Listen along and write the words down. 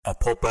A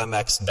Pulp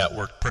MX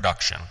Network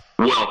production.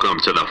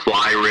 Welcome to the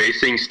Fly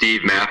Racing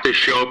Steve Mathis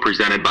Show,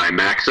 presented by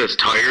Maxxis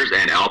Tires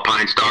and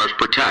Alpine Stars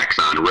Protects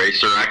on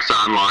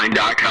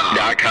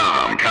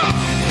RacerXOnline.com.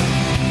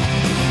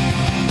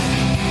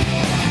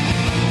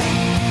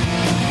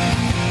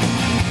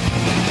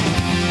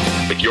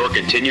 With your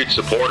continued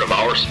support of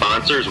our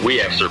sponsors, we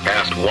have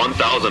surpassed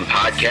 1,000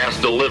 podcasts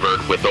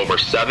delivered with over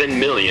 7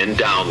 million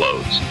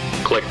downloads.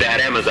 Click that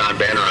Amazon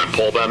banner on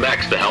Pulp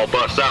MX to help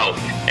us out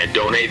and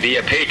donate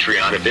via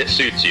Patreon if it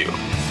suits you.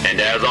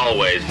 And as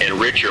always,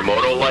 enrich your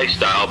moto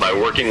lifestyle by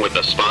working with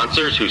the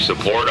sponsors who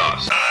support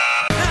us.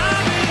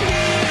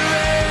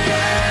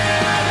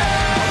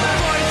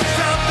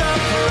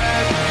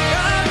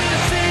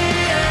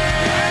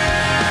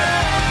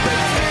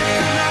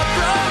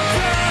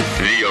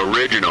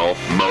 Original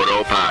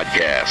Moto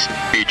Podcast,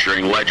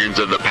 featuring legends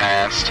of the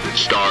past,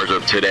 stars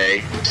of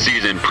today,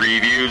 season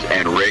previews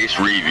and race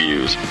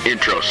reviews,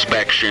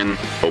 introspection,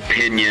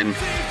 opinion,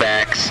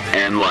 facts,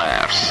 and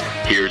laughs.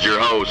 Here's your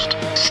host,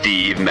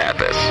 Steve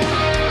Mathis.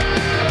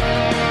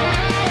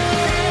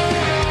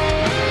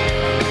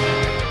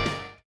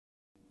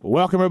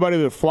 Welcome, everybody,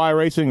 to the Fly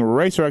Racing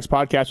Racer X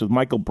podcast with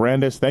Michael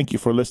Brandes. Thank you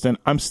for listening.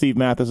 I'm Steve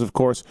Mathis, of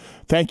course.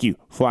 Thank you,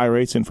 Fly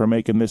Racing, for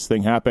making this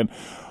thing happen.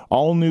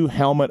 All new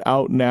helmet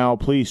out now.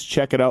 Please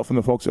check it out from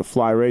the folks at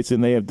Fly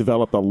Racing. They have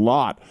developed a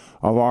lot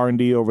of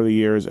R&D over the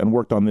years and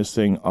worked on this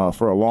thing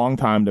for a long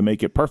time to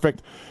make it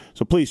perfect.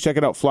 So please check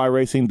it out,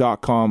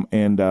 flyracing.com,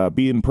 and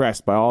be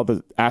impressed by all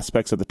the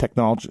aspects of the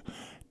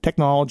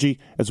technology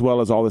as well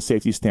as all the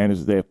safety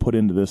standards that they have put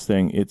into this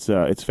thing. It's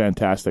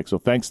fantastic. So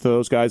thanks to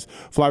those guys.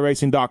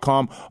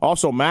 Flyracing.com.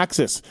 Also,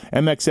 Maxxis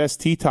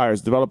MXST tires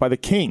developed by the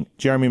King,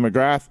 Jeremy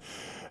McGrath.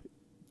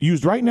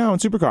 Used right now in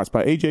Supercross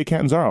by AJ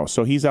Catanzaro.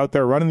 So he's out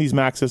there running these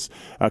Maxxis.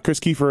 Chris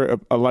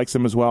Kiefer likes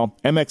them as well.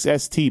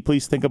 MXST,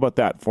 please think about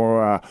that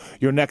for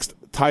your next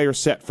tire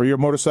set for your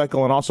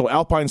motorcycle. And also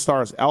Alpine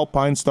Stars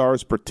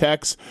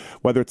Protects,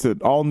 whether it's an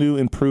all-new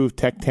improved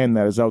Tech 10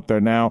 that is out there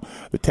now,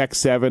 the Tech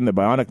 7, the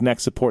Bionic Neck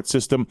Support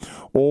System,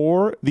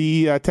 or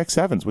the Tech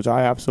 7s, which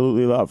I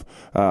absolutely love.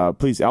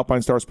 Please,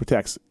 Alpine Stars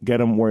Protects. Get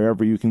them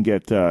wherever you can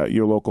get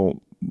your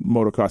local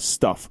motocross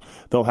stuff.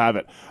 They'll have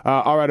it.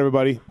 All right,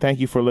 everybody. Thank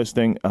you for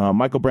listening.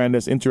 Michael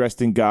Brandes,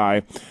 interesting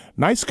guy.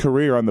 Nice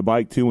career on the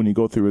bike, too, when you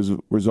go through his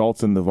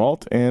results in the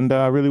vault. And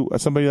really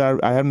somebody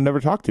that I have never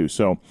talked to.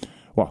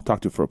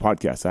 Talked to for a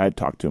podcast. I had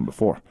talked to him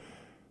before.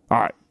 All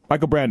right,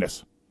 Michael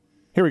Brandes.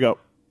 Here we go.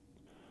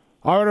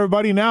 All right,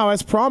 everybody. Now,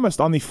 as promised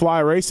on the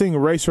Fly Racing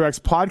Racer X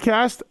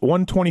podcast,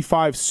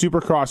 125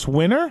 Supercross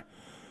winner,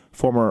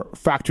 former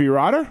factory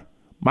rider,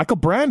 Michael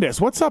Brandes.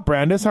 What's up,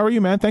 Brandes? How are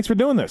you, man? Thanks for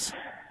doing this.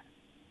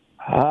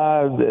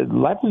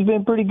 Life has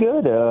been pretty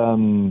good.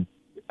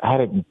 I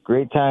had a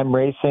great time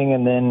racing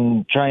and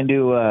then trying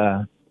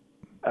to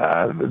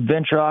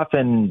venture off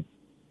and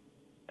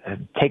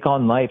take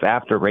on life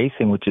after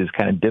racing, which is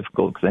kind of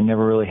difficult because I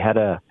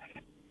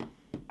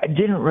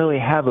didn't really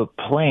have a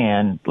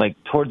plan. Like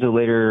towards the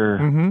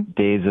later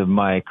days of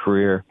my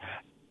career,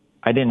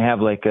 I didn't have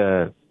like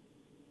I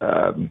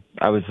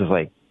was just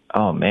like,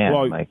 oh man!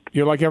 Well,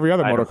 you're like every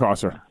other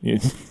motocrosser.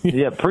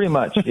 Yeah, pretty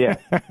much. Yeah.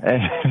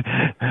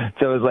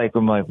 So it's like,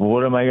 I'm like, well,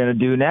 what am I going to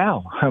do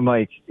now? I'm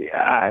like, people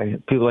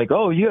are like,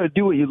 oh, you got to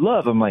do what you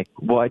love. I'm like,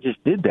 well, I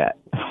just did that.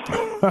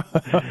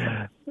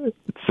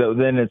 So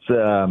then it's,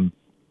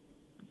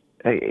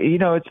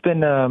 it's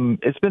been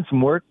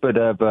some work, but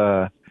I've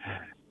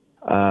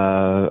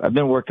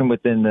been working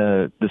within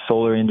the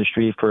solar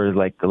industry for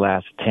like the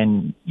last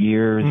 10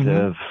 years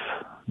of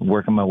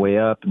working my way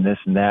up and this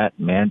and that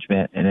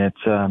management. And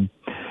it's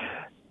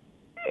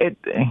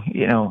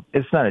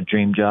not a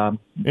dream job,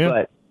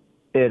 but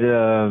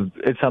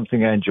it's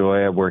something I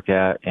enjoy. I work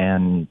at,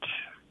 and,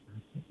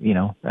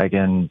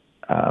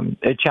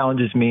 it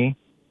challenges me,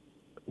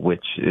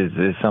 which is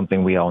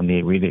something we all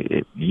need.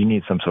 You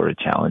need some sort of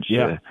challenge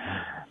to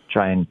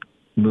try and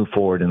move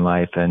forward in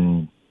life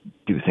and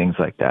do things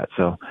like that.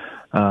 So,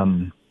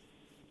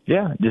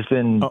 just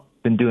been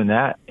doing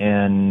that.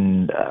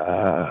 And,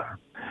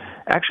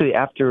 actually,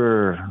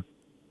 after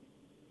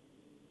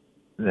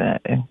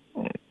that,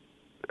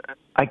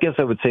 I guess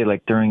I would say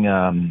like during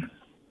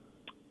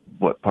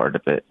what part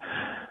of it?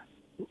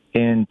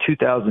 In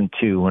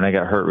 2002, when I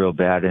got hurt real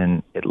bad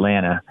in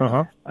Atlanta,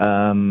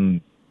 I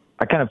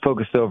kind of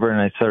focused over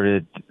and I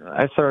started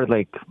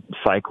like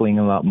cycling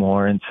a lot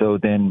more. And so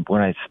then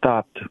when I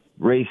stopped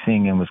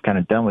racing and was kind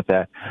of done with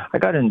that, I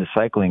got into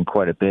cycling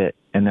quite a bit.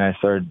 And then I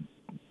started,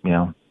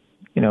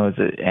 as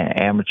an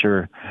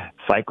amateur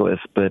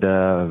cyclist, but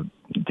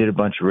did a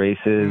bunch of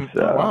races.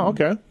 Wow,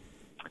 okay.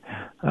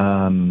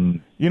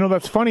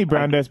 That's funny,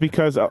 Brandes,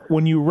 because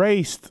when you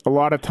raced, a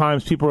lot of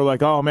times people were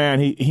like, oh, man,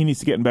 he needs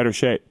to get in better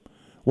shape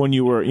when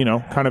you were,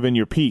 kind of in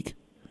your peak.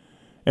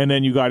 And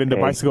then you got into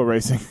bicycle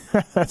racing.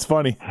 That's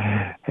funny.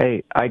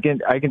 Hey, I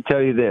can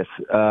tell you this.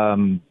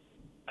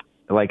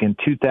 Like in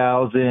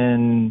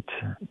 2000,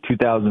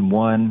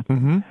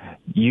 2001,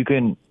 you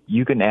can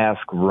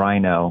ask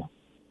Rhino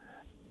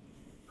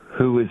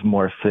who is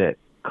more fit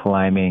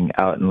climbing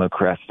out in La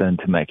Cresta and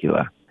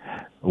Temecula.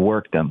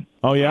 worked them.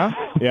 Oh yeah,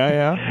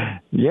 yeah.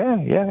 Yeah.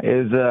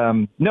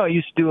 No, I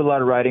used to do a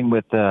lot of riding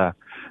with Buddy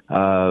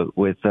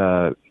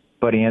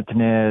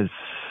Antonez,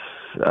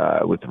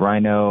 with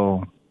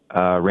Rhino,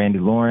 Randy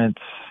Lawrence,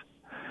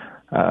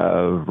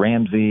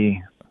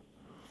 Ramsey,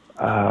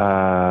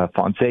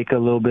 Fonseca a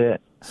little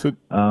bit. So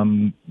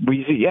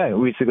we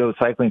used to go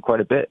cycling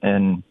quite a bit,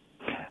 and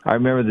I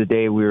remember the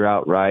day we were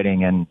out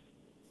riding, and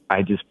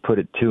I just put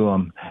it to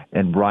him,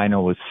 and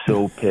Rhino was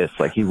so pissed,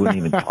 like he wouldn't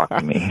even talk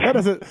to me. that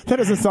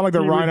doesn't sound like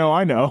the Rhino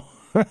I know.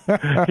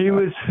 He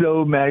was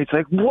so mad. He's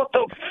like, "What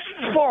the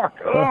fuck?"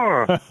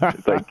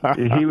 It's like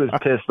he was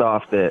pissed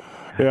off that.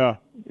 Yeah.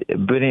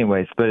 But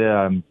anyways,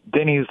 then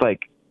he was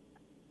like,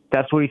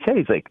 "That's what he said."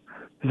 He's like,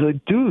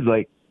 "Dude,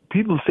 like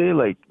people say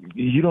like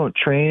you don't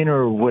train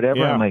or whatever."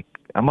 Yeah.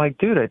 I'm like,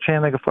 "Dude, I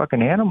train like a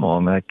fucking animal."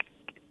 I'm like,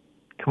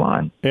 "Come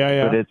on."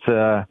 Yeah. But it's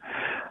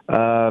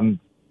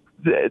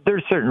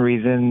there's certain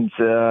reasons.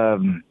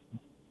 The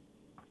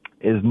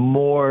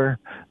more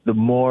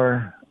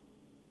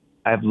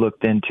I've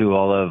looked into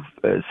all of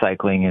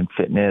cycling and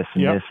fitness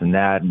and this and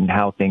that and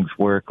how things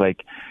work,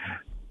 like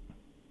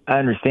I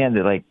understand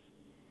that like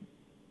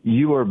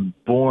you are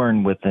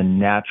born with a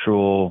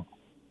natural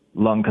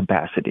lung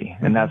capacity,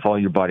 and that's all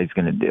your body's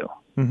going to do.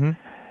 Mm-hmm.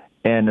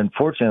 And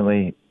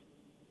unfortunately,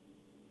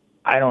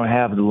 I don't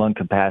have the lung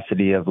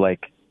capacity of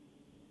like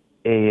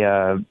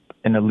an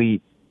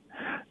elite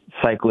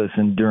cyclist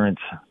endurance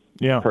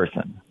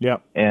person. Yeah.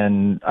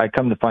 And I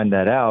come to find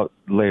that out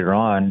later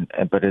on,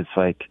 but it's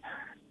like,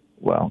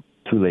 well,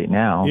 too late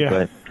now. Yeah.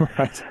 But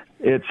right.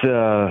 It's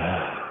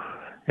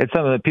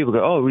something that people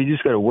go, "Oh, we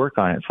just got to work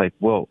on it." It's like,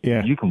 well,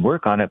 you can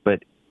work on it,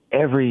 but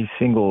every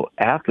single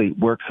athlete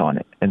works on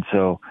it. And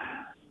so,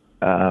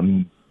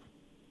 man,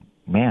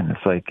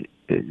 it's like,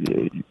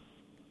 you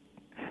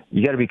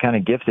got to be kind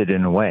of gifted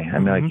in a way. I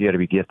mean, like you got to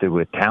be gifted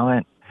with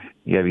talent.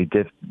 You got to be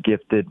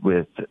gifted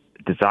with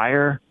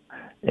desire,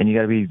 and you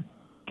got to be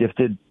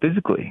gifted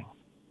physically.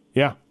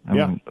 Yeah. I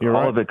mean, you're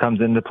all right. of it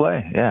comes into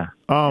play. Yeah.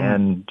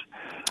 And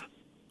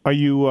are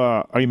you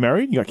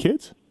married? You got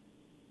kids?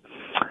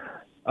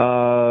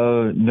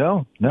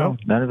 No, none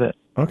of it.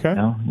 Okay.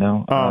 No.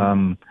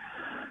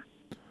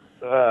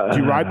 Do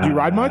you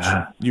ride much?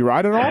 Do you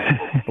ride at all?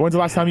 When's the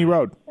last time you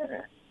rode?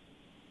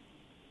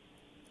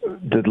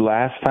 The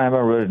last time I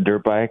rode a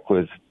dirt bike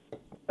was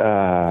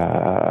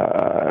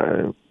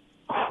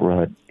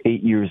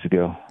 8 years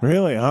ago.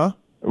 Really? Huh?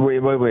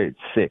 Wait.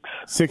 6.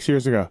 6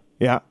 years ago.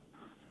 Yeah.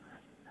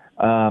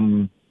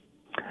 But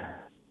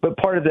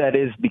part of that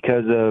is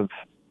because of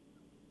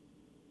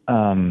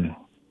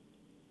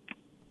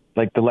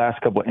like the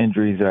last couple of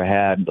injuries I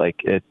had.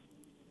 Like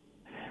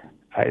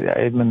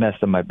I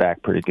messed up my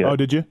back pretty good. Oh,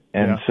 did you?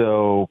 And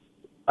so,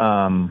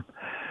 as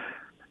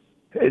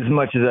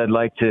much as I'd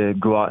like to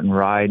go out and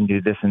ride and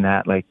do this and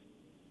that, like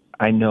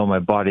I know my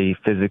body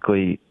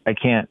physically, I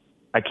can't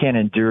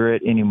endure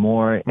it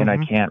anymore, and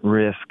I can't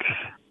risk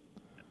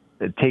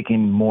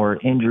taking more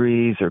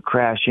injuries or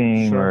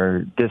crashing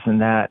or this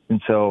and that.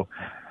 And so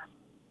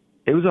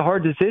it was a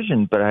hard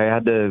decision, but I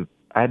had to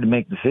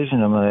make a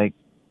decision. I'm like,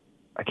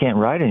 I can't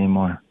ride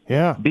anymore.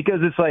 Yeah.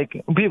 Because it's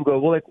like, people go,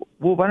 well,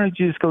 why don't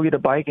you just go get a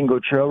bike and go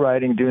trail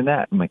riding doing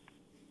that? I'm like,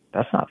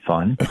 that's not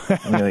fun.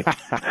 I mean, like,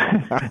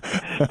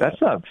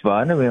 that's not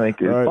fun. I mean, like,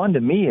 fun to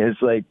me is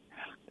like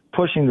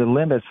pushing the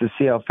limits to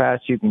see how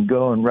fast you can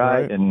go and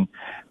ride and,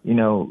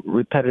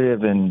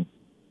 repetitive and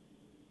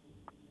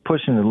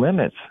pushing the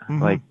limits.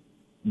 Like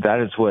that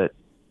is what,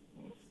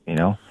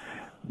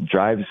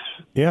 drives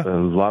a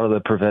lot of the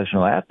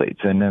professional athletes.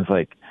 And it's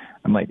like,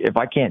 I'm like, if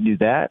I can't do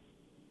that,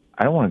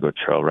 I don't want to go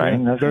trail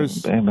riding. I'd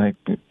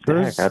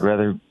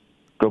rather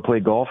go play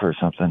golf or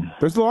something.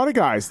 There's a lot of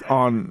guys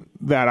on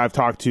that I've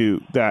talked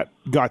to that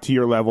got to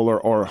your level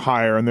or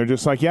higher, and they're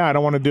just like, I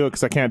don't want to do it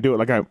because I can't do it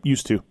like I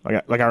used to.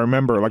 Like I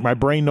remember, like my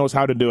brain knows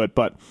how to do it,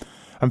 but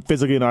I'm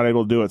physically not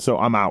able to do it, so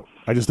I'm out.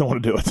 I just don't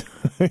want to do it.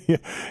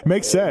 It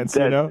makes sense,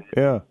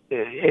 Yeah.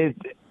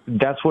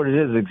 That's what it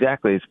is,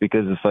 exactly. It's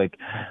because it's like,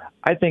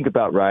 I think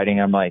about riding,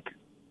 I'm like,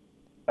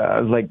 I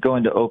was like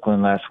going to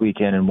Oakland last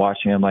weekend and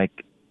watching, I'm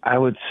like, I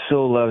would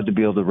so love to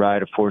be able to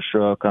ride a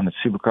 4-stroke on the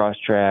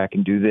Supercross track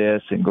and do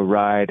this and go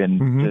ride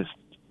and just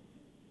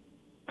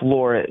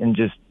floor it and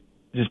just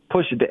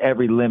push it to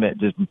every limit,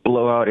 just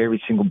blow out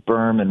every single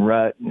berm and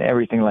rut and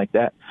everything like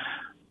that.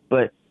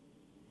 But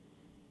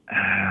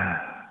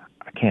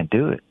I can't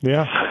do it.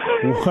 Yeah.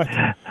 What?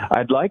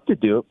 I'd like to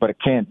do it, but I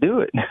can't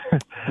do it.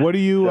 What do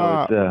you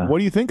what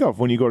do you think of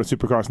when you go to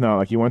Supercross now?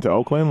 Like you went to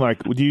Oakland,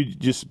 like would you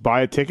just buy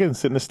a ticket and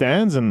sit in the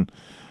stands and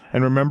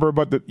remember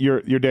about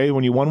your day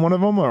when you won one of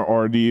them,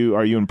 or are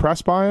you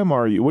impressed by them,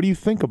 or what do you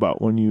think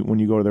about when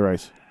you go to the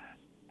race?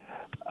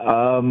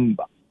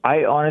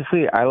 I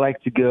honestly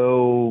like to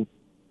go.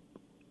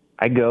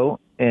 I go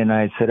and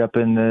I sit up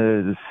in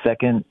the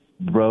second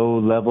row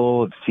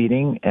level of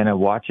seating and I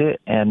watch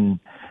it, and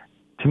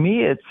to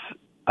me,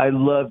 I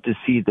love to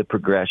see the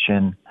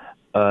progression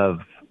of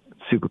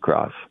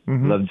Supercross.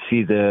 Love to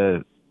see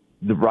the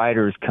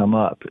riders come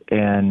up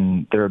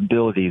and their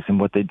abilities and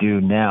what they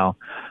do now.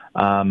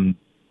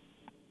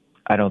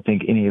 I don't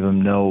think any of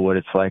them know what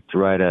it's like to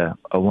ride a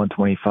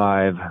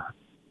 125.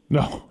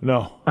 No.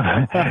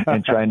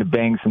 And trying to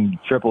bang some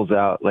triples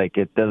out, like,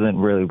 it doesn't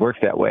really work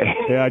that way.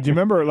 Yeah, do you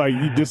remember, like,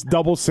 you just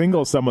double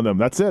single some of them?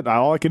 That's it.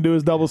 All I can do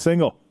is double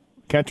single.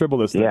 Can't triple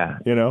this thing,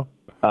 you know?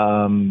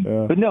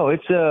 But no,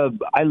 it's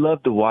I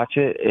love to watch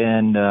it,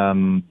 and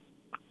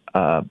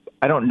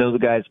I don't know the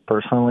guys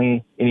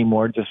personally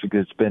anymore just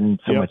because it's been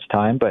so much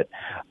time, but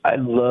I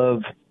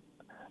love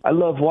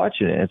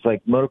watching it. It's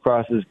like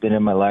motocross has been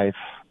in my life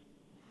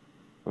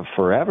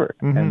forever.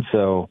 And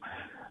so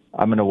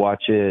I'm going to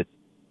watch it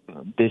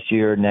this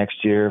year,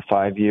 next year,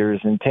 5 years,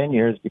 and 10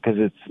 years because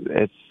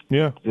it's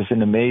just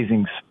an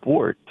amazing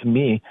sport to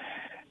me.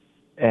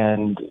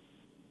 And,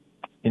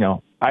 you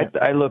know,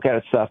 I look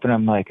at stuff and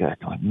I'm like,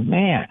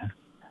 man.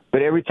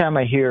 But every time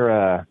I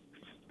hear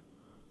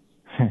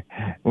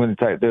when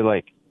they're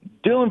like,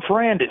 Dylan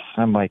Ferrandis,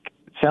 I'm like,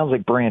 it sounds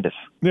like Brandis.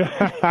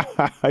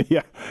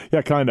 yeah,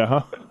 kind of,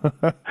 huh?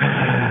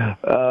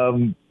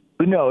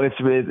 But no,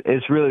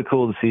 it's really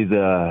cool to see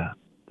the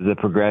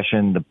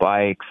progression, the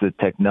bikes, the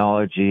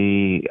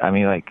technology. I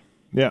mean, like,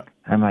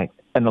 I'm like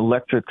an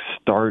electric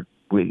start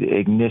with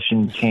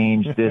ignition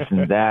change, this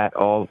and that,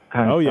 all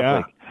kind of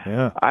stuff.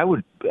 Like, I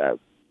would,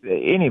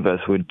 any of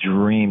us would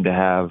dream to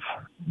have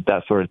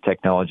that sort of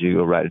technology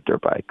go ride a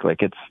dirt bike.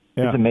 Like, it's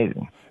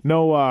amazing.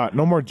 No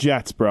more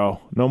jets, bro.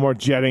 No more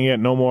jetting it.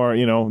 No more,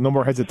 no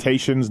more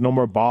hesitations. No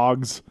more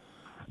bogs.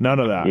 None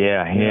of that.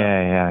 Yeah.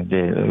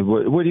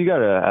 What do you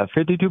got? A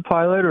 52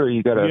 Pilot, or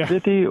you got a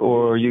 50,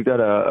 or you got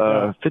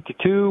a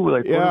 52?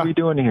 Like, what are we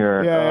doing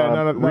here?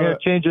 We're gonna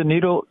change the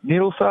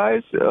needle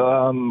size.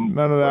 None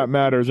of that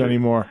matters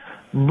anymore.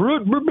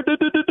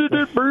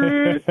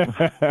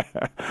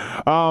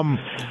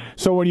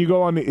 So when you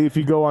go on, if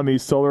you go on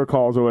these solar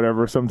calls or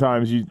whatever,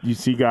 sometimes you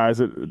see guys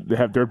that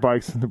have dirt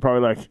bikes, and you're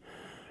probably like,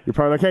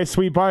 hey,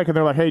 sweet bike, and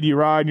they're like, hey, do you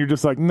ride? And you're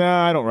just like,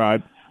 nah, I don't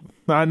ride.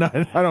 I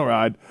don't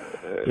ride.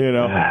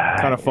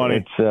 Kind of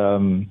funny.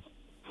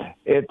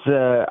 It's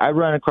I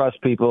run across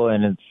people,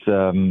 and it's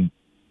for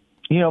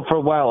a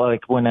while,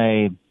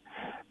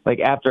 like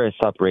after I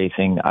stopped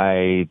racing,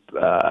 I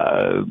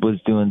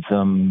was doing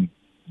some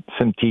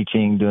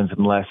teaching, doing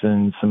some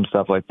lessons, some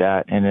stuff like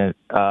that, and it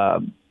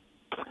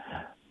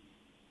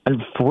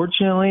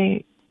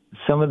unfortunately,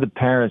 some of the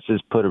parents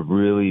just put a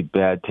really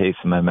bad taste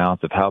in my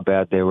mouth of how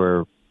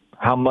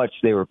much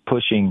they were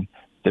pushing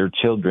their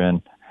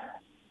children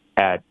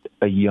at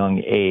a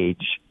young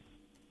age.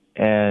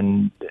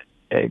 And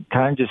it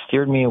kind of just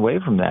steered me away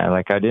from that.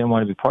 Like, I didn't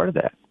want to be part of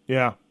that.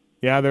 Yeah.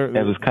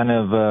 It was kind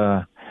of,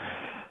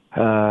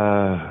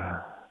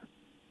 I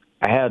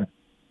had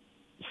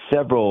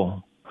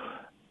several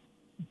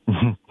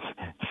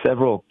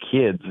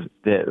kids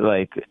that,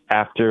 like,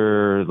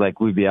 after, like,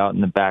 we'd be out in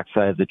the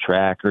backside of the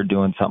track or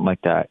doing something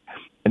like that,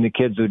 and the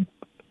kids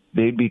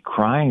they'd be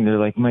crying. They're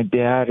like, my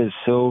dad is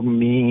so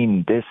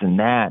mean, this and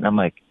that. And I'm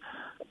like,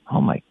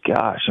 oh my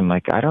gosh. I'm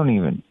like, I don't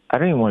even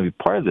want to be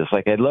part of this.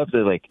 Like, I'd love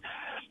to, like,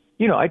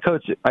 I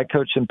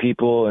coach some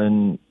people,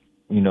 and,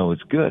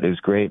 it's good. It was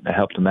great. I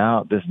helped them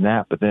out, this and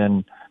that. But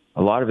then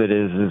a lot of it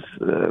is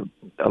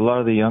a lot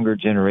of the younger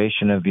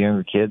generation of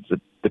younger kids,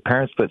 the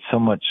parents put so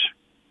much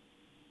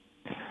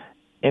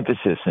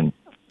emphasis and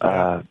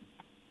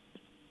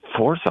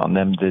force on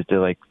them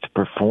to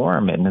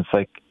perform. And it's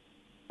like,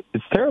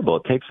 it's terrible.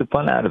 It takes the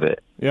fun out of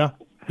it. Yeah.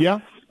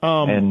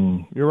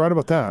 And you're right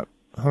about that.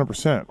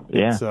 100%.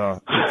 Yeah.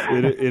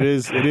 It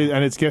is,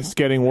 and it's just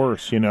getting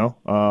worse,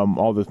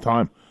 all the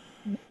time.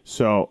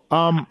 So,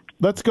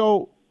 let's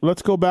go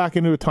back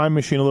into a time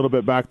machine a little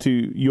bit, back to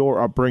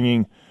your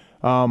upbringing.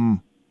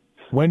 When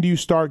do you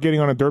start getting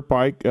on a dirt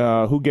bike?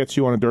 Who gets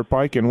you on a dirt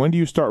bike? And when do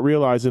you start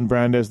realizing,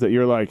 Brandes, that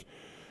you're like,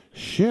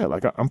 shit,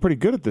 like, I'm pretty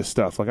good at this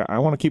stuff. Like, I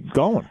want to keep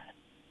going.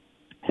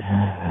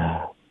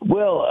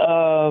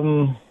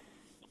 Well,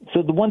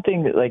 so the one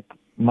thing that, like,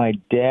 my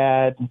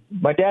dad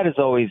is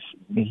always,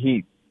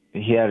 he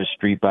had a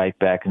street bike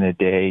back in the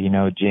day,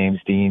 James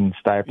Dean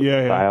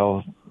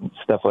style,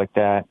 stuff like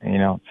that,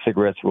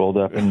 cigarettes rolled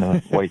up in the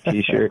white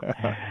T-shirt.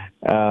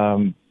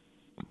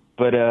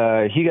 But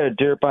he got a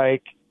dirt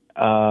bike.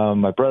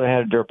 My brother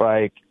had a dirt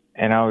bike,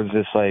 and I was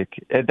just like,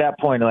 at that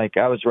point, like,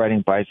 I was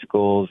riding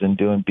bicycles and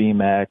doing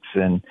BMX,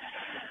 and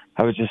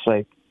I was just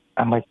like,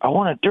 I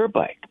want a dirt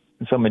bike.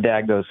 And so my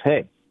dad goes,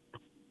 hey,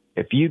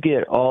 if you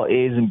get all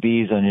A's and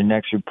B's on your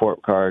next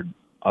report card,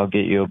 I'll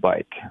get you a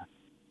bike.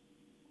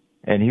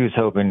 And he was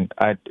hoping,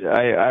 I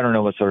don't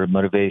know what sort of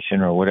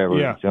motivation or whatever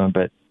he was doing,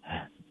 but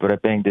I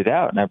banged it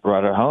out, and I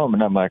brought it home,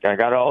 and I'm like, I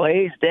got all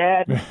A's,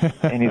 Dad.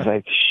 And he's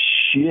like,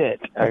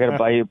 shit, I got to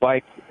buy you a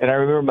bike. And I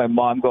remember my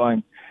mom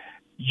going,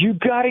 you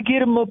got to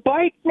get him a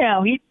bike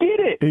now. He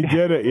did it. He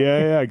did it.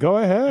 Yeah. Go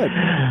ahead.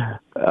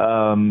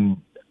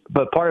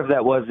 But part of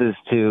that is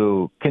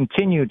to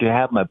continue to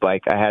have my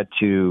bike, I had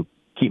to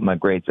keep my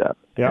grades up.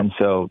 Yep. And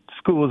so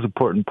school is an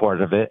important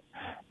part of it.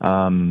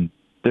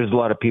 There's a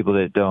lot of people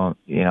that don't,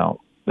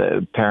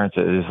 the parents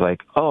are just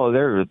like, oh,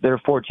 they're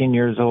 14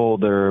 years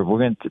old, or we're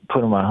going to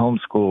put them on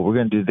homeschool. We're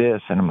going to do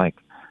this. And I'm like,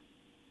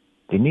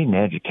 need an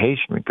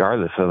education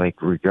regardless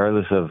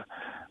of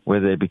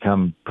whether they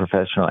become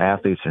professional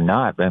athletes or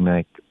not. But I mean,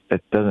 like,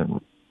 it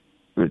doesn't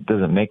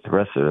make the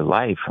rest of their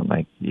life. I'm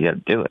like, you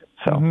got to do it.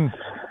 So,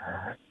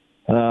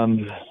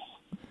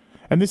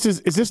 and is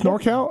this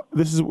NorCal?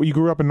 This is you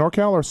grew up in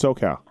NorCal or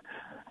SoCal?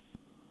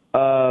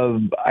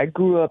 I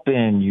grew up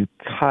in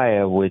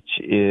Ukiah, which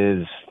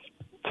is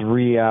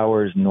 3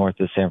 hours north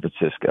of San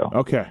Francisco.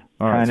 Okay.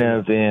 All right. Kind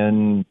of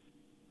in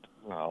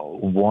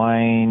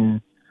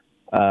wine,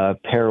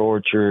 pear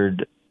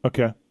orchard.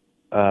 Okay.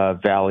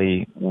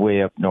 Valley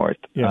way up north.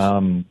 Yes.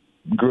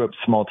 Grew up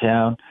small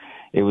town.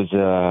 It was,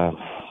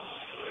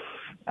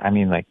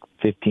 like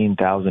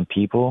 15,000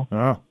 people.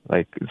 Oh.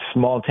 Like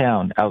small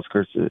town,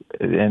 outskirts.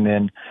 And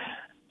then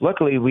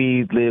luckily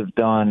we lived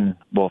on,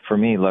 for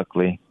me,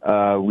 luckily,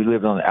 we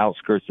lived on the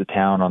outskirts of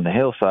town on the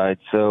hillside.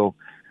 So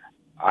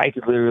I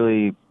could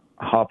literally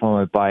hop on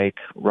my bike,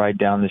 ride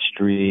down the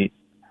street,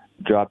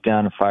 drop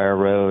down a fire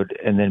road,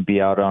 and then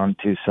be out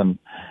onto some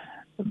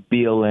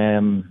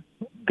BLM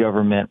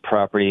government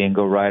property and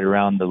go ride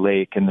around the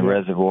lake and the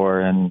reservoir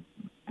and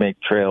make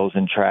trails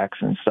and tracks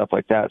and stuff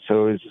like that.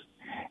 So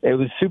it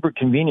was super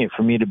convenient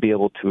for me to be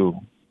able to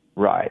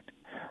ride.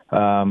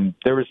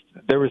 There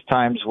was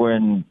times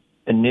when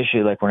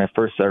initially, like when I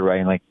first started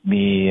riding, like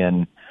me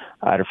and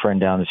I had a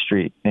friend down the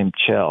street named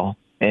Chell,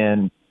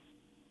 and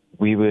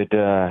we would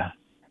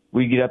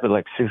get up at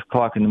like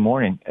 6:00 in the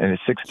morning, and at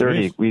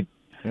 6:30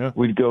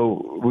 we'd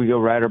go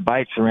ride our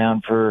bikes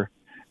around for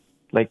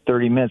like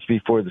 30 minutes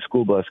before the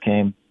school bus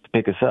came to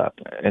pick us up.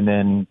 And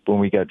then when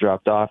we got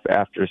dropped off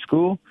after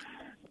school,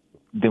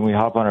 then we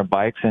hop on our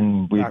bikes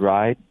and we'd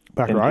ride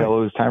until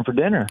it was time for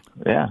dinner.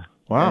 Yeah.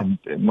 Wow.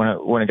 And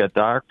when it got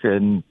dark,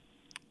 and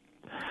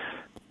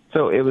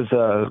so it was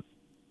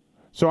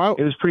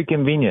it was pretty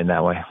convenient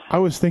that way. I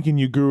was thinking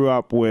you grew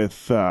up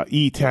with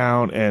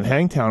E-Town and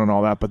Hangtown and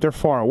all that, but they're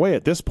far away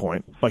at this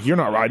point. Like, you're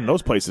not riding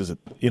those places, as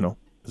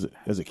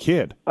a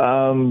kid.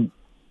 Hangtown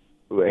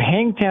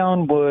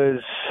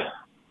was...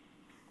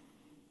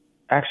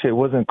 Actually, it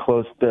wasn't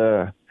close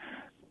to,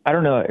 I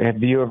don't know,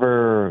 have you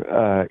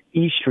ever,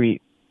 E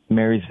Street,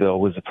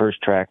 Marysville was the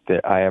first track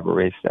that I ever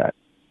raced at.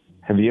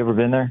 Have you ever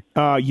been there?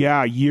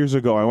 Yeah, years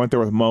ago. I went there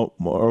with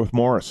with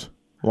Morris,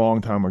 a long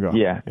time ago.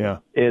 Yeah.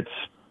 It's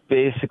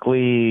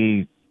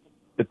basically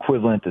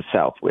equivalent to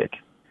Southwick.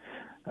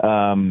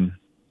 And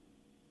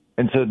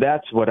so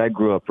that's what I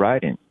grew up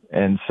riding.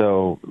 And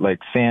so, like,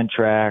 sand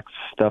tracks,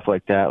 stuff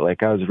like that,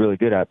 like, I was really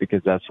good at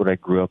because that's what I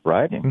grew up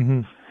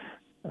riding.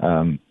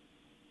 Mm-hmm.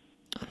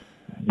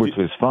 Which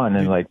was fun.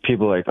 And like,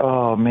 people were like,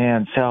 oh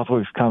man,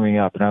 Southwick's coming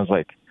up. And I was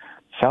like,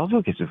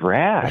 Southwick is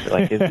rad.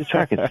 Like, the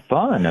track is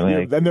fun. I mean,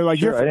 like, and they're like,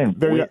 sure,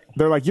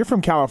 they're like, you're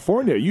from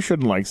California. You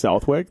shouldn't like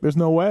Southwick. There's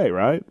no way,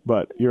 right?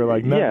 But you're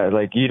like, no. Yeah,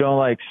 like, you don't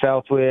like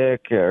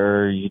Southwick,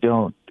 or you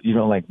don't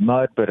like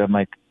mud. But I'm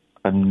like,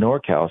 I'm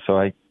NorCal, so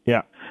I'd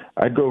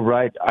go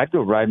ride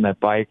my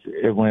bike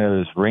when it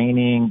was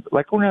raining.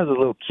 Like when I was a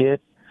little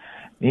kid,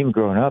 even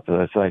growing up, it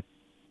was like,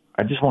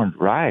 I just wanted to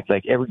ride.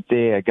 Like, every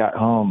day I got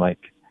home, like,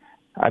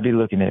 I'd be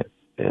looking at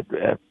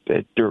Dirt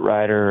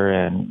Rider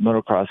and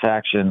motocross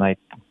action, like,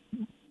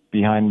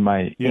 behind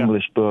my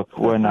English book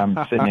when I'm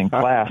sitting in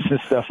class and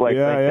stuff like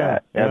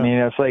that. Yeah. I mean,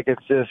 it's like,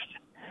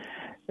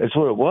 it's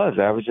what it was.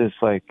 I was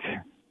just like,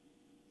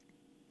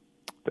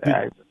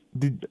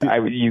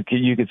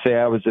 you could say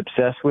I was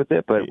obsessed with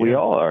it, but we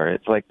all are.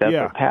 It's like, that's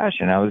our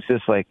passion. I was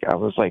like, I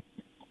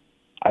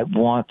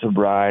want to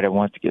ride. I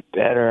want to get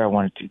better. I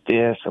want to do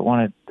this. I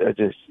want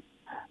to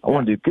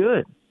do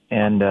good.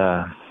 And,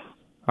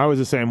 I was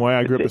the same way.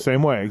 I grew up the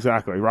same way.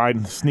 Exactly.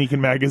 Riding,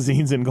 sneaking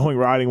magazines and going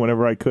riding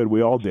whenever I could.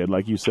 We all did,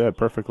 like you said,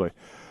 perfectly.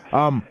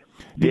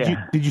 Did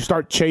you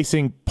start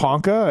chasing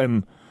Ponca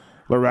and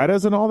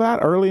Loretta's and all that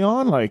early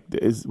on? Like,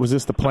 was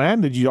this the plan?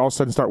 Did you all of a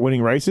sudden start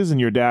winning races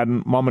and your dad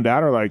and mom and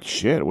dad are like,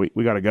 shit,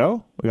 we got to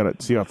go? We got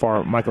to see how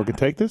far Michael can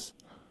take this?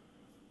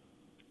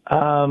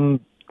 So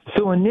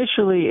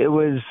initially it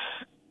was,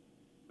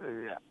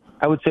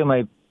 I would say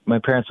my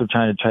parents were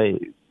trying to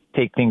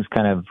take things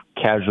kind of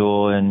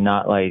casual and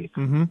not like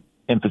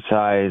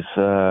emphasize,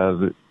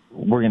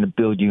 we're going to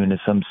build you into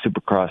some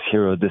supercross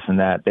hero, this and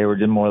that. They were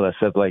just more or less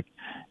of like,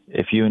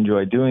 if you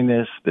enjoy doing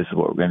this, this is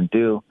what we're going to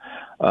do.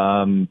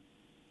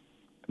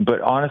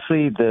 But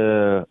honestly,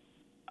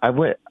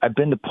 I've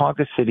been to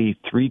Ponca City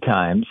 3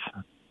 times.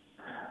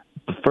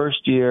 The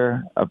first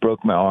year I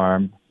broke my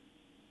arm.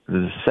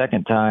 The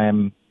second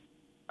time,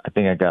 I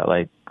think I got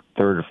like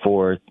 3rd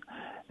or 4th.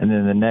 And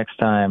then the next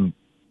time,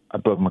 I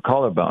broke my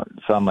collarbone.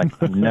 So I'm like,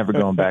 I'm never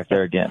going back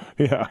there again.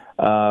 Yeah.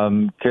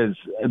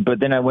 But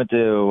then I went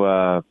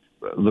to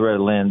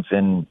Loretta Lynn's,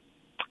 and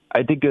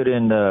I did good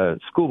in the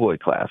schoolboy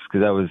class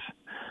because I was,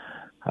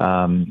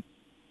 I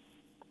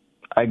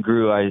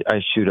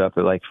shoot up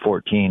at like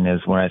 14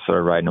 is when I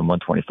started riding a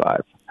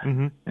 125.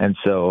 Mm-hmm. And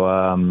so,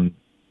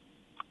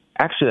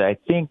 actually, I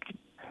think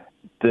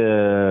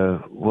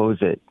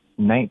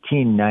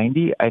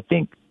 1990, I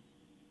think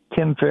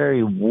Tim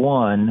Ferry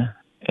won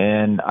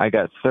and I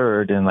got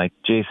 3rd, and like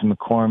Jason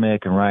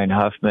McCormick and Ryan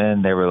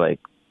Huffman, they were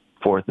like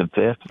 4th and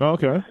 5th.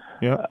 Okay.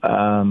 Yeah.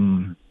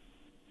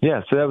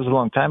 Yeah, so that was a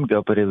long time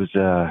ago, but it was,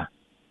 yeah,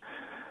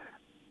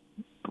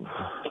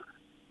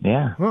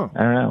 Huh.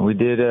 I don't know. We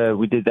did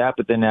that,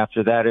 but then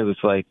after that, it was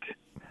like,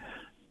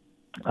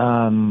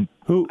 I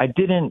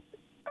didn't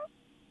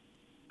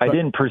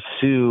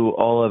pursue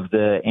all of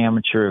the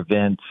amateur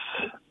events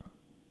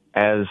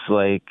as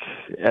a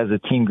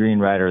Team Green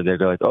rider. They're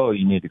like, oh,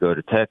 you need to go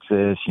to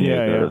Texas, you need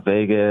to go to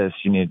Vegas,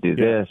 you need to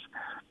do this.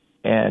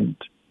 And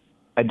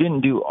I didn't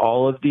do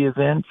all of the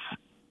events.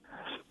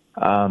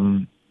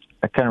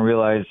 I kind of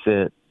realized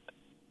that,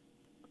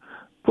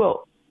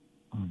 well,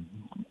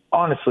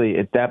 honestly,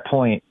 at that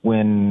point,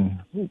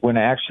 when I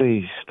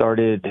actually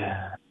started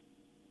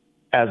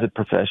as a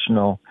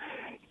professional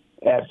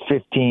at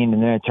 15,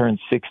 and then I turned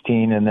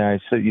 16, and then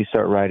you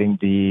start riding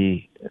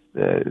the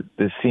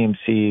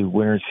CMC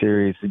Winter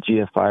Series, the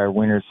GFI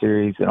Winter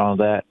Series, and all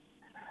that.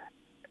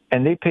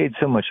 And they paid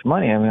so much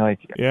money. I mean, I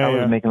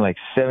was making like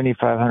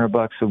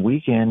 $7,500 a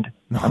weekend.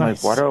 Nice. I'm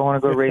like, why do I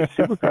want to go race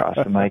Supercross?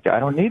 I'm like, I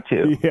don't need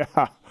to.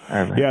 Yeah,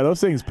 yeah,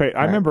 those things pay.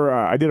 I remember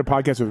I did a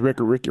podcast with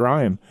Rick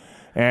Ryan,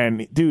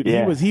 and dude,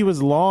 he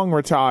was long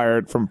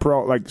retired from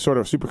pro, like sort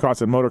of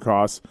Supercross and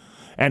motocross,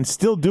 and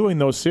still doing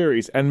those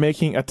series and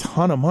making a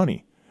ton of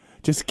money,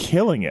 just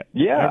killing it.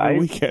 Yeah, every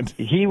weekend.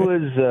 He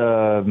was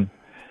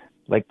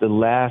like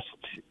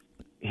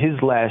his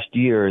last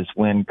year is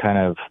when kind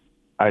of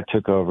I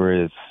took over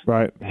his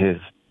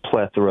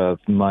plethora of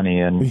money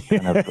and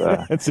kind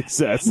of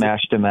success.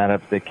 Smashed him out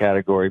of the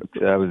category.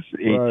 I was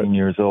 18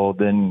 years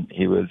old, and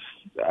he was,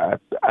 I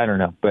don't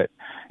know. But,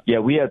 yeah,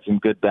 we had some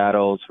good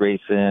battles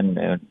racing,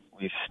 and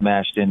we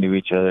smashed into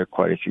each other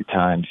quite a few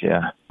times,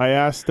 yeah. I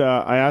asked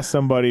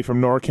somebody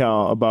from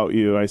Norcal about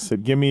you. I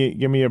said, give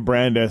me a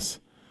Brandis,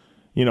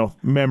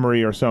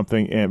 memory or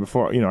something. And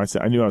before, I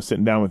said, I knew I was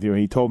sitting down with you. And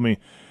he told me,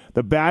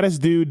 the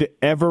baddest dude to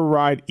ever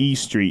ride E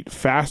Street,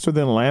 faster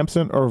than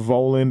Lamson or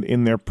Voland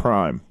in their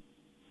prime.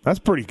 That's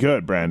pretty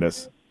good,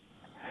 Brandis.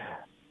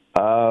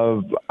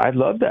 I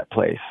love that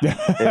place.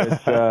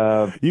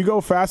 It's, you go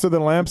faster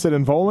than Lamson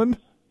and Voland?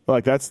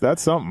 Like that's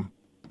something.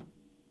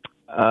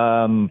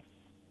 Yeah,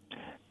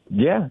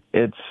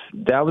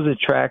 that was a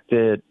track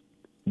that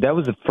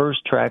was the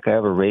first track I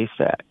ever raced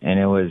at, and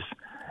it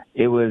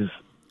was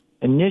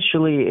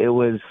initially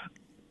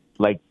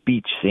like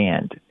beach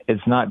sand.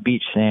 It's not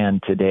beach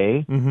sand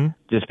today,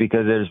 just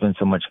because there's been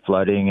so much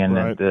flooding and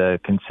the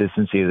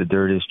consistency of the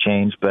dirt has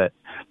changed. But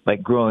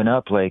like growing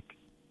up, like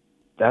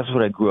that's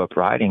what I grew up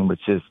riding,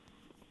 which is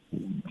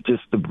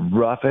just the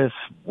roughest,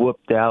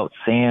 whooped out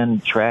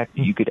sand track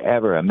that you could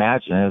ever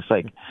imagine. And it's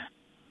like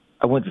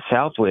I went to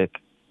Southwick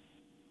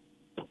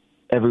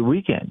every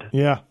weekend.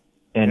 Yeah.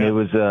 And it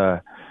was,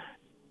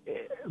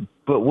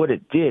 but what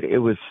it did, it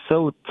was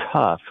so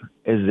tough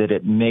is that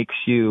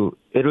it'll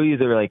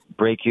either like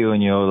break you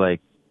and you'll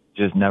like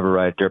just never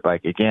ride a dirt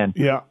bike again.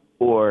 Yeah.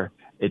 Or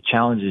it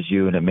challenges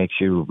you and it makes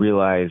you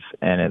realize,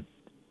 and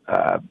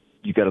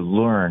you got to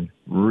learn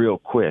real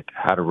quick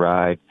how to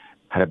ride,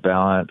 how to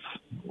balance,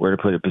 where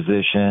to put a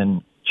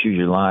position, choose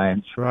your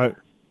lines, right?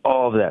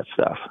 All of that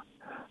stuff.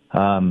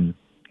 And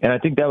I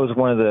think that was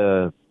one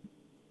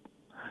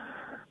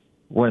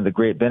of the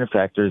great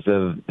benefactors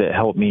that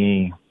helped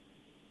me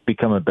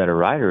become a better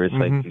rider. It's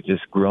like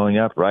just growing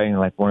up riding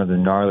like one of the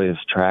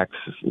gnarliest tracks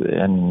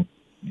in,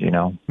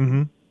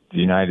 the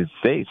United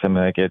States. I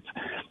mean, like it's,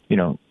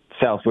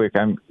 Southwick,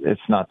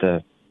 it's not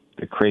the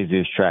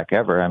craziest track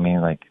ever. I mean,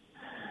 like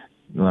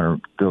you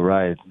want to go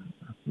ride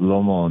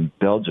Lomo in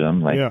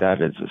Belgium, like that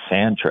is a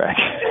sand track.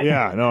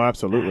 Yeah, no,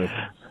 absolutely.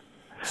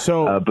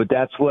 So, but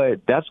that's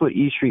what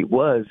E Street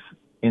was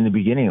in the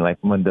beginning. Like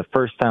when the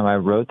first time I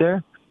rode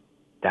there,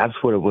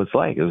 that's what it was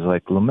like. It was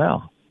like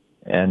Lamel,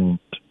 and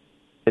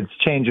it's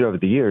changed over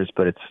the years,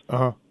 but it's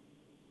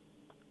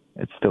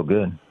still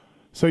good.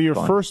 So your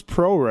first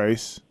pro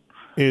race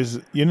is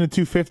in the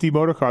 250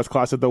 motocross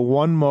class at the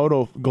One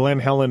Moto Glen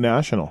Helen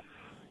National.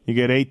 You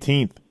get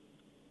 18th.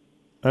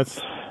 That's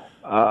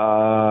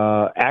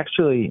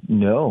actually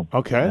no.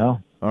 Okay.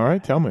 No. All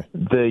right. Tell me.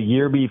 The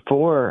year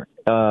before.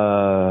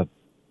 Oh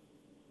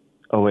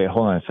wait,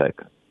 hold on a sec.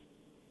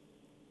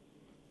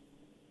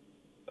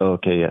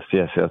 Okay. Yes.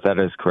 That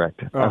is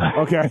correct.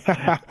 Okay.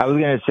 I was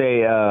going to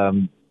say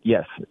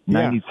yes.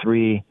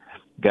 93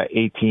 got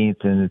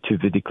 18th in the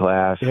 250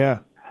 class.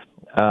 Yeah.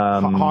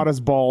 Hot as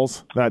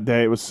balls that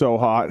day. It was so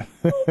hot.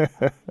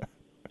 That's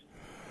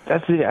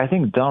it. I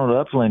think Donald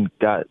Upland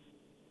got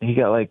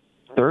like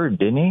third,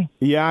 didn't he?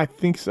 Yeah, I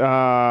think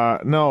so.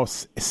 No,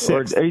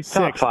 sixth. Or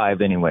top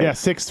five anyway. Yeah,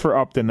 sixth for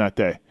Upton that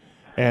day.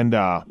 And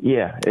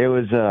yeah, it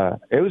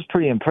was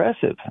pretty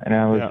impressive. And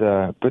I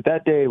was but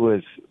that day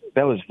was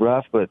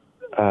rough, but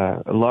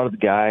a lot of the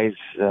guys,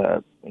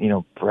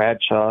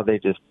 Bradshaw, they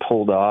just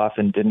pulled off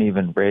and didn't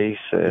even race.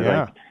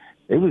 Like,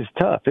 it was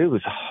tough. It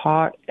was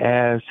hot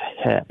as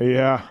heck.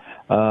 Yeah.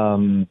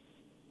 So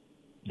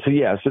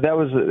that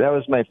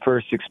was my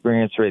first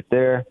experience right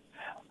there.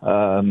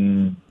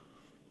 Then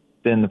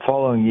the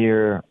following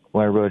year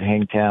when I rode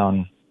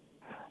Hangtown,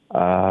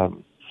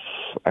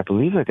 I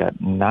believe I got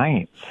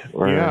ninth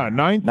or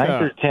ninth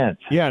or 10th.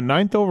 Yeah,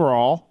 ninth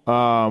overall,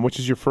 which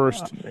is your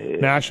first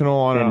national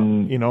on a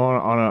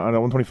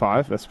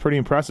 125. That's pretty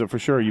impressive for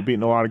sure. You've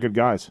beaten a lot of good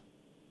guys.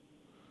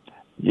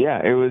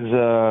 Yeah, it was.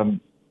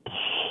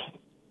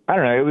 I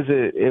don't know.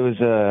 It was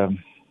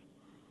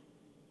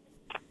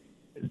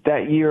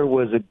that year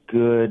was a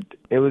good.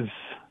 It was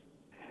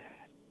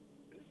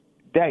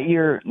that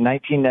year.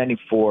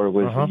 1994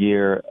 was a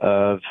year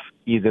of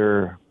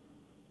either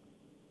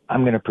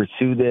I'm going to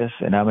pursue this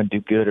and I'm going to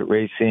do good at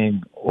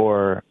racing,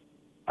 or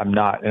I'm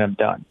not and I'm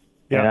done.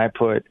 Yeah. And I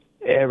put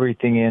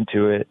everything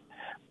into it.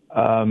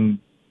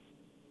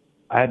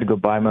 I had to go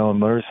buy my own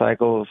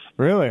motorcycles.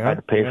 Really? I had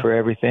to pay for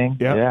everything.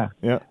 Yeah.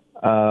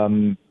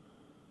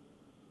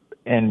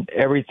 And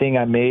everything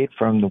I made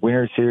from the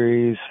Winter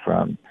Series,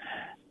 from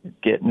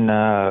getting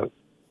 9th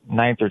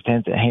or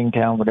 10th at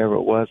Hangtown, whatever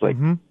it was, like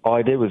all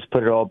I did was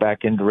put it all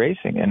back into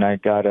racing, and I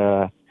got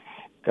a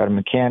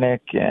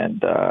mechanic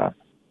and.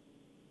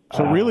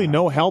 So really,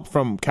 no help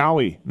from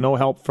Cowie, no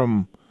help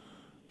from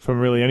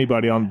really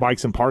anybody on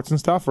bikes and parts and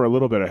stuff, or a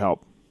little bit of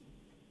help.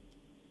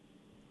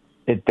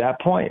 At that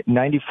point,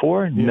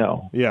 94,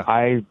 no. Yeah.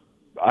 I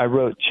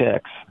wrote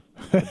checks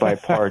to buy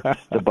parts,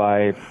 to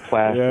buy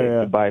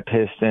plastic, to buy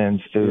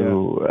pistons,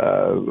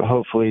 to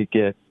hopefully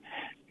get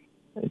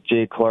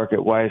Jay Clark at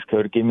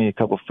Wiseco to give me a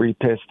couple free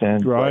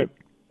pistons. Right.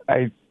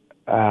 Like,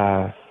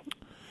 I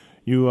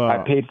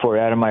paid for it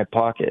out of my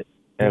pocket.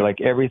 And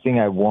like everything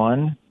I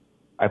won,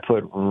 I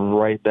put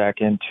right back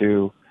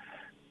into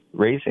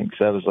racing,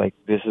 because I was like,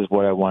 this is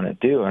what I want to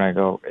do. And I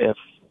go, if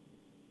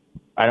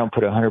I don't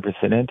put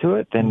 100% into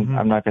it, then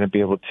I'm not going to be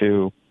able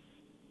to,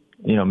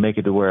 make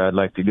it to where I'd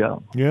like to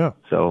go. Yeah.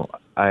 So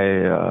I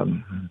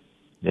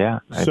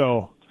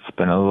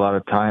spent a lot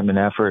of time and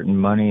effort and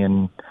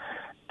money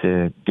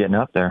to getting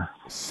up there.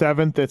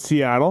 7th at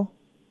Seattle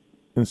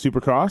in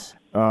Supercross.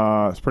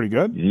 It's pretty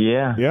good.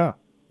 Yeah. Yeah.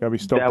 Gotta be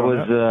stoked that on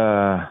was,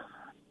 that.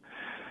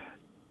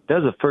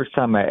 That was the first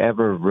time I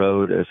ever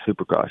rode a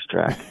Supercross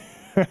track.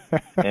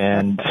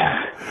 And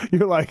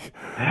you're like,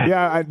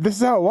 this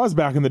is how it was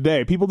back in the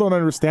day. People don't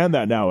understand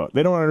that now.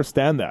 They don't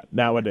understand that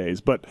nowadays.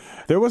 But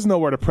there was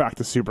nowhere to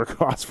practice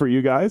Supercross for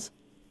you guys.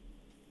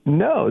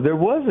 No, there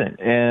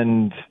wasn't.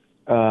 And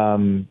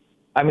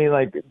I mean,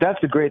 like, that's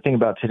the great thing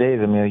about today's.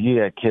 I mean, you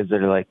got kids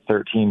that are like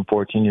 13,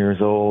 14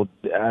 years old.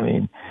 I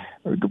mean,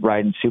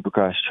 riding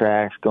Supercross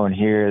tracks, going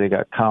here. They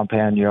got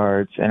compound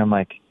yards, and I'm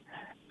like,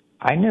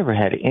 I never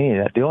had any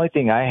of that. The only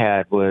thing I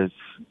had was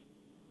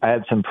I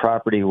had some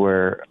property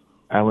where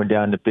I went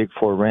down to Big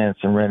Four Rents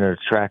and rented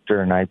a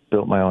tractor, and I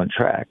built my own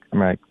track. I'm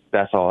like,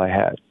 that's all I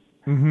had.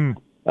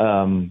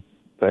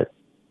 But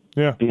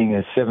being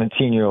a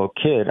 17-year-old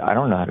kid, I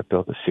don't know how to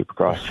build a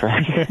Supercross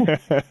track.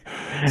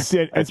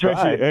 I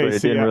tried, but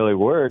it didn't really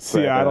work.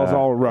 Seattle's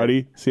all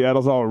ruddy.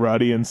 Seattle's all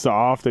ruddy and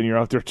soft, and you're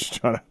out there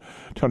just trying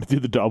to do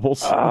the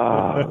doubles.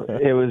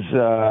 It was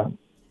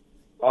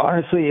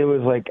honestly, it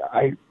was like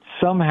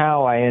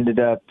somehow I ended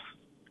up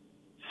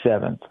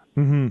 7th.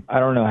 I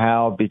don't know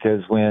how,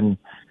 because when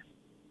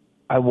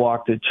I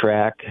walked the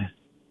track,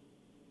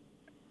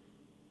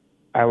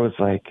 I was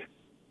like,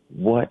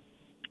 what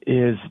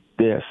is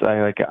this?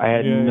 I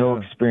had no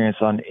experience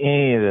on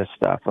any of this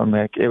stuff. I'm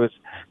like, it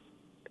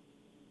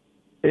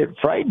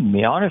frightened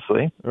me,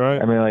 honestly. Right.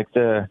 I mean,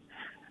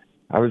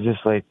 I was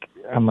just like,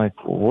 I'm like,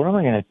 what am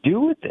I going to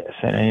do with this?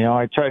 And,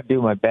 I tried to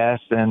do my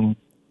best, and,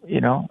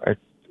 it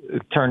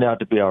turned out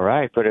to be all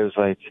right, but it was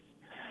like,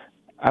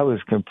 I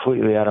was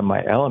completely out of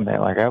my element.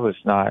 Like, I was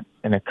not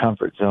in a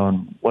comfort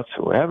zone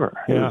whatsoever.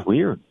 It was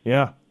weird.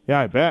 Yeah,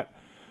 I bet.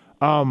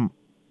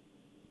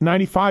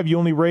 95, you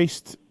only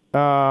raced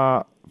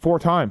 4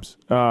 times.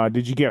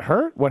 Did you get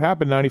hurt? What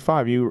happened in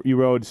 95? You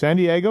rode San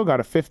Diego, got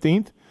a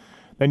 15th.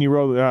 Then you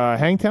rode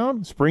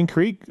Hangtown, Spring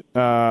Creek,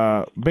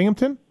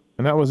 Binghamton,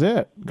 and that was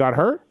it. Got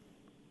hurt?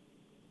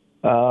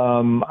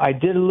 I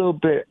did a little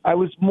bit. I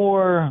was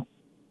more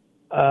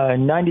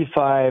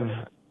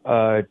 95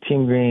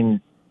 Team Green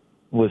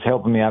was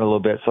helping me out a little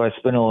bit, so I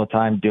spent a little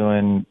time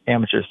doing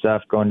amateur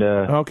stuff, going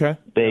to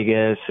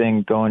Vegas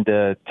and going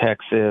to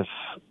Texas.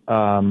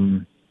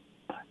 And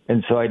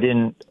so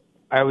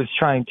I was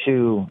trying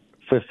to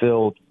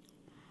fulfill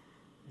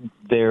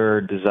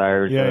their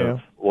desires of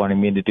wanting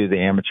me to do the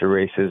amateur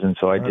races, and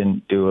so I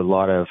didn't do a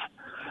lot of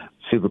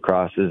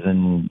Supercrosses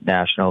and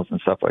nationals and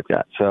stuff like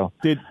that. So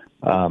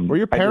were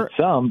your parents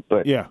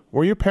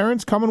were your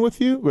parents coming with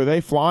you? Were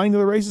they flying to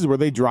the races? Were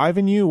they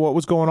driving you? What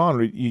was going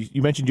on?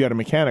 You mentioned you had a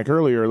mechanic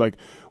earlier. Like,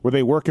 were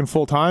they working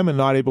full time and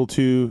not able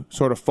to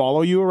sort of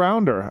follow you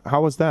around, or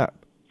how was that?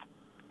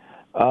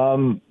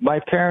 My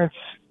parents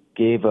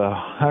gave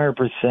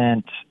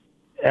 100%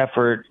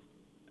 effort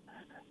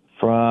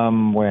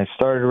from when I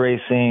started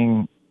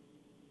racing,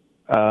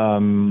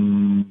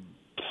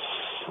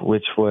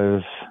 which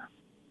was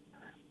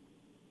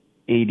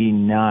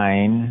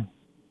 89.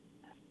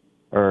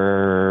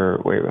 Or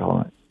wait,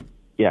 hold on.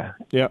 Yeah.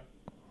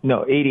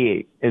 No,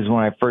 88 is when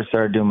I first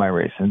started doing my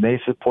racing.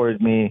 They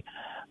supported me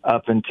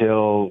up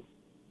until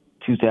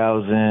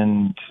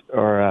 2000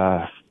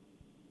 or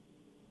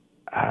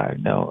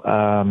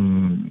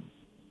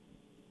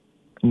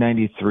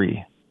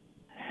 93.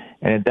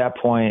 And at that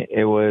point,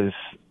 it was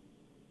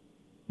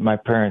my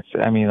parents.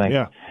 I mean, like,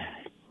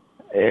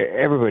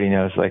 everybody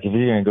knows, like, if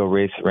you're going to go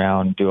race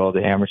around, do all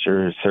the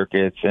amateur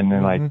circuits, and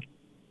then, like,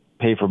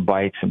 pay for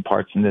bikes and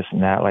parts and this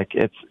and that, like,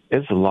 it's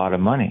a lot of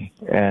money.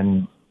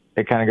 And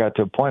it kind of got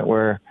to a point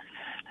where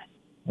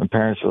my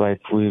parents were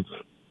like, we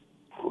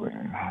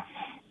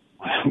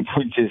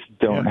just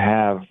don't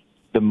have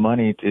the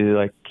money to,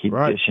 like, keep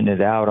dishing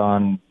it out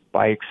on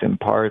bikes and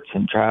parts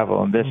and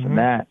travel and this and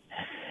that.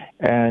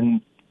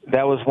 And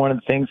that was one of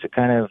the things that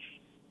kind of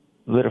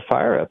lit a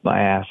fire up my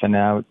ass. And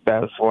that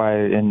was why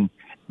in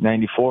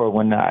 94,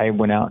 when I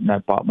went out and I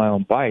bought my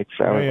own bikes,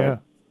 I was like,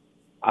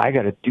 I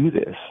got to do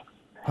this.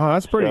 Oh,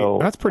 that's pretty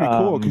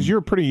cool, because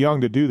you're pretty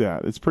young to do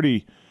that. It's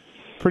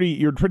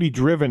you're pretty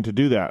driven to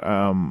do that.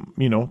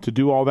 To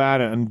do all that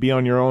and be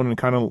on your own and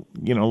kind of,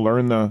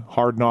 learn the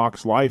hard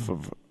knocks life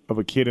of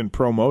a kid in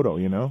pro moto,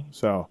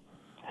 so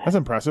that's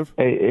impressive.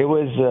 It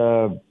was,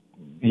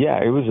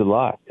 it was a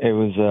lot. It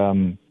was,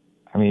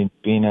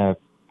 being a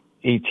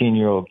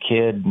 18-year-old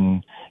kid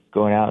and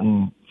going out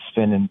and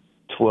spending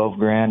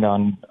 $12,000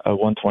 on a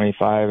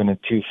 125 and a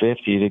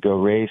 250 to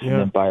go race and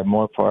then buy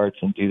more parts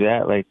and do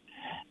that. Like,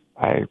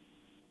 I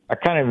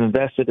kind of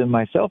invested in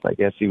myself, I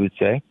guess you would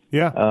say.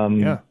 Yeah.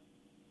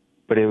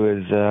 But it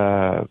was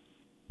a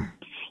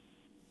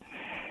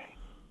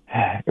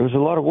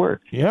lot of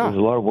work. Yeah. It was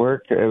a lot of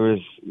work. It was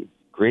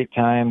great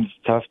times,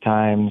 tough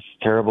times,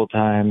 terrible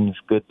times,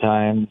 good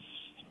times.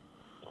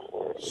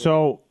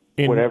 So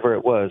whatever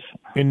it was.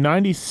 In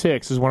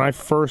 96 is when I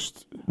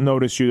first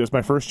noticed you. That's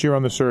my first year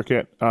on the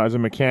circuit as a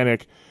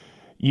mechanic.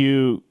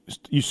 You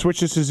switched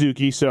to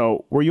Suzuki.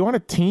 So were you on a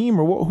team,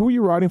 or who were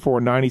you riding for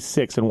in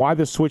 96, and why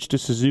the switch to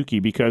Suzuki?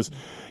 Because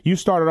you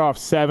started off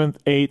 7th,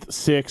 8th,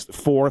 6th,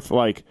 4th.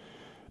 Like,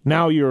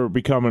 now you're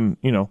becoming,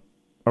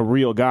 a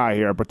real guy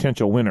here, a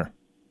potential winner.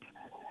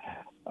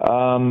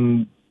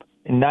 In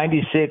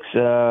 96,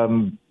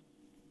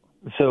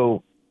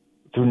 so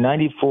through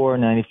 94,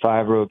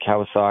 95 rode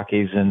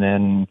Kawasaki's, and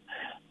then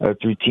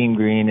through Team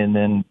Green, and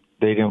then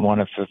they didn't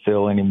want to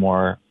fulfill any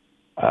more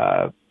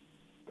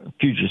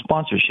future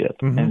sponsorship.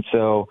 And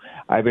so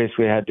I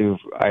basically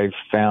I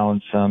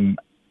found some,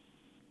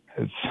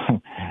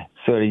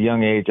 so at a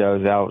young age I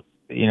was out,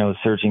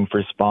 searching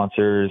for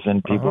sponsors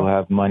and people who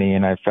have money,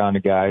 and I found a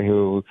guy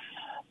who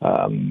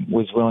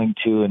was willing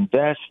to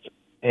invest,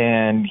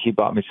 and he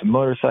bought me some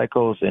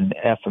motorcycles and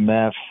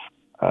FMF.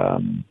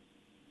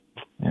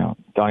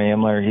 Donnie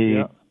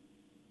Emler,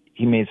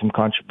 he made some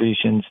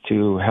contributions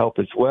to help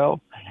as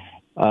well.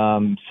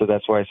 So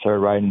that's why I started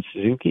riding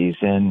Suzuki's,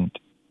 and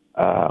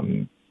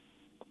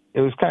it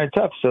was kind of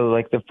tough. So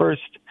I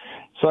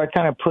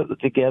kind of put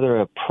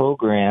together a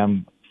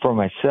program for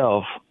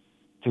myself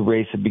to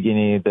race the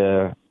beginning of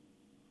the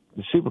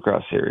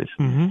Supercross series.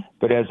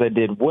 But as I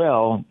did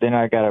well, then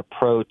I got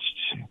approached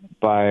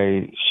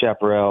by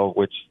Chaparral,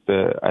 which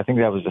I think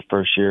that was the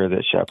first year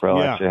that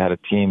Chaparral actually had a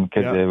team,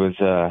 because it was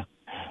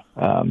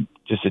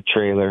just a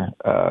trailer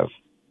of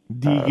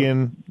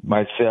Deegan,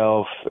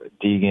 myself,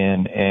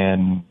 Deegan,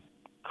 and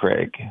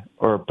Craig,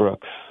 or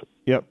Brooks.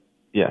 Yep.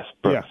 Yes,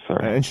 Brooks. Yeah.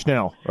 Sorry. And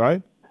Schnell,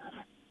 right?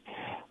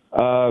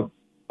 Yeah.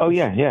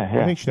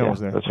 I think Schnell was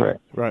there. That's right.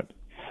 Right.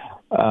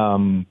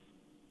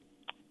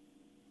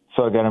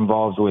 So I got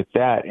involved with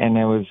that, and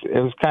it was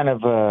kind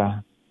of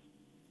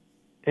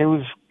it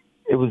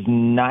was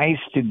nice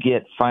to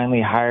get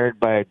finally hired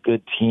by a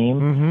good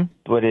team,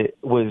 but it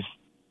was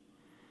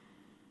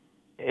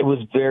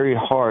very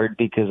hard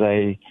because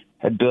I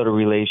had built a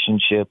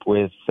relationship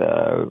with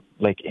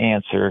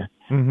Answer,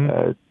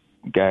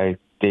 guy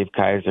Dave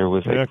Kaiser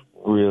was a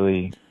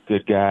really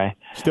good guy.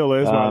 Still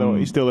is, by the way.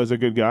 He still is a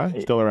good guy.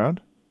 Still around.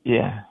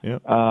 Yeah. Yeah.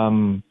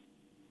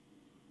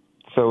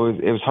 So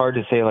it was hard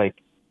to say, like,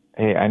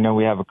 hey, I know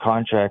we have a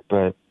contract,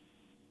 but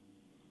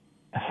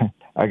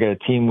I got a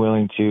team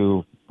willing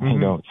to,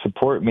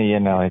 support me,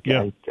 and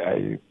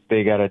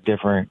they got a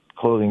different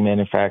clothing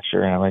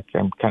manufacturer, and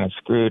I'm kind of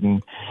screwed.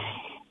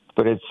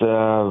 But it's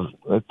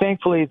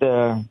thankfully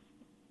the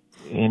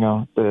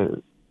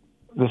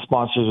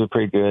sponsors are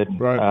pretty good.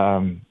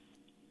 Right.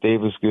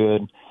 Dave was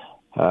good.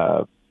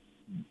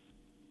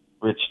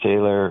 Rich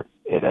Taylor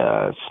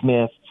at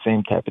Smith,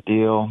 same type of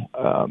deal.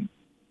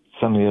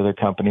 Some of the other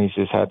companies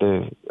just had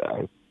to.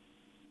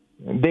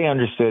 They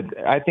understood.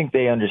 I think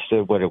they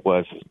understood what it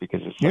was,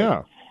 because it's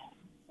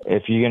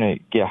if you're gonna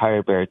get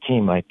hired by a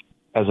team, like,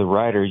 as a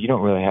rider, you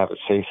don't really have a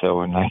say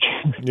so, and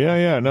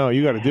no,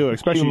 you got to do it.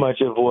 Especially too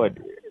much of what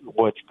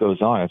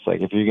goes on. It's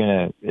like if you're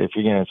gonna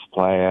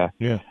supply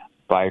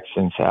bikes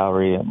and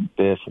salary and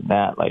this and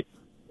that, like.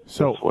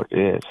 So that's what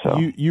it is. So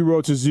you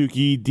rode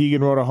Suzuki,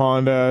 Deegan rode a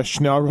Honda,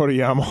 Schnell rode a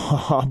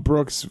Yamaha.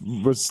 Brooks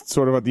was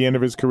sort of at the end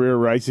of his career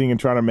racing and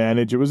trying to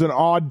manage. It was an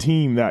odd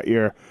team that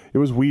year. It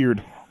was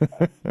weird.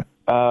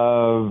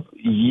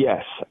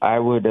 Yes, I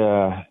would.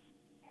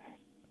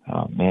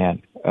 Oh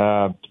man,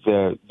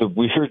 the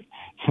weird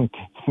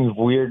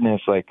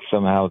weirdness. Like,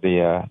 somehow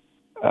the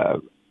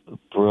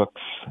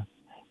Brooks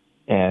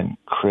and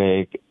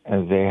Craig,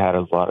 they had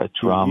a lot of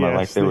drama. Yes,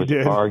 like there was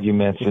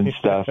arguments and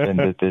stuff, and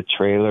the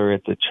trailer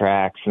at the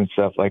tracks and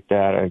stuff like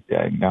that.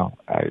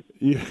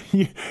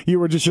 You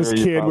were just this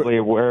kid. Probably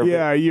aware of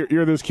it.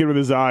 You're this kid with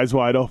his eyes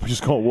wide open,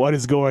 just going, "What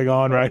is going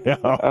on right now?"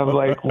 I'm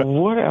like,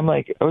 "What?" I'm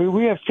like,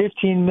 we have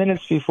 15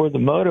 minutes before the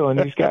moto, and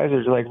these guys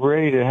are like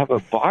ready to have a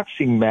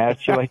boxing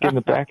match, like in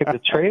the back of the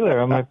trailer.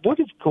 I'm like, "What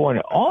is going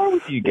on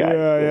with you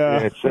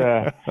guys?" It's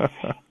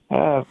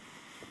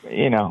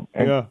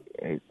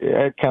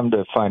I'd come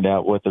to find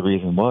out what the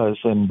reason was,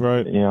 and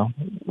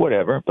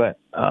whatever. But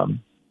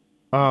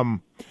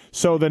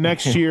so the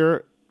next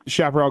year,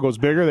 Chaparral goes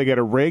bigger. They get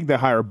a rig. They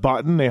hire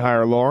Button. They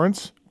hire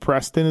Lawrence.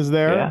 Preston is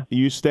there. Yeah.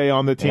 You stay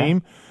on the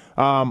team.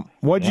 How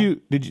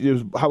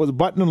was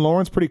Button and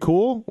Lawrence pretty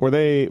cool? Were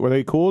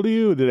they cool to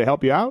you? Did they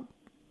help you out?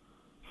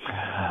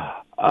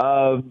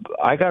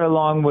 I got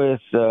along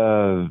with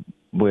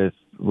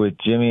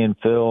Jimmy and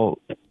Phil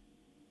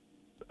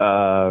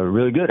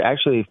really good.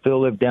 Actually,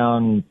 Phil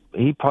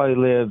he probably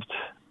lived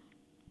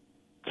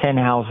 10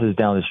 houses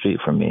down the street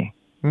from me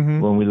when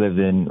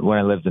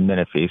I lived in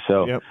Menifee.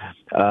 So, yep.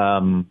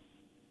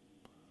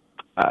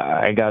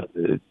 I got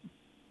to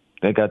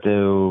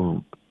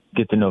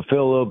get to know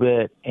Phil a little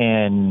bit,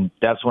 and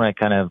that's when I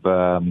kind of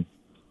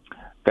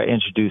got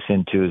introduced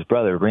into his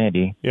brother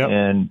Randy, yep.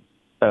 and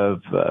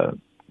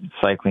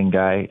cycling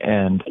guy,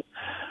 and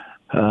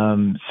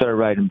started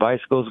riding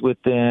bicycles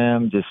with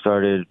them. Just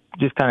kind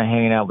of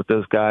hanging out with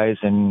those guys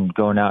and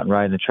going out and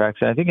riding the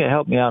tracks. And I think it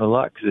helped me out a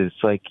lot because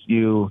it's like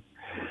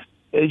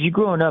as you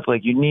growing up,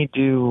 like you need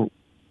to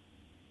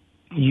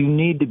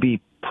be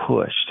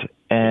pushed,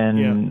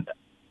 and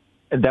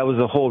that was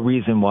the whole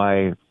reason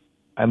why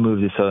I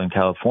moved to Southern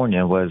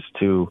California, was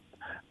to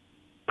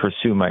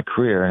pursue my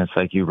career. And it's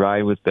like you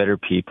ride with better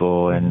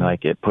people, and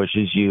like it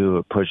pushes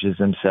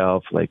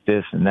himself, like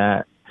this and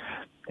that.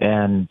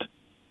 And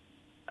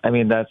I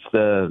mean, that's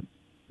the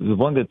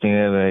one good thing.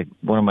 Like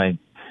one of my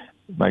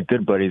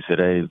good buddies that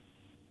I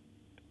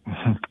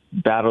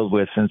battled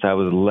with since I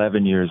was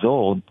 11 years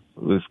old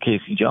was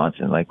Casey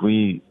Johnson. Like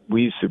we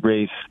used to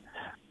race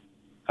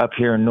up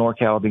here in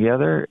Norcal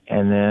together,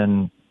 and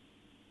then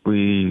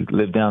we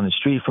lived down the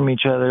street from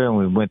each other, and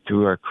we went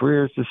through our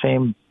careers the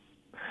same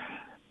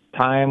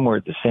time. We're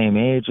at the same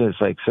age.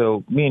 It's like,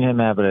 so me and him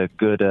having a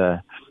good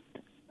a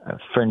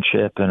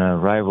friendship and a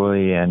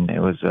rivalry, and it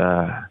was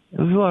a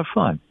lot of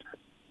fun.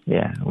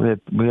 Yeah, we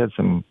had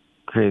some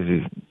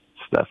crazy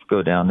stuff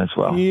go down as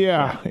well.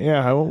 Yeah.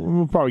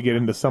 We'll probably get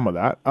into some of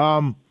that.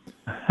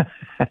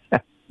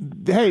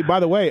 Hey, by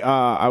the way,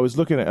 I was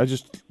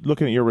just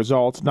looking at your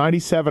results.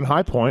 97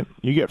 High Point,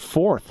 you get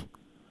 4th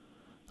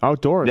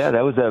outdoors. Yeah,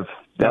 that was a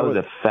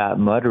fat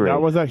mud race.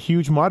 That was a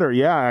huge mudder.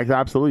 Yeah,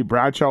 absolutely.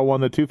 Bradshaw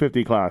won the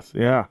 250 class.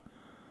 Yeah.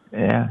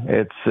 Yeah,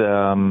 it's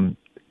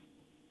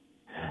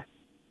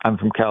I'm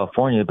from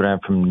California, but I'm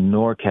from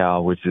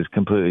Norcal, which is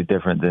completely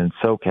different than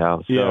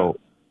SoCal. So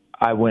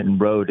I went and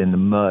rode in the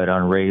mud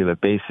on a regular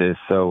basis.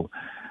 So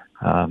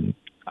I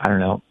don't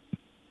know.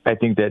 I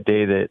think that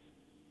day that,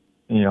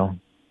 the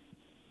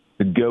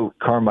GOAT,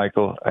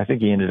 Carmichael, I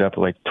think he ended up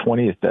like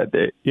 20th that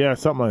day. Yeah,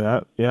 something like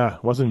that. Yeah,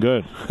 wasn't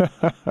good.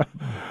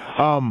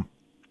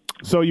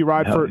 So you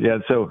ride for... Yeah,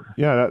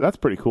 that's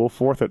pretty cool.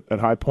 4th at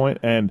High Point.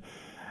 And...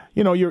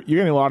 you're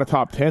getting a lot of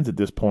top 10s at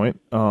this point.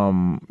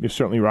 You're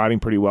certainly riding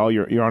pretty well.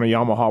 You're on a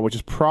Yamaha, which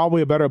is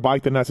probably a better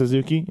bike than that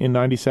Suzuki in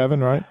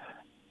 97, right?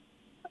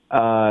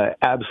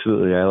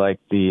 Absolutely. I like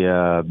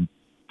the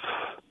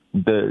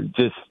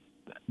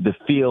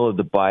feel of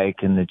the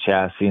bike and the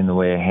chassis and the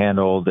way it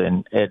handled,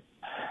 and it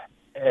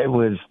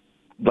was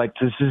like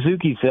the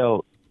Suzuki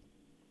felt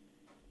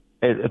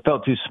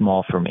too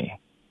small for me.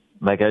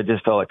 Like I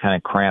just felt like kind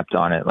of cramped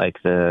on it.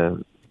 Like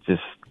the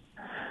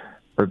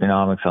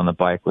ergonomics on the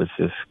bike was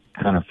just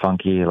kind of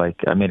funky. Like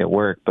I made it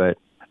work, but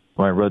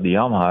when I rode the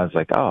Yamaha, I was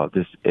like,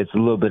 it's a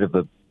little bit of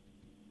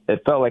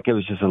it felt like it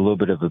was just a little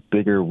bit of a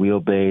bigger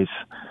wheelbase.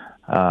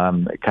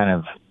 It kind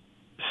of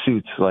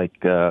suits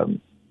like, I'm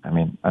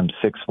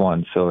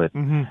 6'1", so it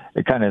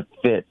kind of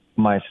fit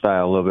my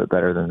style a little bit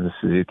better than the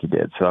Suzuki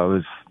did. So I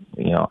was,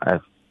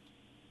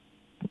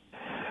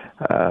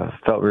 I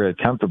felt really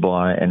comfortable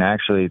on it. And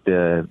actually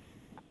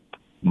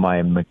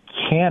my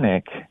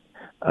mechanic,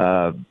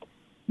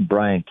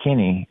 Brian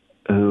Kinney,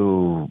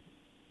 who...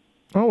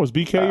 Oh, was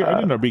BK? I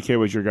didn't know BK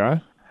was your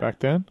guy back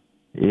then.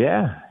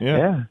 Yeah.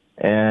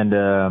 And,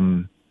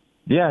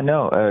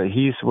 he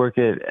used to work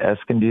at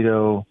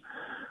Escondido.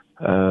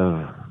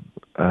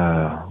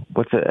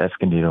 What's it,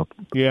 Escondido?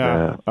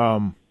 Yeah.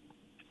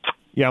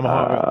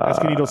 Yamaha,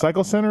 Escondido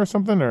Cycle Center or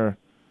something? Or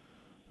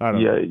I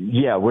don't know.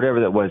 Yeah, whatever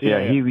that was.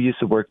 Yeah, he used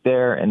to work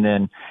there. And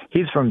then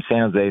he's from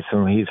San Jose,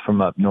 so he's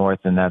from up north,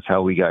 and that's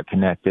how we got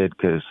connected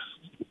because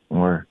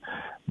we're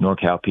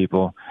NorCal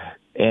people.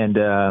 And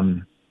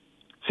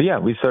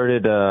we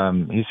started.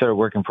 He started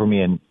working for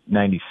me in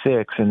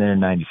 '96, and then in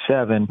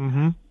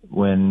 '97,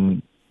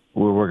 when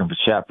we were working for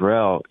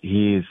Chaparral,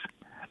 he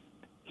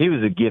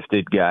was a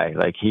gifted guy.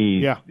 Like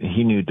he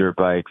knew dirt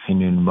bikes, he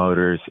knew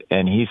motors,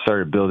 and he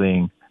started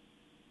building.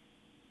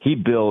 He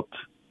built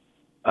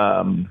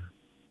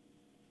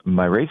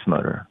my race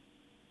motor.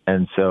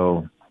 And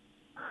so,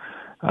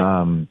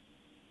 we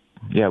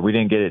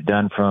didn't get it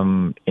done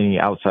from any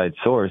outside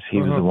source.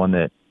 He was the one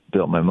that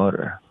built my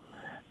motor,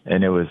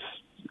 and it was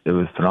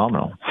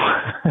phenomenal.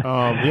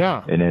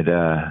 And it,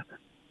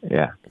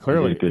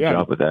 clearly he did a good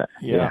job with that.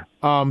 Yeah.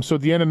 So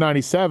at the end of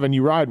 97,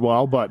 you ride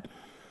well, but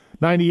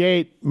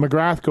 98,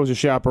 McGrath goes to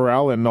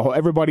Chaparral, and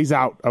everybody's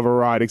out of a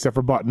ride except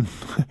for Button.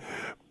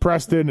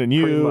 Preston and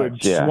you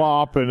and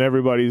Swap, and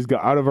everybody's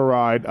out of a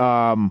ride.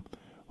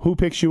 Who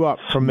picks you up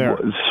from there?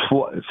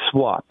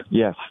 Swap.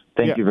 Yes.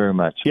 Thank you very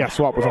much. Yeah,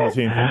 Swap was on the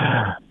team.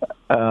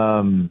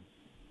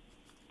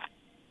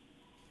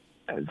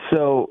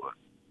 So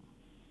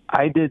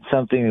I did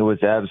something that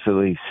was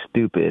absolutely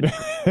stupid.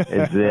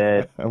 Is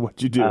that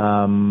what'd you do?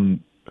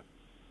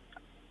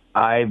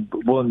 I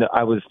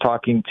was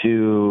talking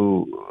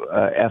to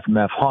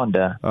FMF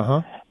Honda,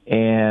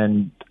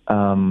 and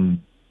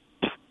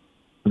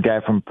the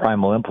guy from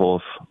Primal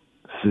Impulse,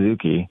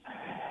 Suzuki,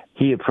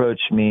 he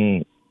approached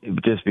me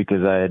just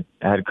because I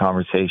had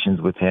conversations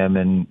with him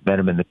and met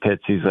him in the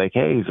pits. He's like,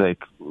 hey, he's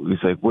like,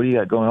 what do you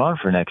got going on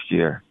for next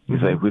year?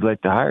 He's like, we'd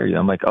like to hire you.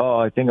 I'm like, oh,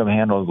 I think I'm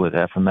handled with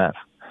FMF.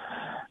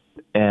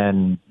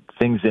 And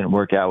things didn't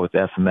work out with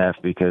FMF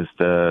because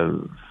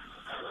the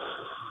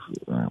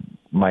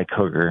Mike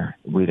Hooker,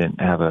 we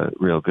didn't have a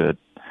real good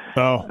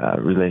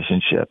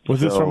relationship. Was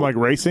this from like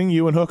racing,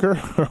 you and Hooker,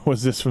 or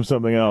was this from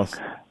something else?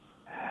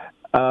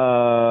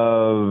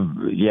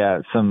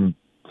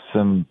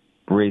 Some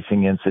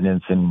racing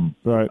incidents and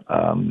up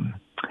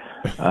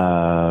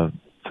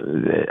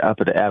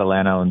at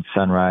Atalanta and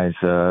Sunrise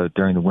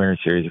during the Winter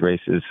Series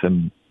races,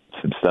 some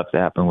stuff that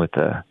happened with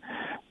the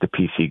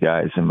PC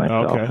guys and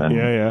myself. Okay.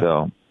 And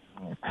so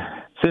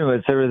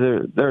anyways, there was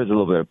a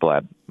little bit of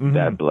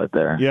bad blood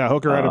there. Yeah,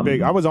 Hooker had a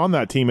big. I was on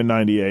that team in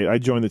 '98. I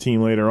joined the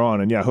team later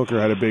on, and Hooker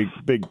had a big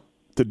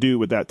to do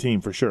with that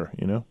team for sure.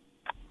 You know.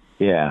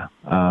 Yeah.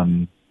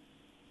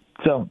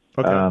 So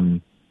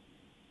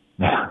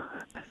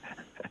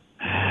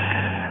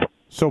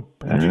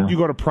you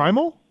go to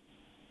Primal?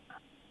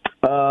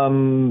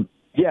 So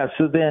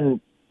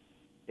then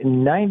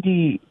in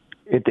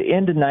at the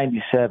end of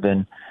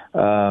 97,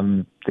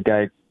 the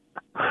guy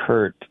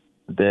Kurt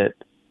that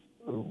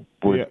was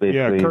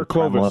basically Kurt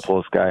Primal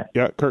Impulse guy.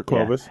 Yeah, Kurt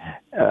Clovis.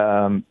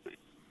 Yeah.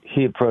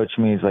 He approached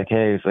me. He's like,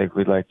 hey,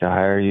 we'd like to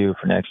hire you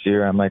for next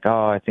year. I'm like,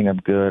 oh, I think I'm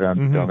good.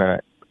 I'm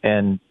gonna,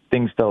 and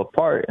things fell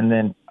apart. And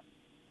then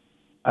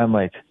I'm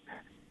like,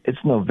 it's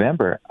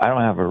November. I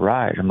don't have a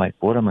ride. I'm like,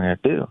 what am I going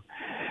to do?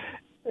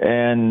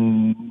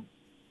 And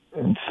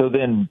so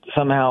then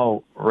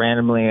somehow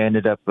randomly I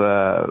ended up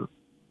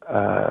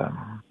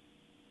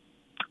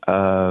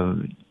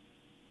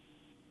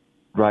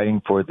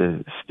riding for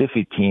the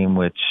Stiffy team,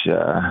 which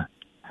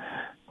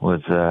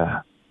was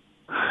a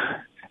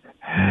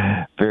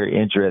very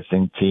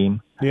interesting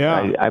team.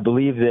 Yeah. I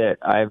believe that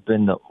I've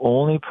been the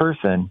only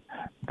person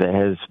that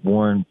has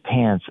worn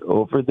pants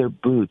over their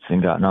boots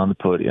and gotten on the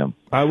podium.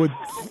 I would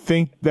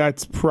think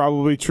that's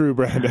probably true,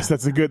 Brandis.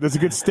 That's a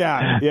good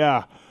stat.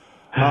 Yeah.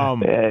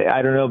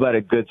 I don't know about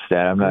a good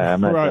stat. I'm not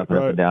jumping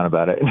up and down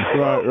about it.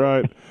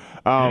 Right.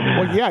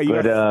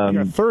 You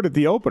got third at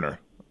the opener.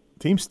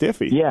 Team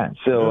Stiffy. Yeah.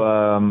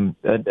 So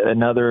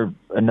another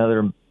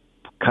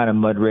kind of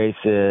mud race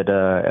at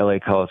LA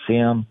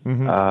Coliseum.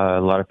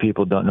 A lot of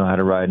people don't know how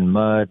to ride in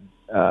mud.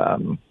 I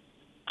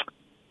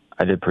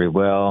did pretty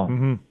well.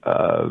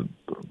 I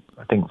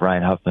think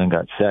Ryan Huffman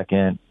got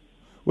second.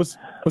 Was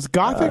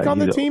Gothic on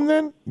the team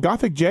then?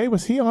 Gothic J,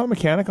 was he a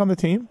mechanic on the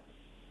team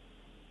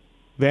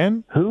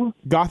then? Who?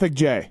 Gothic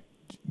J.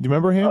 Do you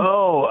remember him?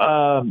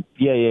 Oh,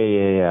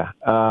 yeah.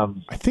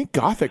 I think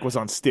Gothic was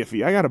on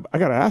Stiffy. I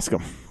gotta ask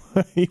him.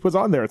 He was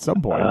on there at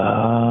some point.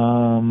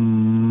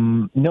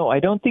 No, I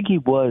don't think he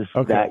was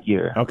that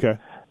year. Okay.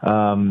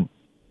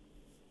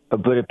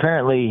 But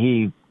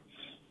apparently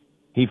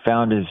he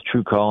found his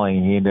true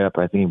calling. He ended up,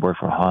 I think he worked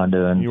for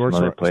Honda and some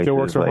other places. Still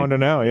works for Honda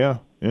now, yeah.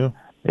 Yeah.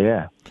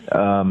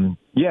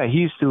 He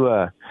used to,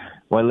 I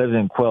lived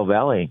in Quail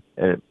Valley,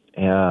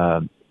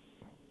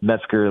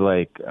 Metzger,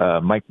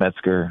 Mike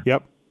Metzger.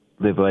 Yep.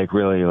 Lived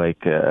really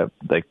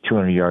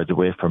 200 yards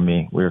away from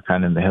me. We were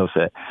kind of in the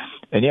hillset.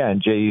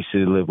 And Jay used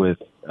to live with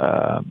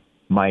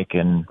Mike,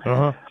 and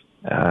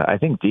I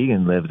think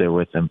Deegan lived there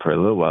with them for a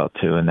little while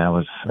too. And that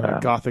was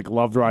Gothic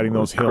loved riding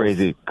those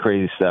hills.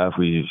 Crazy stuff.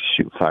 We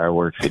shoot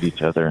fireworks at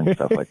each other and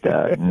stuff like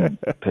that, and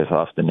piss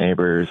off the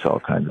neighbors, all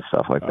kinds of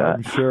stuff like that.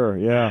 I'm sure,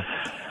 yeah.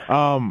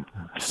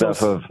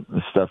 Stuff of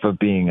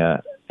being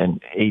an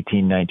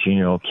 18,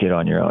 19-year-old kid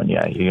on your own.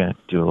 Yeah, you got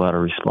to do a lot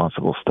of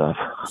responsible stuff.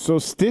 So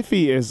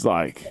Stiffy is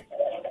like,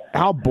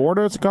 Al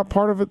Borda's got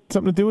part of it,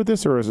 something to do with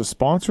this, or is a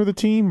sponsor of the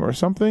team or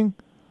something,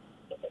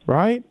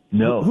 right?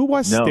 No. Who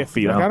was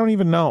Stiffy? No. I don't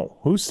even know.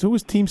 Who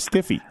was Team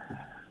Stiffy?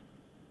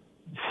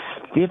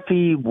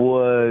 Stiffy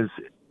was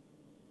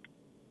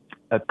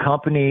a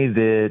company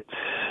that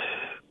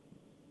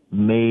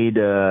made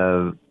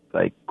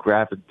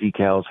graphic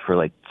decals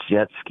for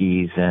jet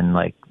skis and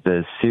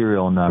the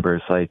serial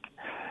numbers.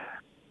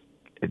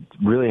 it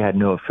really had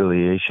no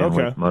affiliation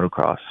with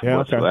motocross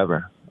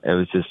whatsoever. Okay. It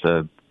was just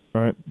a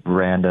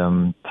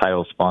random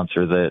title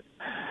sponsor that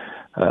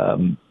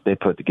they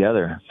put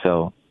together.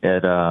 So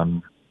it, I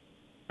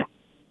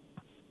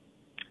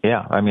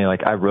mean,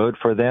 like I rode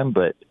for them,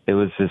 but it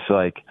was just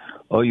like,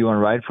 oh, you want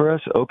to ride for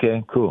us?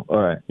 Okay, cool.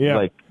 All right. Yeah.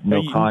 Like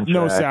no contract,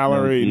 no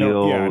salary,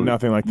 no deal,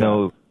 nothing like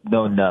that.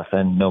 No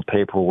nothing, no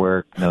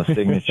paperwork, no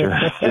signature.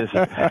 Just,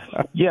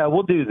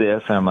 we'll do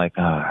this. And I'm like,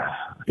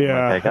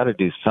 I got to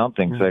do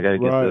something. So I got to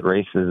get to the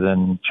races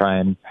and try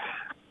and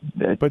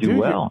do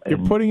well. You're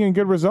putting in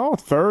good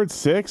results. 3rd,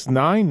 6th,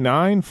 9,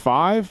 9,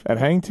 5 at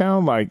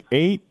Hangtown, like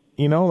 8,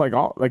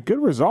 like good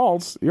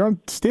results. You're on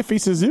Stiffy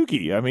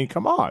Suzuki. I mean,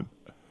 come on.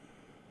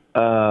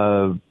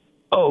 So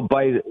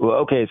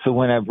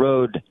when I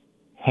rode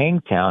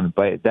Hangtown,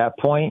 by that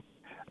point,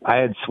 I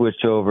had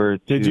switched over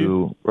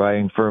to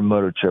riding for a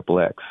Moto Triple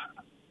X.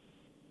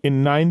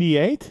 In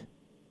 98?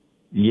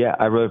 Yeah,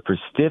 I rode for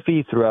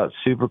Stiffy throughout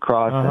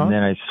Supercross, and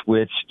then I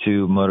switched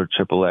to Moto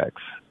Triple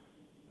X.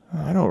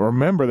 I don't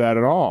remember that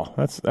at all.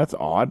 That's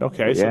odd.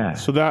 Okay,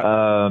 so that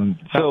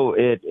so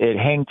at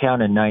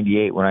Hangtown in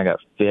 98 when I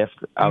got 5th,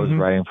 I was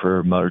riding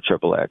for Moto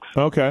Triple X.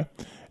 Okay,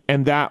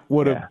 and that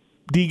would have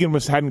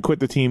Deegan hadn't quit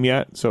the team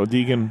yet, so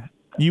Deegan.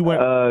 You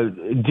went.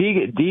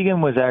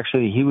 Deegan was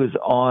he was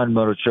on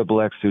Moto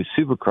Triple X through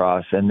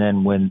Supercross, and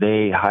then when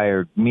they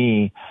hired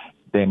me,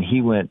 then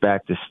he went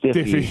back to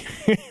Stiffy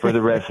for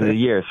the rest of the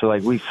year. So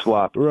like we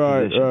swapped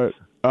positions.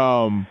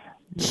 Right.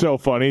 So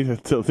funny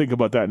to think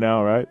about that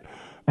now, right?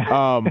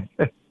 Oh,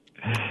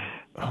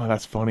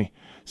 that's funny.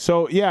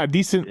 So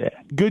decent,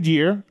 good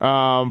year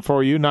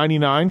for you.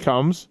 99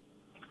 comes.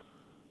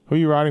 Who are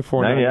you riding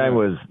for?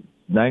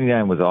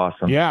 99 was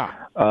awesome. Yeah.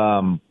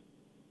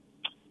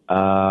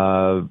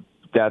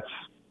 That's,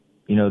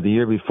 the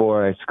year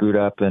before I screwed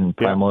up and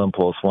Primal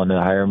Impulse wanted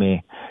to hire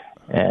me,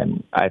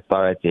 and I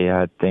thought they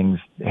had things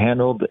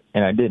handled,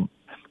 and I didn't.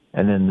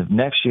 And then the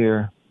next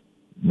year,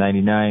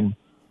 99,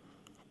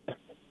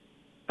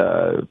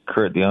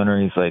 Kurt, the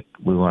owner, he's like,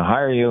 we want to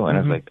hire you. And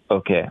I was like,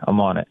 okay, I'm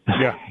on it.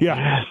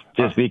 Yeah.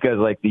 Just because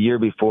like the year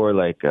before,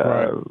 like,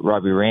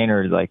 Robbie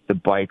Rayner, like the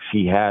bikes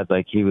he had,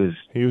 like he was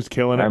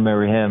killing it. I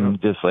remember him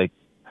just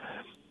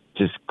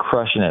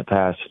crushing it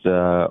past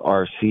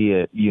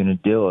RC at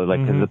Unadilla,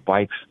 like because the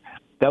bikes,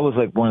 that was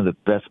like one of the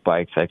best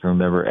bikes I can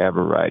remember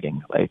ever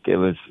riding. Like it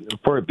was,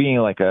 for it being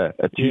like a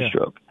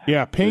two-stroke.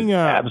 Yeah, Ping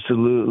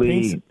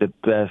absolutely the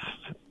best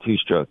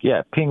two-stroke.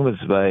 Yeah, Ping was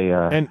by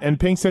and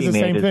Ping says the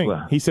same thing.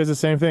 Well. He says the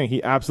same thing.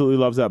 He absolutely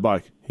loves that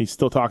bike. He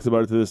still talks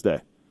about it to this day.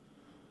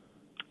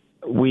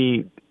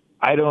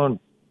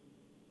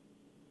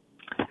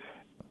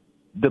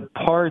 The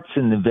parts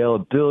and the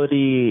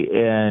availability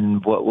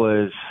and what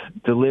was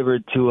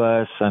delivered to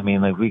us, I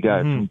mean, like we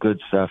got some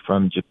good stuff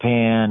from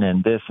Japan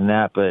and this and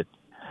that, but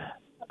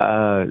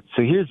so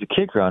here's the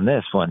kicker on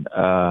this one.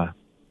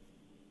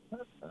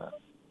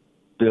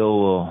 Bill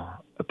will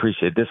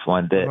appreciate this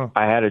one, that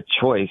I had a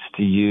choice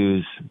to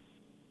use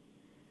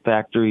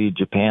factory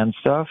Japan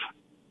stuff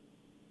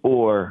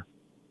or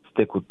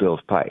stick with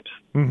Bill's pipes.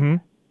 Mm-hmm.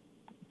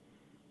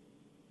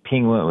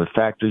 Ping went with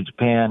factory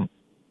Japan.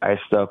 I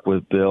stuck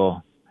with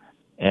Bill,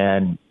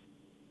 and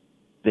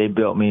they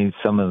built me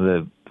some of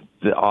the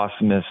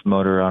awesomest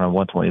motor on a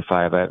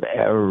 125 I've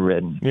ever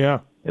ridden. Yeah.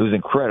 It was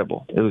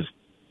incredible. It was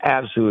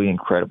absolutely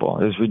incredible.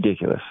 It was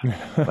ridiculous.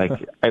 Like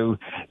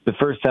the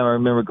first time I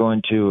remember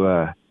going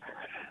to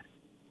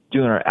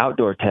doing our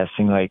outdoor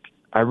testing, like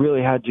I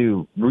really had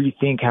to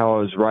rethink how I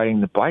was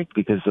riding the bike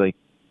because like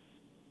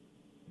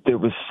there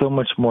was so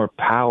much more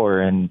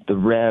power and the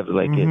rev,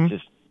 like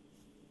it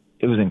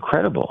was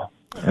incredible.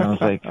 And I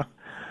was like,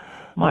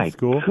 my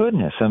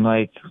goodness. I'm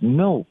like,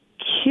 no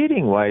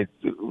kidding why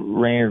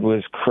Raynard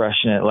was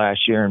crushing it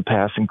last year and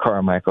passing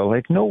Carmichael.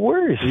 Like, no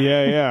worries.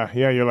 Yeah.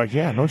 You're like,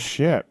 yeah, no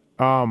shit.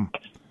 So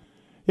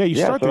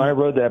when I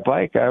rode that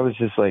bike, I was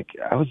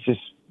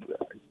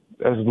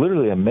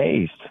literally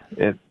amazed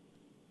at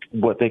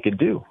what they could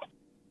do.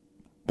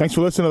 Thanks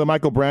for listening to the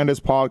Michael Brandes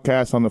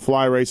podcast on the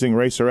Fly Racing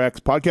Racer X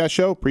podcast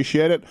show.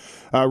 Appreciate it.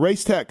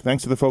 Race Tech,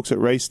 thanks to the folks at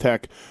Race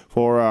Tech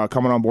for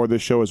coming on board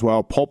this show as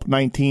well. Pulp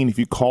 19, if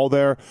you call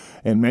there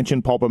and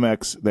mention Pulp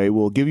MX, they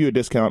will give you a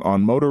discount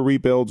on motor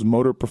rebuilds,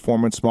 motor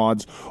performance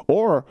mods,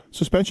 or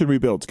suspension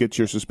rebuilds. Get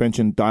your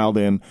suspension dialed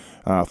in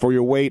for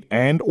your weight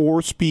and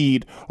or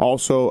speed.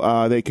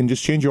 Also, they can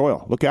just change your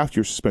oil. Look after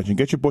your suspension.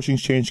 Get your bushings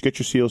changed. Get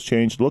your seals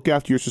changed. Look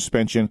after your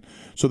suspension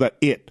so that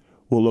it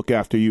will look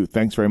after you.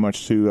 Thanks very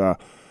much to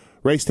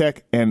Race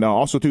Tech, and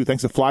also, too,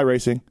 thanks to Fly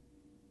Racing,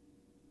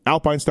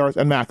 Alpine Stars,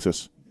 and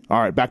Maxxis. All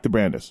right, back to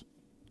Brandes.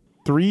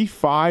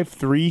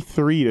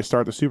 3-5-3-3 to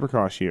start the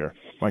Supercross year.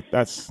 Like,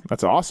 that's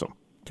awesome.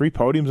 3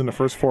 podiums in the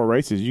first 4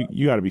 races.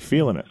 You got to be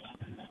feeling it.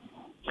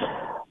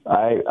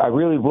 I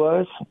really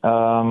was.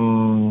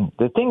 The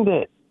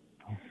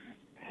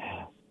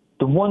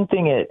one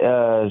thing at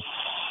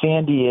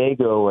San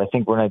Diego, I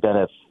think when I got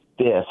a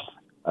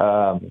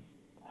 5th,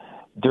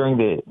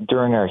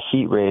 during our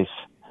heat race,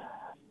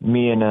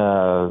 me and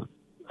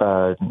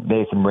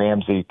Nathan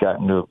Ramsey got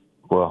into,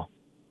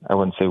 I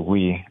wouldn't say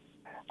we.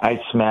 I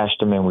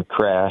smashed him and we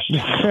crashed.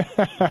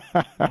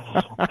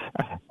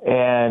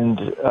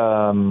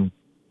 And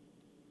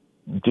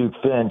Duke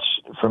Finch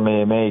from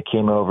AMA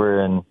came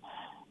over and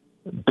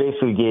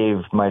basically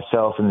gave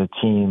myself and the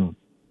team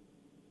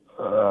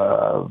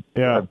a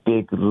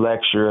big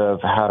lecture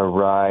of how to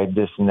ride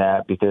this and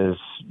that, because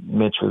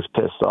Mitch was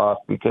pissed off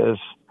because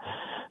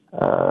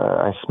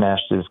I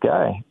smashed his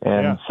guy.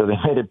 And so they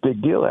made a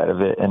big deal out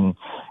of it. And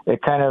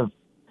it kind of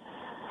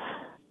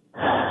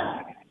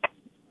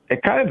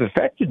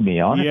affected me,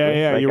 honestly.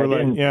 Yeah. Like, you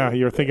were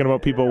you were thinking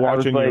about people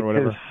watching you or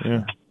whatever.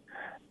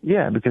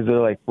 Yeah, because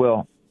they're like,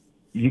 well,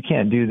 you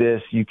can't do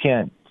this. You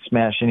can't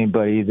smash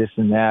anybody, this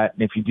and that.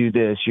 And if you do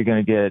this, you're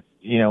going to get,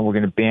 we're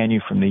going to ban you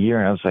from the year.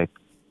 And I was like,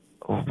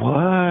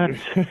 what?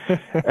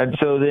 And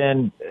so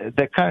then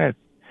that kind of,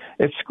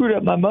 it screwed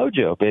up my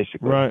mojo,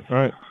 basically.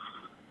 Right.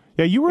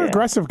 Yeah, you were an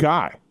aggressive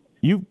guy.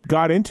 You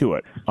got into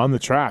it on the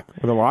track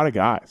with a lot of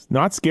guys.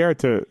 Not scared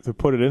to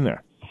put it in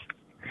there.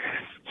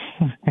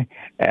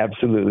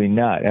 Absolutely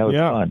not. That was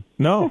fun.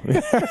 No.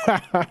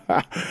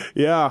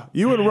 Yeah.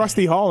 You and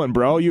Rusty Holland,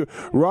 bro.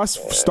 Russ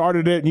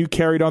started it and you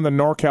carried on the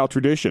Norcal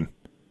tradition.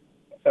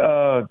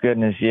 Oh,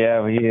 goodness.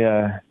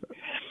 Yeah.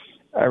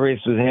 I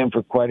raced with him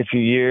for quite a few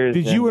years.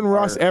 Did you and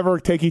Russ ever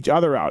take each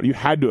other out? You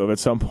had to have at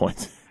some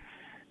point.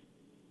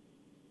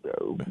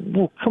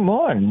 Well, come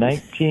on.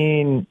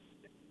 97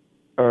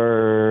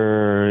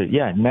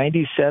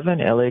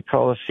 LA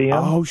Coliseum.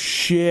 Oh,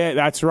 shit.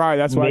 That's right.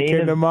 That's what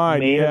came to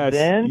mind.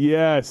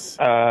 Yes.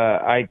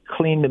 I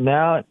cleaned him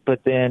out,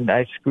 but then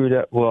I screwed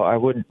up. Well, I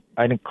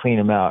didn't clean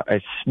him out.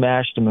 I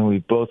smashed him and we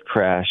both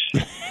crashed.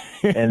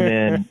 And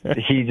then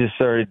he just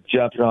started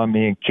jumping on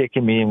me and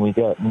kicking me, and we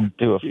got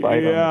into a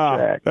fight on the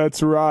track.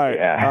 That's right.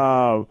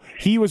 Yeah.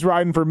 He was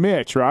riding for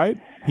Mitch, right?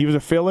 He was a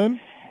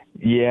fill-in?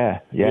 Yeah,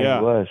 he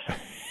was.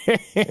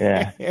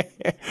 Yeah.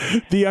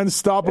 The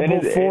unstoppable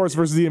force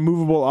versus the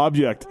immovable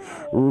object.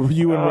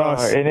 You and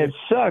Russ. And it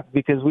sucked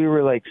because we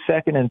were like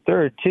second and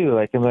third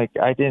too.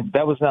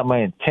 That was not my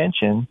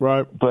intention.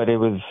 Right. But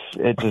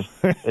it just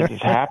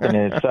happened,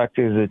 and it sucked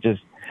because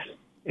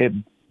it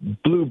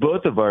blew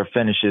both of our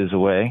finishes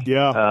away.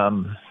 Yeah.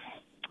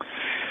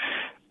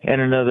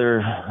 And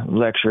another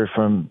lecture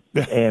from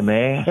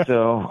AMA.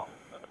 So.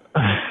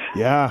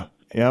 Yeah.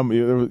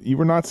 You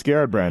were not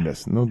scared,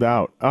 Brandis. No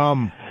doubt.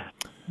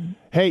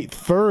 Hey,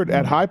 third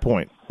at High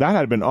Point. That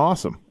had been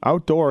awesome.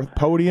 Outdoor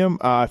podium.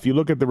 If you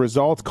look at the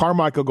results,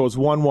 Carmichael goes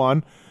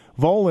 1-1.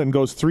 Volan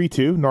goes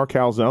 3-2,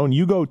 Norcal zone.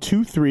 You go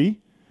 2-3.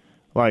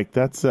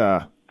 That's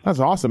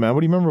awesome, man.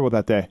 What do you remember about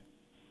that day?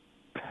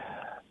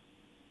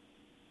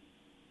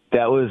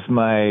 That was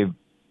my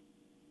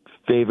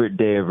favorite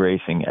day of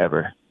racing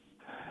ever.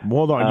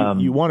 Hold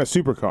on. You won a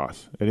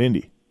Supercross at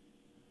Indy.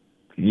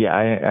 Yeah,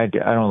 I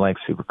don't like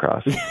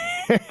Supercross.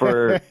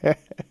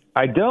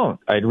 I don't.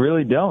 I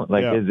really don't.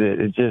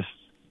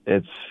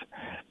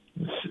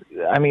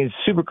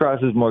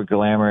 Supercross is more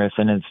glamorous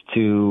and it's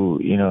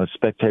too,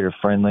 spectator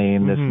friendly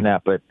and this and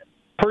that. But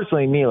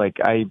personally, me,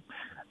 I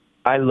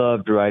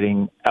loved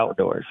riding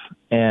outdoors.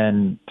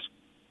 And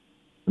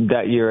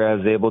that year I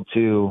was able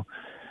to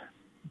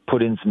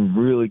put in some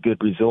really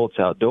good results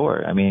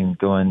outdoor. I mean,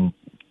 going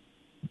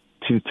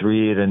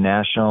 2-3 at a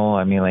national.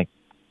 I mean,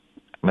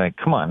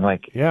 come on,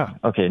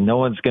 okay, no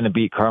one's going to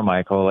beat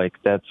Carmichael.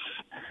 That's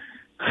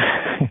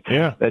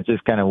that's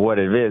just kind of what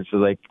it is.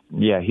 So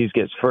he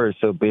gets first.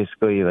 So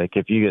basically,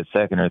 if you get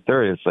second or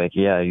third, it's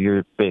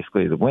you're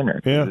basically the winner.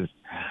 Yeah.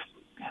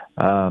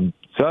 So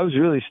I was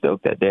really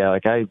stoked that day.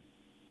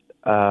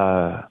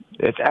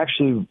 It's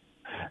actually,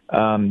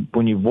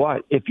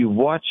 if you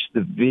watch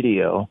the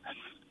video,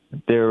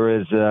 there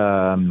was,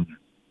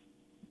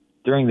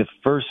 during the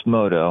first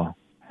moto,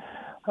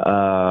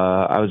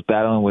 I was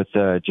battling with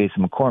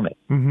Jason McCormick.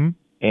 Mm-hmm.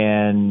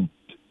 And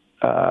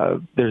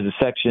there's a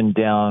section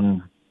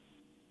down,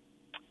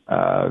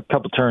 a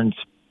couple turns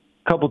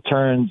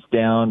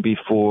down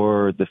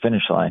before the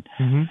finish line.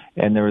 Mm-hmm.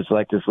 And there was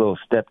this little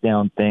step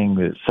down thing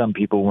that some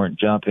people weren't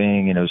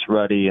jumping, and it was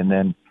ruddy. And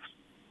then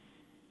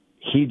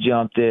he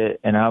jumped it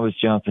and I was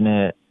jumping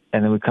it.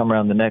 And then we come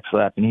around the next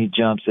lap and he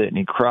jumps it and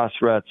he cross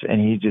ruts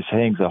and he just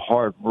hangs a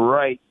hard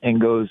right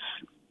and goes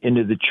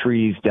into the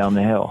trees down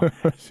the hill.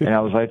 And I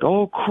was like,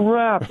 oh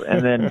crap.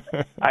 And then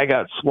I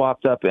got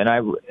swapped up and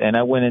I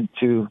went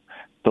into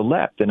the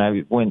left and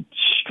I went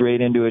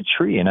straight into a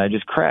tree and I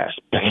just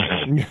crashed.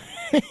 And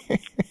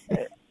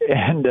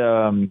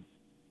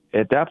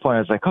at that point I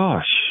was like,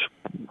 oh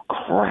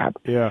crap.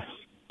 Yeah.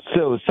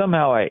 So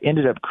somehow I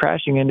ended up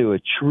crashing into a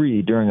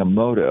tree during a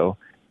moto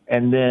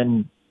and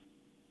then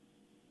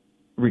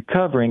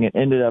recovering and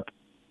ended up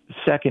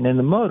second in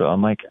the moto.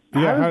 I'm like,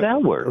 how does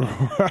that work?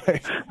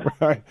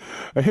 Right.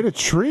 I hit a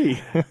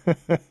tree.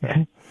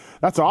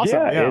 That's awesome.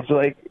 Yeah. It's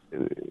it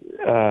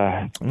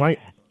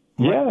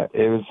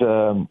was,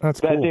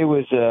 that's that cool. day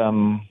was,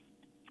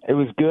 it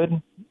was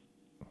good.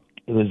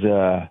 It was,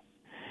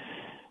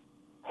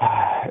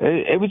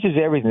 it was just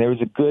everything. There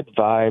was a good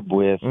vibe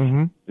with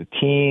the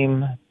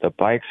team. The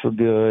bikes were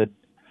good.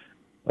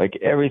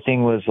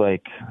 Everything was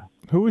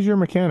Who was your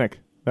mechanic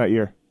that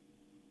year?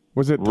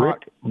 Was it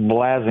Rick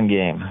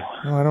Blasingame?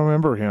 No, I don't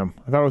remember him.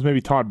 I thought it was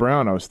maybe Todd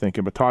Brown I was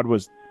thinking, but Todd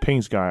was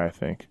Ping's guy, I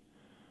think.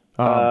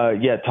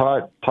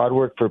 Todd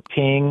worked for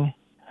Ping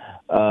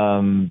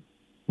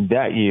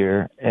that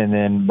year, and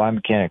then my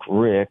mechanic,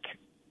 Rick,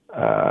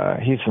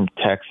 he's from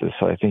Texas,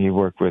 so I think he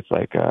worked with,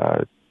 like,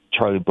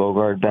 Charlie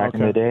Bogard back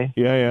in the day.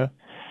 Yeah.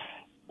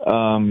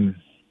 But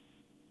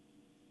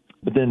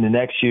then the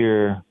next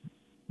year,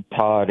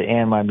 Todd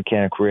and my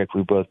mechanic, Rick,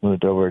 we both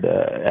moved over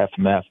to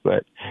FMF,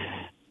 but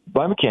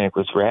my mechanic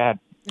was rad.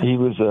 He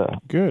was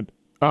good.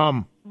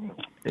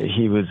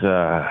 He was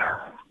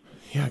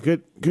yeah,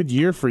 good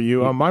year for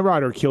you. My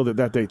rider killed it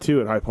that day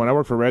too at High Point. I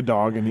worked for Red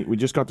Dog, and we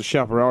just got the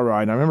Chaparral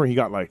ride. And I remember he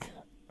got I think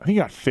he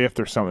got 5th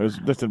or something. It was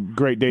just a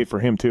great day for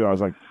him too. I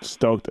was like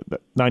stoked that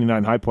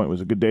 99 High Point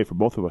was a good day for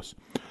both of us.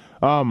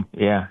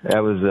 Yeah, that's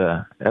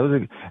a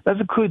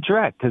cool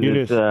track because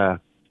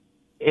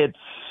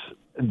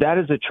that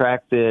is a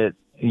track that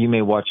you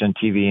may watch on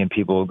TV and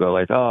people will go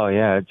like, oh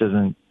yeah, it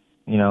doesn't.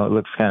 It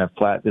looks kind of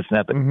flat, this and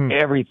that, but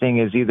everything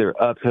is either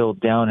uphill,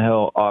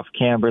 downhill, off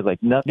camber,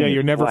 like nothing. Yeah,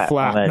 you're never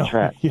flat on that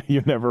track.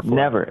 You're never flat.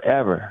 Never,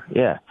 ever.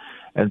 Yeah.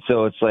 And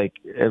so it's like,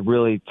 it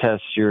really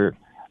tests your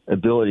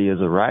ability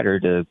as a rider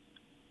to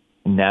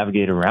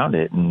navigate around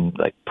it and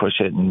like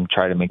push it and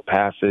try to make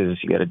passes.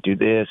 You got to do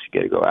this. You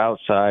got to go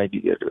outside.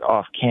 You got to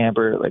off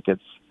camber. Like it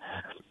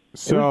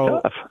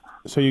was tough.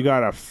 So you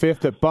got a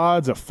 5th at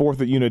Buds, a 4th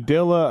at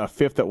Unadilla, a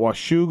 5th at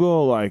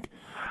Washougal, like.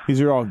 These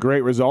are all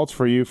great results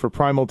for you for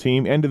Primal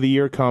Team. End of the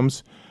year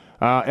comes.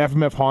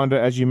 FMF Honda,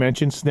 as you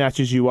mentioned,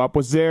 snatches you up.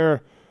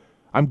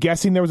 I'm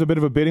guessing there was a bit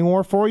of a bidding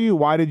war for you.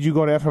 Why did you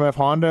go to FMF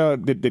Honda?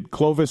 Did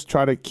Clovis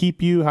try to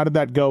keep you? How did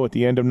that go at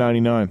the end of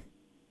 99?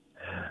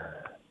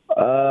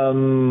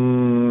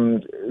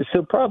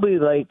 So probably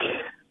like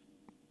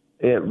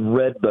at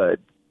Redbud,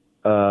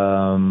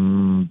 Bobby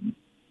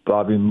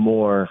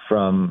Moore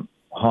from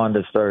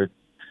Honda started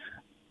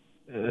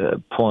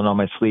pulling on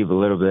my sleeve a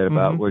little bit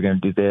about we're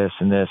going to do this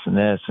and this and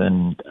this.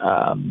 And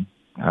I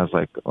was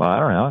like, well,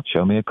 I don't know.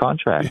 Show me a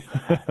contract.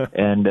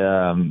 And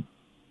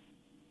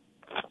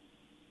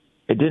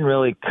it didn't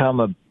really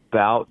come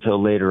about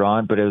till later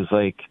on, but it was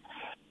like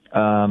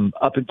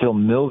up until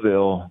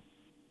Millville,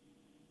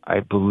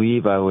 I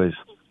believe I was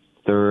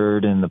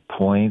 3rd in the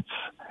points,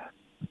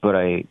 but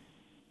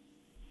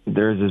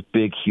there's this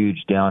big,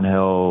 huge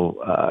downhill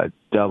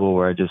double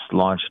where I just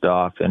launched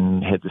off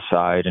and hit the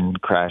side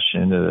and crashed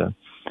into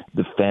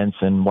the fence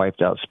and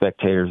wiped out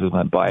spectators with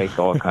my bike,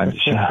 all kinds of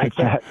shit like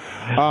that.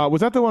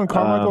 Was that the one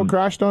Carmichael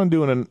crashed on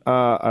doing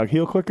a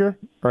heel clicker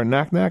or a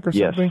knack or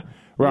something? Yes.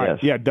 Right.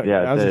 Yes. Yeah,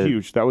 that was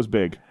huge. That was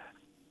big.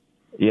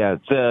 Yeah.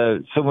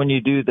 So when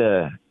you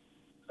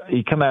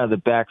you come out of the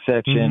back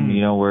section,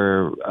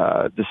 where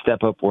the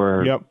step up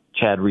where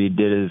Chad Reed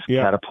did his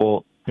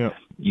catapult. Yep.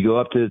 You go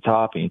up to the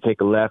top and you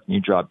take a left and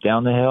you drop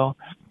down the hill.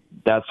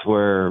 That's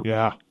where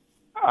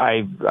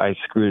I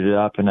screwed it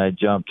up and I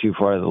jumped too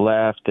far to the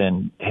left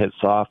and hit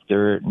soft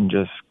dirt and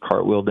just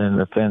cartwheeled into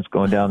the fence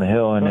going down the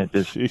hill. And it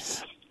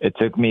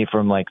took me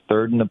from like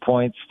 3rd in the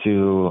points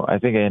to, I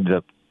think I ended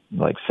up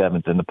like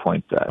 7th in the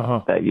points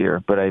that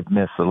year, but I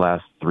missed the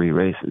last 3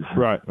 races.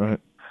 Right.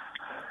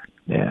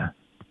 Yeah.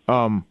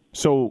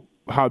 So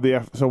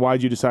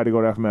why'd you decide to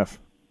go to FMF?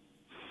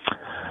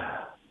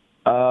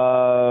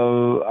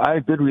 I had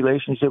a good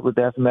relationship with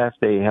FMF.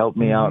 They helped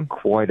me out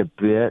quite a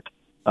bit.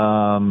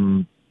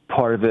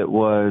 Part of it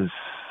was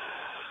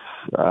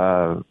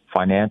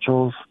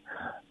financials.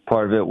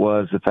 Part of it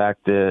was the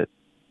fact that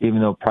even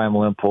though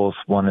Primal Impulse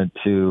wanted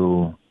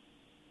to,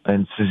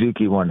 and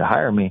Suzuki wanted to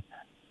hire me,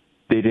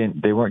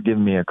 they weren't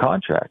giving me a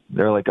contract.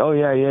 They're like, oh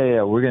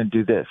yeah, we're going to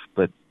do this,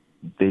 but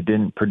they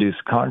didn't produce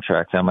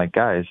contracts. I'm like,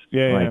 guys,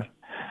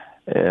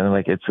 and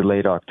like it's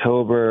late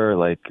October,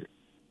 like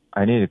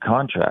I need a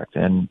contract.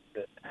 And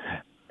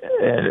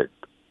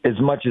as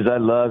much as I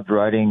loved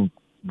riding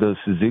those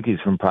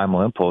Suzukis from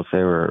Primal Impulse,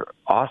 they were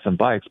awesome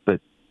bikes, but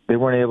they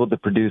weren't able to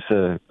produce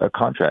a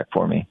contract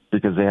for me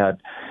because they had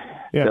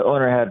the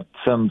owner had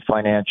some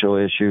financial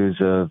issues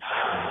of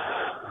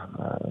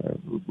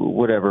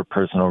whatever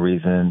personal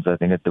reasons, I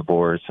think a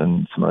divorce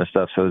and some other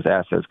stuff. So his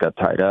assets got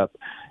tied up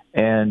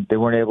and they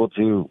weren't able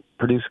to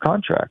produce a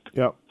contract.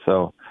 Yep.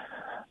 So,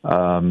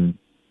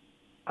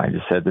 I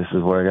just said, this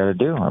is what I got to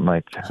do. I'm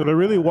like, so there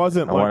really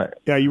wasn't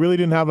you really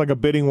didn't have like a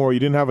bidding war. You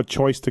didn't have a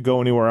choice to go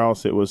anywhere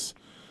else. It was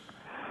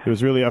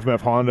really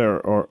FMF Honda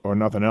or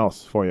nothing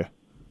else for you.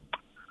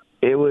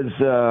 It was,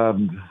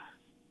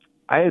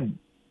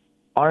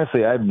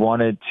 I'd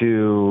wanted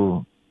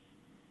to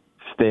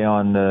stay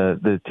on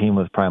the team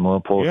with Primal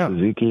Impulse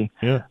Suzuki.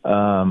 Yeah.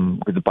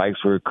 The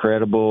bikes were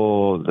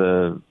credible,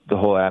 the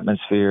whole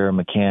atmosphere,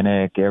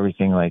 mechanic,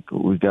 everything, like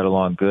we got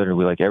along good,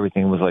 or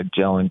everything was like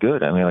gelling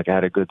good. I mean, like I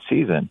had a good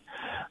season.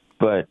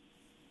 But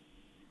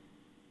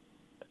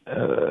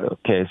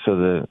okay,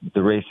 so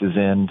the races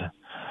end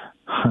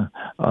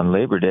on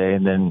Labor Day,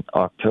 and then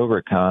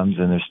October comes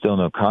and there's still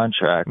no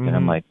contract, and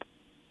I'm like,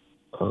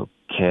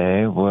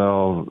 okay,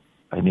 well,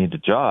 I need a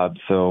job,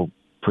 so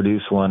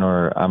produce one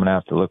or I'm going to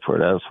have to look for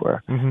it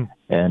elsewhere. Mm-hmm.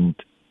 And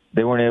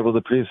they weren't able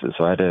to produce it,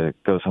 so I had to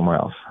go somewhere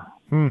else.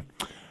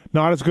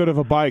 Not as good of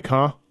a bike,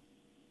 huh?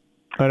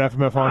 At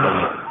FMF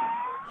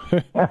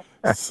Honda?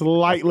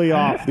 Slightly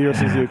off the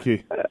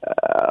Suzuki.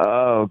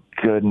 Oh,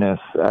 goodness.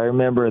 I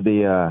remember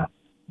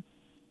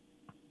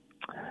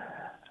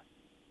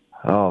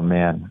oh,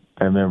 man.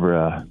 I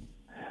remember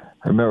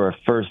our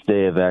first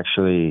day of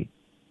actually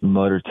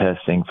motor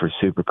testing for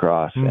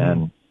Supercross,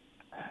 and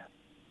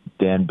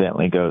Dan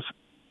Bentley goes,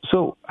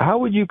 "So how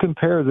would you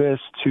compare this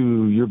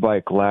to your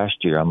bike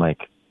last year?" I'm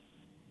like,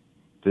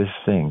 "This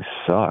thing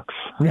sucks."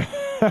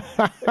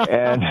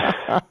 and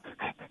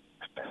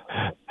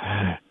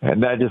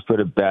that just put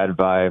a bad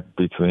vibe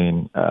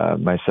between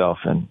myself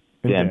and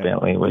Dan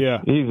Bentley. Which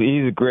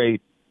he's a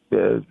great,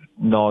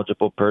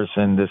 knowledgeable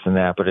person, this and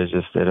that, but it's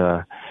just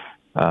that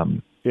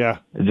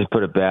it just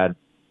put a bad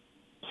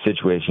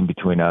situation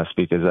between us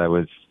because I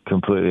was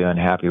completely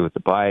unhappy with the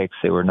bikes.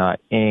 They were not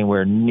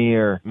anywhere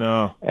near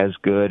as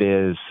good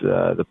as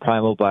the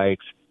Primal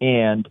bikes,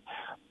 and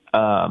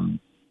that's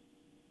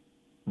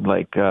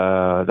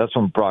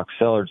when Brock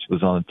Sellards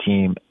was on the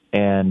team,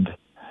 and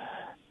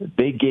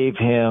they gave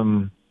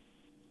him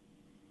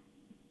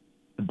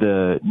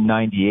the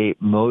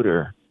 98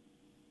 motor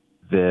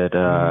that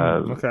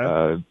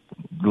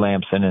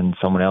Lamson and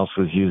someone else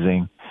was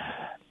using,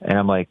 and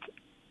I'm like,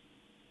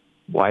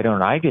 why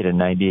don't I get a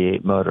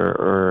 98 motor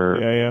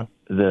or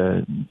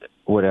the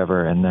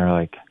whatever? And they're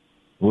like,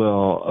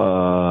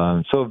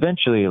 well, so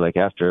eventually, like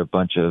after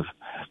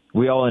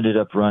we all ended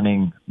up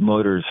running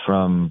motors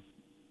from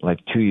like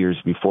 2 years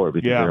before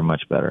because they were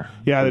much better.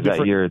 Yeah,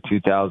 that year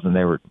 2000,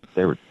 they were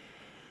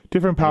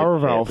different power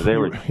valves. They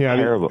were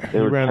terrible. They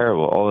were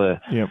terrible. All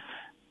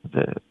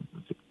the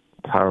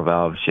power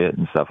valve shit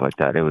and stuff like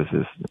that. It was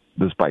just,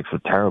 those bikes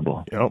were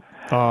terrible. Yep.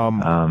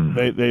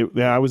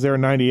 I was there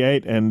in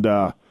 '98,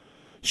 and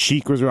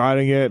Sheik was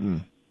riding it,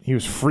 and he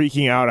was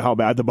freaking out at how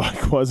bad the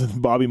bike was,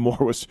 and Bobby Moore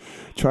was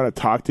trying to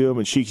talk to him,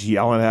 and Sheik's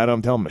yelling at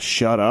him, telling him to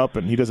shut up,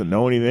 and he doesn't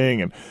know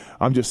anything, and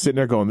I'm just sitting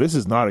there going, this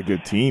is not a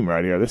good team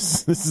right here.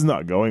 This is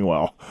not going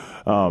well.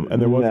 And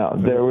there was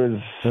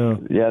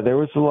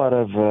a lot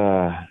of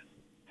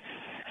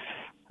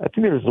I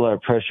think there was a lot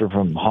of pressure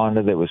from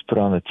Honda that was put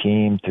on the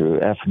team through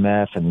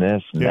FMF and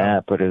this and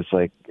that, but it's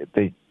like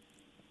if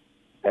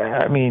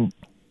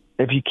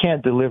you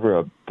can't deliver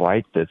a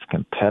bike that's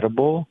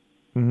compatible,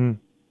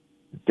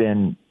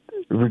 then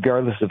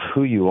regardless of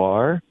who you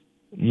are,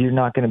 you're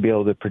not going to be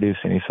able to produce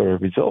any sort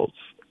of results.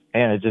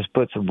 And it just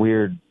puts a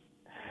weird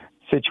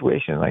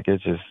situation. Like,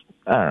 it's just,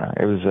 I don't know.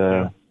 It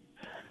was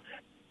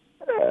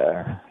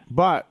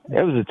but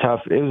it was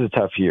a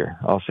tough year.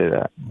 I'll say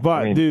that.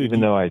 But dude,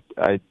 even though I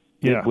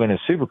did win a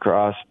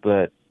Supercross,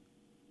 but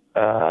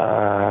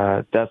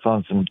that's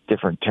on some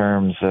different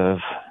terms of.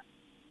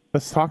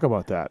 Let's talk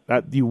about that.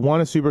 You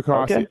won a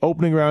Supercross, the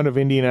opening round of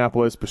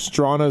Indianapolis.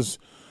 Pastrana's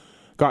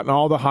gotten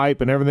all the hype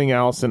and everything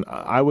else, and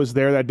I was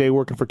there that day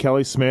working for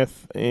Kelly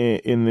Smith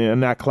in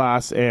that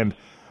class, and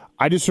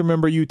I just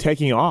remember you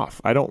taking off.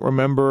 I don't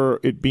remember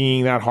it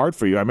being that hard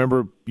for you. I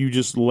remember you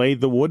just laid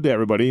the wood to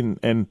everybody,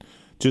 and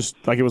just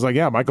like it was like,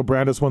 Michael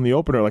Brandis won the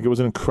opener. Like, it was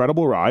an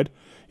incredible ride.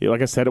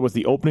 Like I said, it was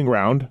the opening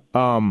round.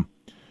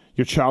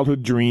 Your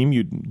childhood dream,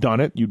 you'd done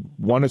it. You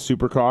won a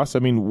Supercross. I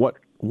mean, what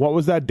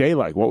was that day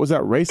like? What was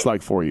that race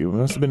like for you? It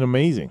must have been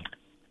amazing.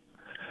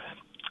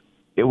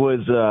 It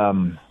was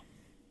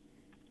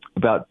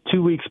about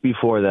 2 weeks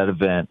before that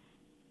event,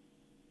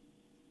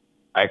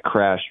 I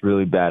crashed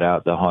really bad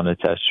out the Honda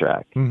test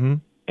track. Mm-hmm.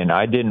 And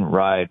I didn't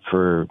ride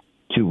for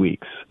 2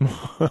 weeks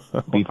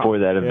before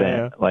that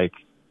event. Yeah. Like,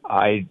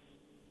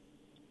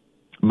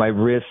 my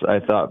wrist, I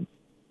thought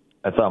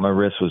my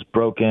wrist was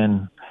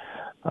broken.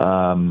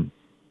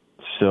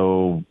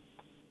 So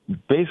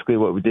basically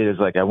what we did is,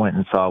 like, I went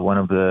and saw one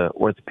of the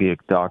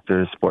orthopedic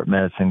doctors, sport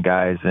medicine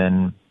guys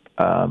in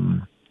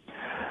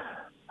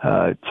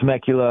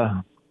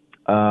Temecula.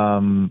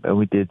 And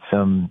we did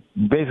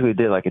basically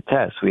did like a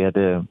test. We had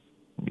to,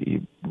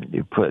 you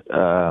put,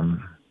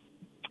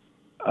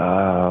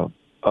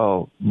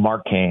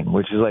 Marcaine,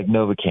 which is like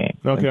Novocaine.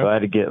 Okay. So I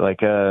had to get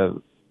like a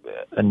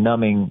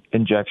numbing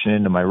injection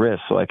into my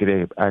wrist so I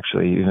could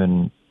actually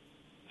even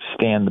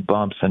stand the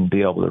bumps and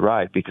be able to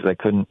ride, because I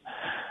couldn't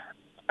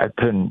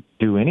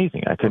do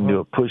anything. I couldn't do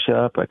a push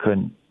up. I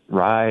couldn't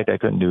ride. I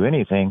couldn't do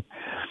anything.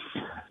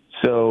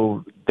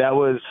 So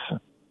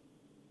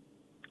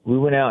we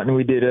went out and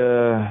we did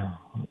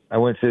I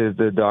went to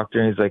the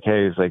doctor, and he's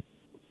like,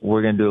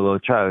 we're going to do a little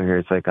trial here.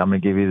 It's like, I'm going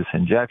to give you this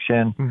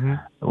injection. Mm-hmm.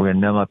 We're going to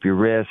numb up your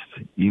wrist.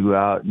 You go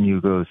out and you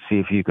go see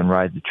if you can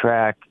ride the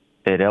track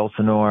at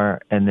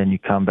Elsinore, and then you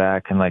come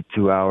back in like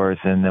 2 hours,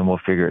 and then we'll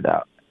figure it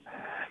out.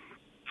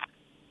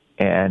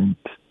 And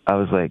I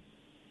was like,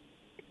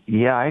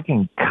 yeah, I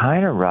can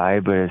kind of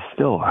ride, but it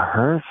still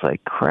hurts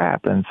like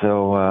crap. And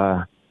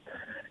so,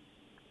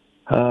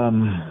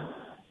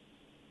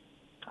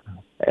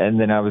 and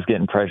then I was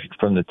getting pressured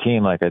from the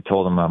team. Like, I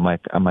told them, I'm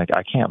like,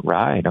 I can't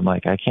ride. I'm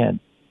like, I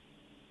can't.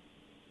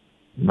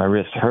 My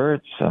wrist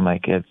hurts. I'm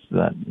like, it's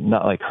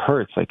not like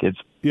hurts. Like, it's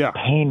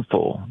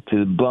painful to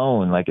the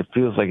bone. Like it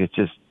feels like it's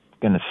just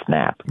going to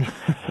snap.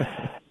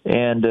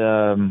 And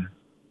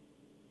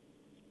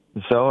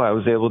so I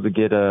was able to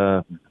get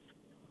a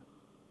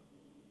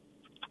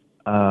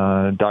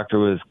doctor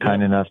was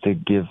kind enough to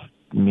give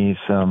me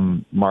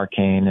some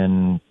Marcaine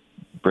and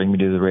bring me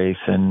to the race.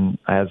 And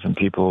I had some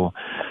people,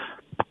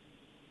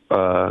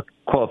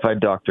 qualified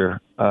doctor,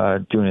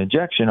 do an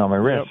injection on my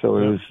wrist. So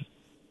it was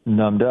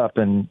numbed up.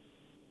 And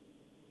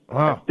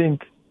I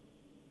think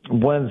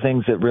one of the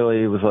things that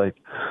really was like,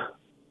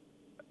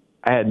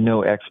 I had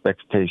no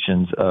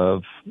expectations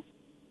of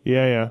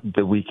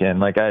the weekend.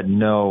 Like there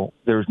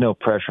was no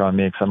pressure on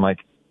me because I'm like,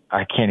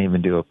 I can't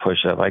even do a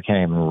push-up. I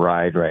can't even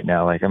ride right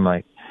now. Like I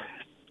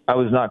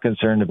was not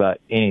concerned about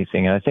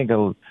anything. And I think,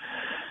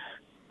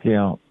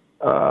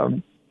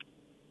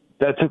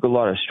 that took a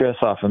lot of stress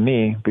off of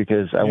me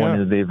because I went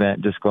into the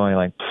event just going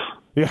like,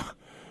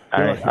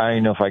 I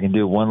don't know if I can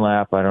do one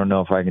lap. I don't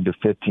know if I can do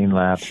 15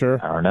 laps. Sure.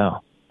 I don't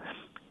know.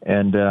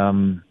 And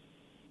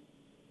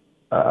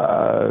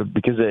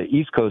because of the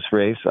East Coast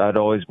race, I'd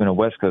always been a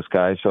West Coast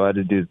guy, so I had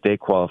to do the day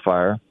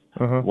qualifier,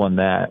 won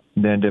that.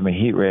 Then did my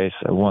heat race,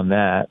 I won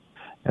that.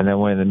 And then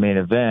went to the main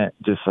event,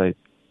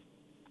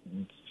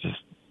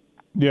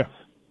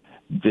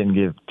 didn't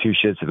give two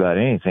shits about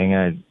anything.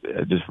 I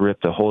just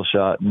ripped a whole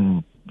shot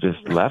and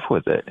just left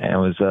with it. And it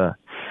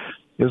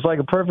was like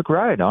a perfect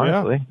ride,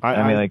 honestly. Yeah.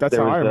 I mean, like that's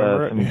how I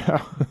remember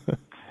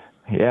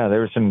it.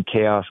 There was some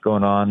chaos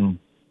going on.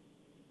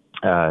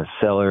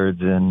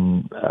 Sellards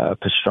and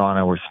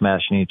Pastrana were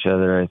smashing each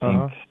other. I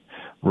think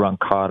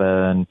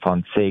Roncada and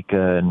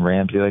Fonseca and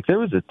Ramsey. Like there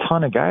was a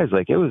ton of guys.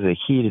 Like it was a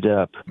heated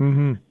up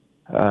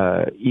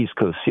East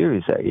Coast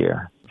series that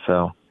year.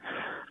 So,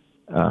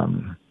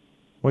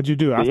 what'd you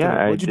do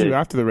after? What'd you do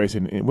after the race?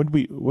 What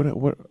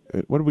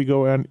did we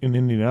go in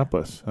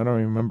Indianapolis? I don't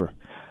even remember.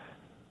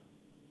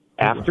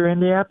 After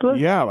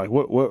Indianapolis? Yeah, like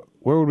where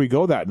would we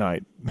go that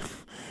night?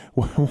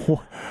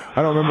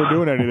 I don't remember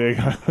doing anything.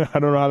 I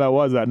don't know how that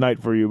was that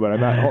night for you, but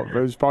it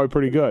was probably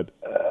pretty good.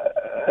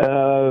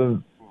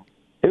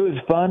 It was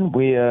fun.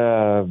 We,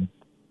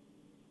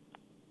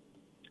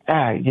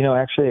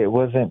 actually, it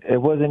wasn't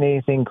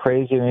anything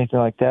crazy or anything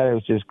like that. It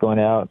was just going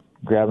out,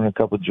 grabbing a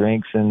couple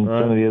drinks, and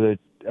some of the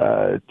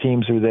other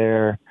teams were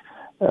there.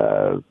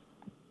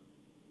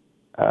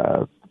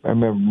 I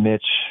remember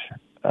Mitch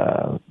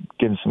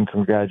giving some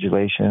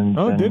congratulations.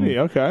 Oh, did he?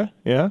 Okay,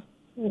 yeah.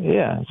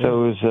 Yeah,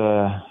 so it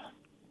was.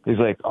 He's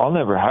like, I'll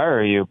never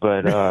hire you,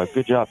 but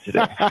good job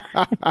today.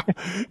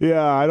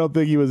 Yeah, I don't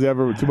think he was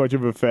ever too much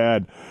of a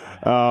fan.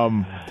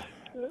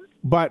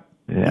 But,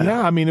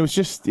 I mean, it was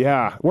just,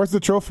 Where's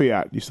the trophy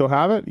at? You still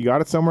have it? You got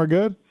it somewhere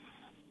good?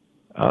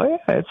 Oh, yeah,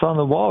 it's on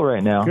the wall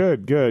right now.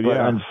 Good, but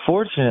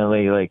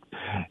unfortunately,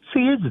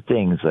 here's the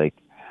thing. It's like,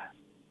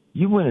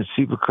 you win a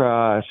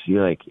Supercross,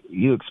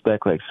 you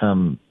expect,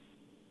 some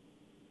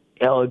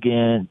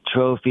elegant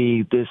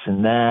trophy, this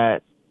and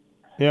that.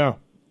 Yeah.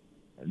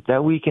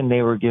 That weekend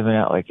they were giving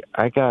out,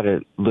 I got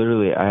it,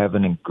 literally, I have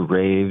an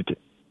engraved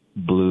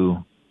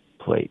blue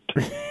plate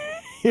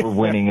for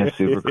winning a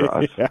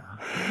Supercross.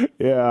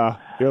 Yeah.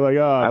 You're like,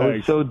 oh, I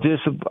thanks. was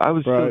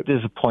so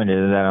disappointed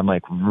in that. I'm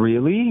like,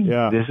 really?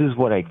 Yeah. This is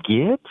what I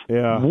get?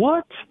 Yeah.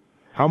 What?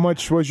 How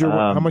much was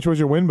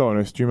your win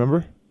bonus? Do you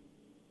remember?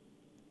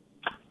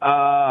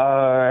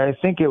 I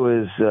think it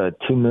was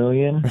 $2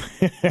 million.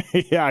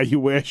 Yeah, you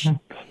wish.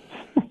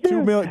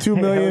 $2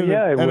 million.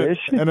 Yeah, I wish.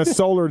 And a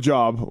solar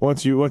job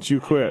once you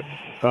quit.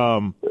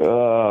 No,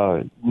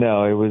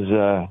 it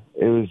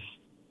was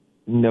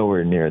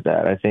nowhere near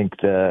that. I think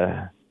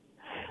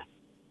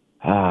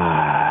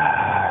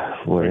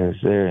what is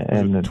there?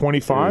 And the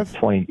 25?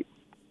 20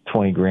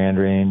 grand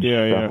range.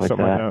 Yeah, stuff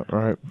something like that. All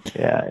right.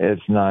 Yeah,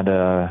 it's not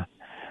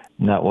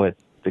what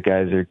the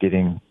guys are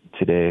getting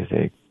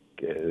today.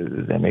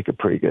 They make a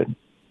pretty good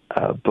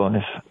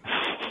bonus.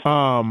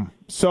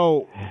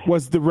 So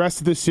was the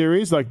rest of the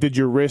series, did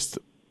your wrist,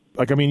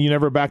 you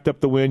never backed up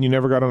the win, you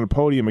never got on the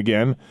podium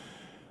again.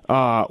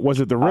 Was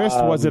it the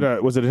wrist? Was it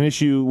an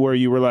issue where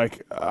you were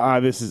like, I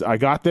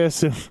got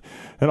this, and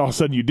all of a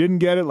sudden you didn't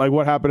get it? Like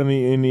what happened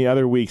in the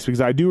other weeks? Because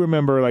I do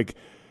remember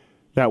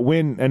that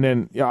win, and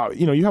then, you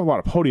have a lot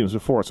of podiums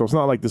before, so it's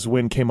not like this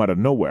win came out of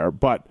nowhere,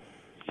 but,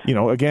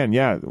 again,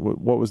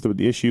 what was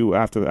the issue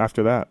after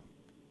that?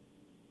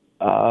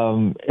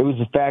 It was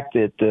the fact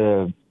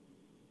that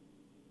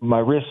my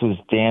wrist was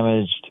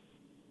damaged,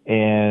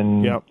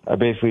 and I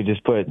basically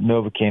just put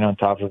Novocaine on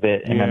top of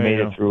it, and I made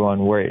it through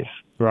one race.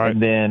 Right.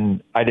 And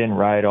then I didn't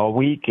ride all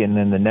week, and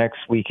then the next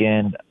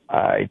weekend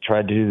I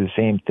tried to do the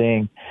same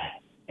thing,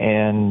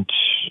 and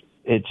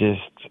it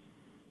just...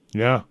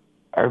 Yeah.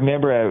 I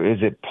remember I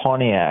was at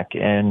Pontiac,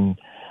 and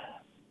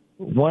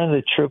one of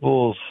the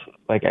triples,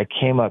 I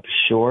came up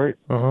short,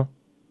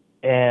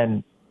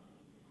 and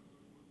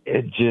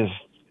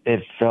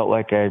it felt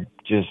like I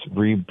just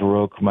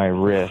re-broke my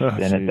wrist.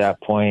 And at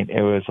that point,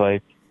 it was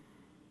like,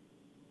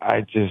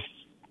 I just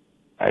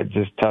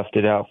toughed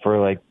it out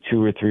for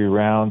 2 or 3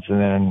 rounds.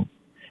 And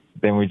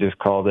then we just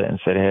called it and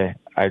said, hey,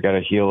 I got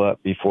to heal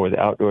up before the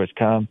outdoors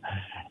come.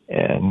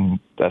 and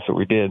that's what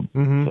we did.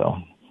 Mm-hmm. So,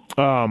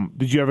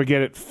 did you ever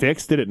get it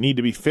fixed? Did it need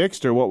to be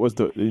fixed, or what was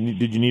did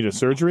you need a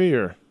surgery,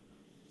 or?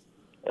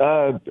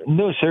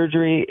 No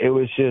surgery. It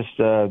was just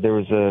there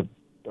was a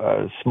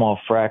small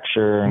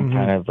fracture and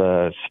kind of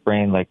a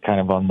sprain, like kind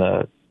of on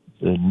the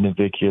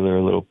navicular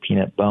little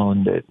peanut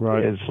bone that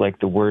is like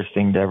the worst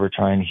thing to ever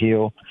try and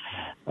heal.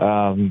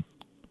 And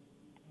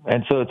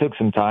so it took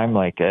some time,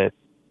 like I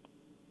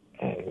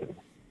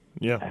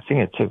think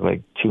it took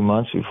like 2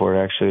 months before it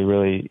actually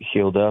really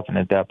healed up. And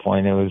at that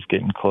point it was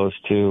getting close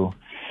to,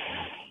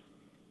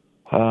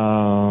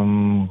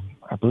 I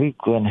believe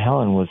Glen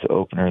Helen was the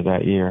opener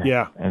that year.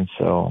 Yeah. And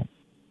so,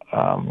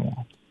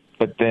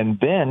 but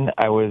then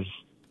I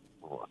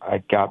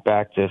got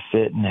back to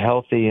fit and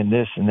healthy and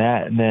this and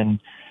that. And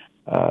then,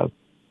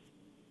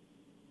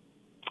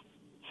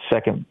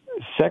 second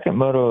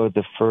moto of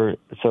the first,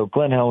 so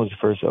Glen Helen was the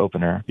first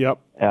opener. Yep.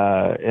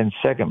 In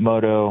second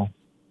moto,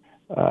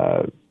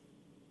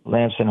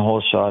 Lamson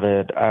hole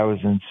shotted. I was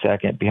in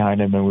second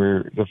behind him, and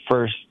the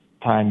first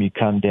time you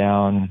come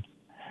down,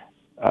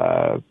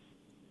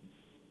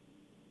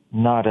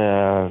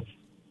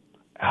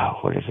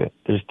 what is it?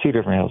 There's two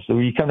different hills. So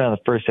you come down the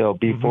first hill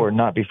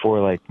not before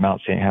like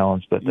Mount St.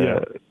 Helens, but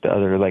the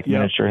other like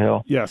miniature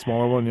hill. Yeah,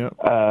 smaller one. Yeah.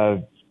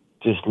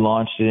 Just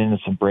launched it into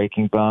some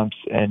braking bumps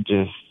and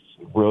just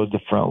rode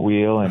the front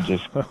wheel and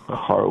just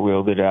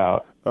cartwheeled it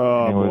out.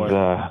 Oh, boy.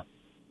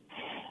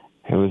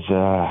 It was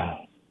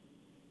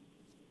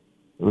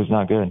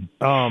not good.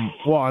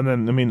 Well, and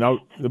then, I mean,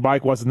 the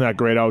bike wasn't that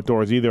great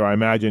outdoors either. I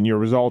imagine your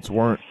results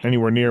weren't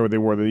anywhere near what they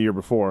were the year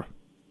before.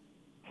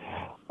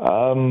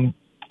 No,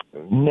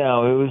 it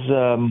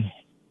was,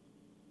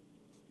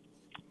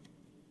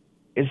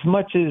 as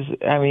much as,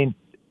 I mean,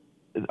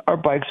 our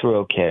bikes were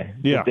okay.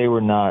 Yeah. They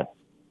were not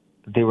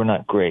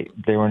great.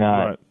 They were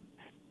not,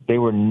 they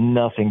were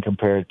nothing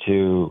compared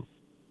to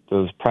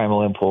those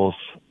Primal Impulse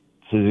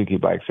Suzuki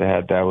bikes I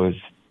had.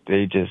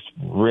 They just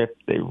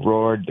ripped, they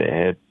roared,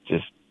 they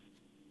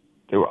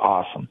were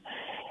awesome.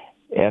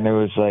 And it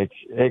was like,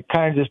 it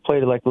kind of just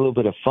played like a little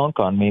bit of funk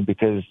on me,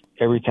 because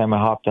every time I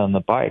hopped on the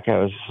bike, I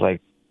was just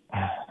like,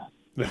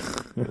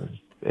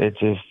 it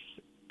just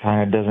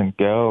kind of doesn't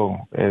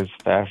go as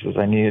fast as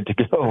I need it to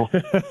go.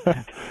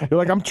 You're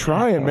like, I'm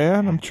trying,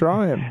 man. I'm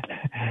trying.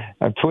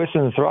 I'm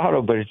twisting the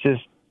throttle, but it's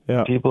just,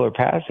 people are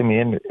passing me.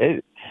 And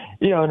it,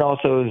 and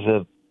also as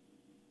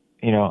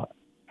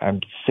I'm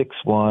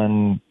 6'1",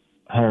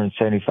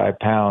 175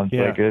 pounds.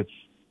 Yeah. Like it's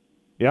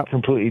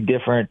completely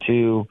different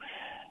to,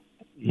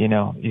 you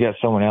got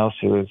someone else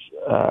who is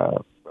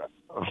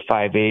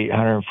 5'8",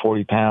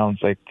 140 pounds.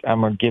 Like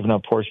I'm giving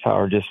up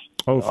horsepower just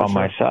on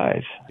my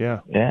size.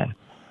 Yeah. Yeah.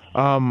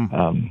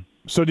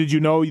 So did you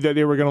know that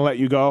they were going to let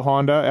you go?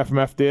 Honda,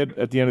 FMF did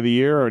at the end of the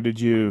year, or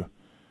did you?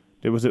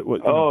 Was it?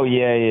 What,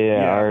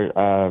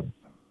 yeah.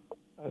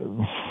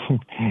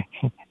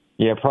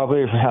 Yeah,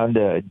 probably around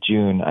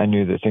June, I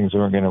knew that things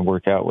weren't going to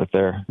work out with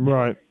their.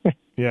 Right.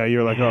 Yeah,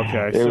 you're like,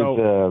 okay.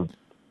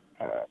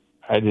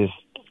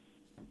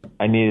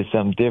 I needed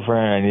something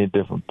different. I needed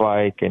a different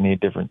bike. I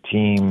needed a different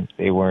team.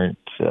 They weren't.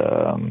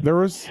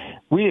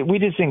 We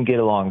just didn't get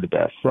along the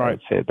best. Right. I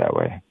would say it that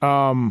way.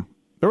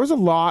 There was a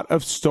lot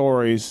of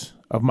stories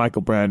of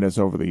Michael Brandes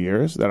over the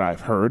years that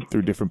I've heard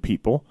through different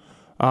people.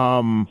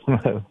 Off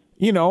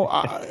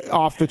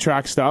the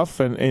track stuff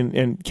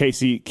and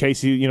Casey,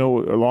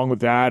 along with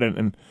that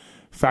and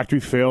Factory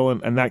Phil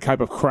and that type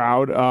of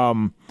crowd.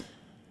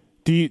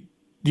 Do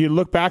you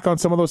look back on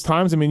some of those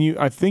times? I mean,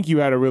 I think you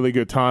had a really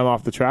good time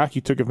off the track.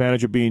 You took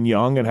advantage of being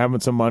young and having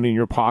some money in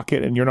your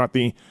pocket, and you're not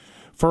the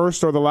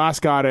first or the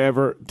last guy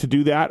to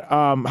do that.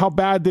 How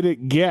bad did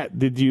it get?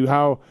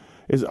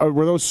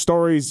 Were those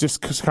stories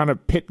just kind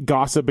of pit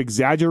gossip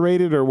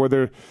exaggerated, or were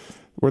there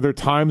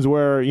times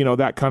where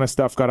that kind of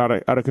stuff got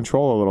out of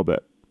control a little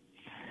bit?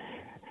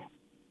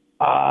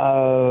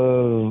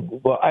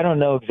 Well, I don't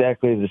know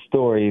exactly the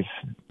stories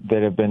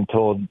that have been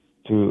told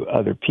to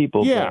other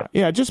people.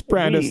 Yeah, just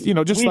Brandes. We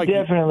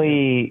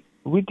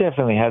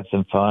definitely had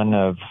some fun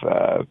of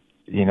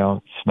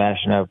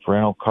smashing up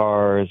rental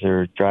cars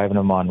or driving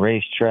them on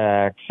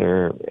racetracks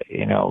or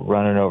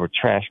running over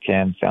trash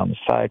cans down the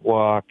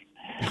sidewalk.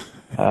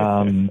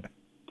 That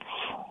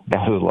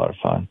was a lot of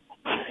fun.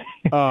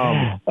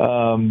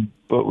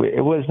 But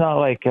it was not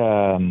like,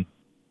 I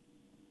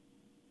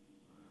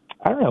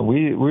don't know.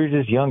 We were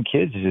just young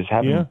kids just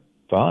having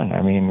fun.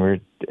 I mean,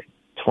 we're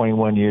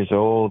 21 years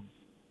old,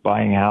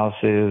 buying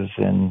houses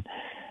and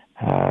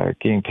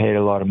getting paid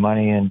a lot of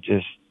money and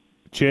just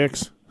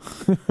chicks.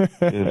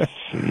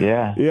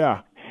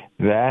 Yeah.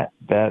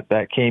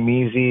 That came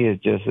easy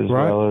just as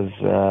well as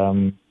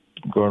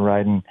going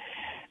riding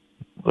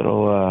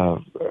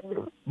little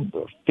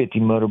 50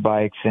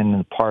 motorbikes in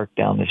the park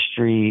down the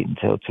street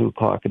until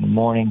 2:00 in the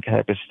morning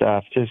type of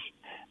stuff.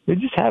 We're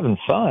just having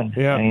fun.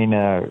 Yeah. I mean,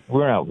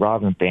 we're not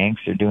robbing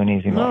banks or doing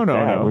anything like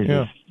that.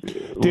 No.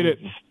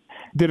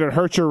 Did it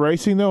hurt your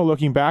racing though?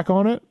 Looking back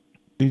on it,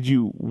 did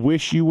you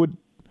wish you would?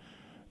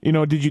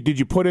 Did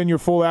you put in your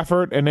full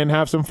effort and then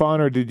have some fun,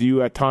 or did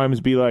you at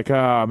times be like,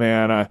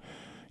 man,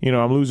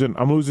 I'm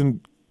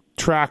losing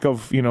track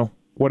of,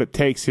 what it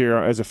takes here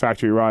as a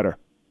factory rider.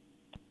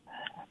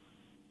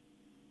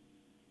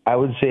 I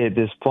would say at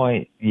this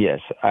point, yes,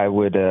 I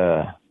would.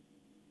 I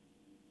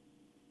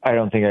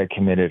don't think I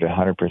committed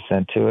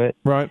 100% to it.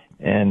 Right.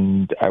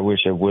 And I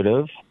wish I would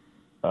have.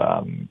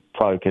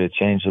 Probably could have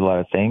changed a lot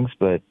of things,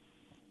 but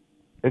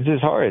it's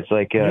just hard. It's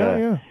like,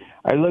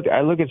 I look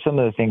at some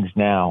of the things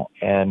now,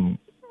 and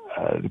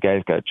the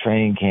guys got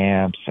training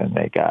camps, and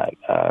they got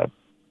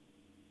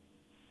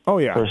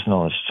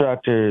personal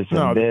instructors,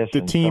 and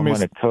the team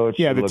is a coach.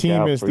 Yeah, the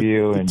team is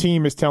the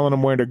team is telling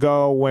them where to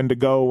go, when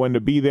to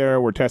be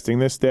there. We're testing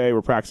this day,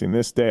 we're practicing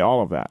this day,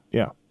 all of that.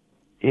 Yeah,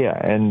 yeah,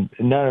 and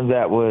none of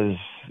that was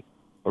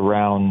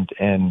around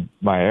in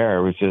my era.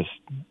 It was just,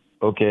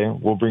 okay,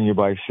 we'll bring your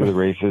bikes to the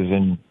races,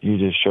 and you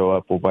just show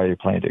up. We'll buy your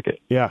plane ticket.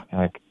 Yeah,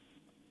 like,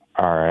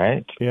 all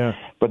right. Yeah,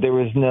 but there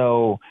was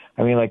no.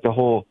 I mean, like the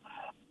whole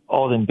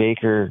Alden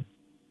Baker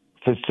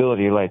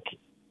facility, like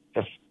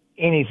if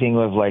anything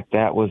like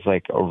that was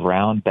like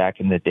around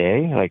back in the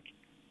day, like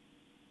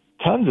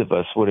tons of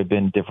us would have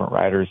been different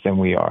riders than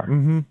we are.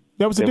 Mm-hmm.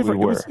 That was a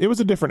different. It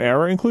was a different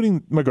era,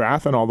 including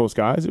McGrath and all those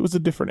guys. It was a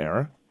different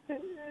era.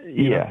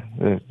 Yeah,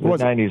 the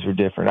 90s were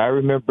different. I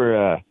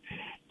remember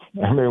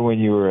when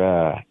you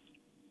were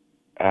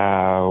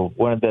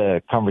one of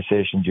the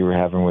conversations you were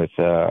having with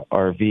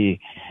RV,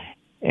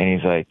 and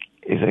he's like,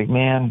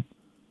 man,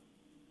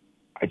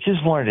 I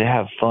just wanted to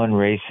have fun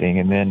racing.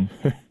 And then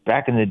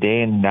back in the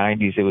day in the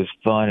 90s, it was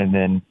fun. And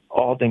then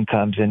Alden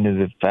comes into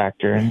the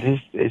factor, and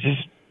it's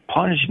just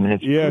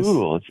punishment. It's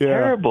brutal. It's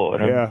terrible.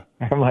 And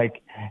I'm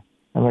like,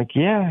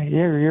 yeah,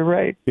 you're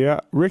right.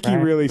 Yeah, Ricky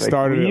really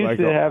started it like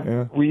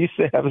we used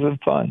to have some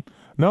fun.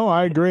 No,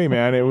 I agree,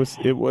 man. It was.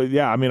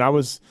 Yeah, I mean, I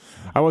was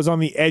on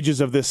the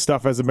edges of this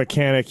stuff as a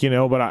mechanic,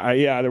 but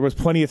there was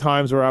plenty of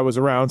times where I was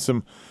around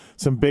some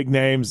big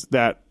names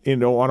that,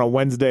 on a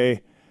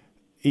Wednesday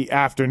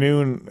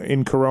afternoon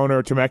in Corona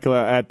or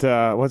Temecula at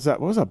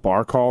what was that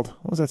bar called?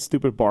 What was that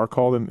stupid bar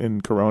called in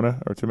Corona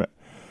or Temecula?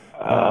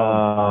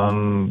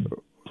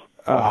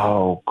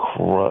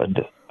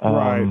 Crud.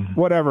 Right,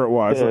 whatever it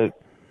was.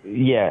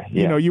 Yeah.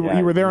 You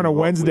were there on a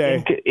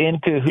Wednesday.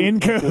 In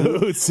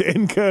cahoots. Yeah,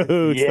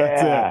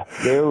 that's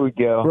it. There we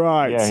go.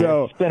 Right. Yeah,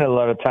 so spent a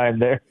lot of time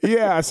there.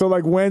 Yeah. So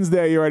like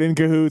Wednesday, you're at In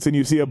Cahoots, and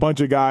you see a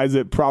bunch of guys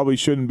that probably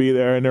shouldn't be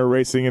there, and they're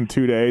racing in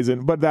 2 days.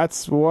 But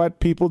that's what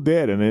people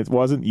did, and it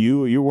wasn't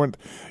you. You weren't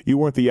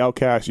the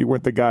outcast. You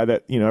weren't the guy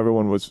that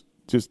everyone was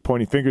just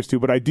pointing fingers to.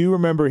 But I do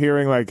remember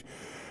hearing like.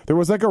 There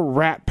was like a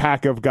rat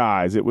pack of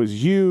guys. It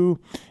was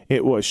you,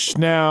 it was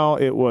Schnell,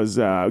 it was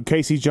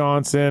Casey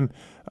Johnson.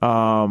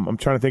 I'm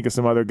trying to think of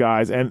some other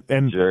guys, and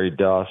Jerry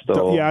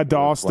Dostal.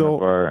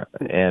 Dostal,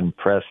 and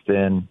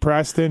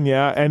Preston.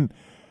 Yeah, and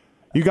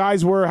you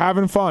guys were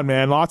having fun,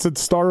 man. Lots of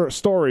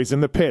stories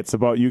in the pits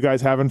about you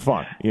guys having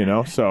fun.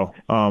 So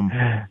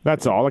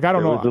that's all. Like I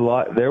don't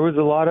know. There was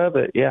a lot of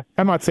it. Yeah,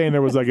 I'm not saying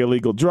there was like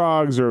illegal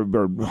drugs or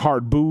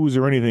hard booze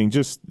or anything.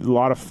 Just a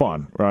lot of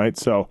fun, right?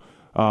 So.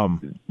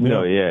 Fun.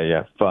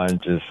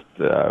 Just,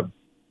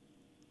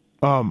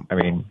 I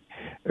mean,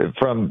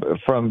 from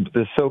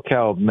the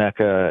SoCal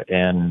Mecca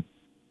and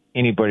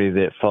anybody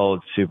that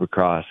followed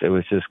Supercross, it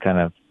was just kind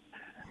of,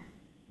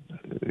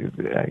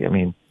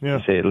 to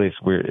say at least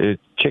we're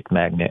chick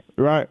magnet,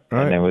 right?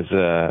 And it was,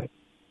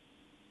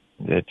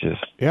 it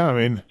just,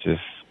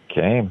 just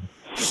came.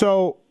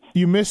 So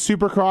you missed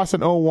Supercross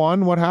in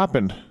 2001. What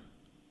happened?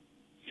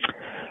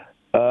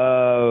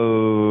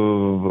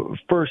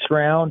 First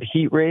round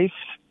heat race.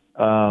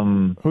 Who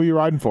are you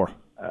riding for?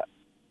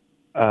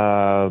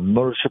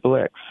 Motor Triple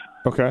X.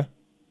 Okay.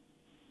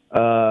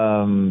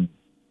 I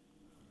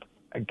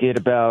get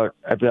about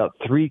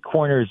 3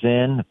 corners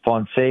in.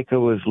 Fonseca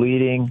was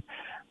leading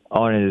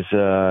on his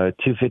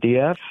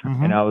 250F,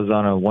 and I was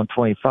on a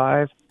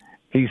 125.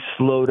 He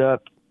slowed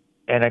up,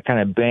 and I kind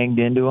of banged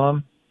into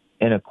him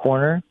in a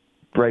corner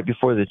right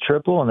before the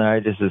triple, and then I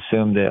just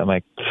assumed that I'm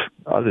like,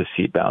 I'll just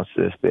seat bounce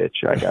this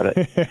bitch. I got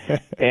it.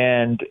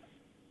 And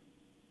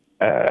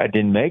I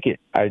didn't make it.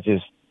 I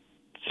just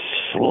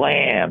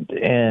slammed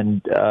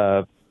and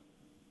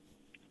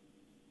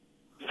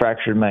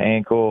fractured my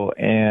ankle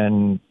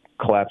and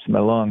collapsed my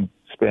lung.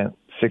 Spent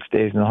 6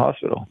 days in the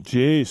hospital.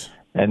 Jeez.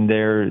 And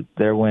there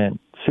went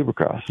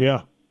Supercross.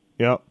 Yeah.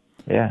 Yep.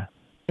 Yeah.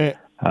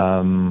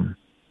 And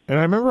I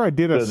remember I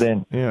did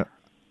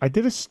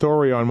a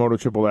story on Moto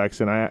Triple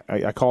X, and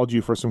I called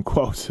you for some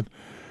quotes. And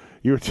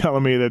you were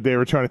telling me that they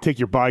were trying to take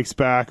your bikes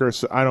back, or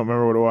I don't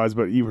remember what it was,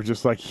 but you were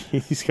just like,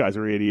 these guys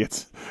are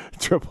idiots.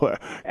 Triple X.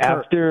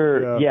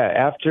 After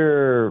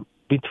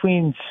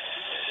between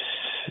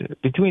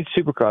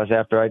Supercross,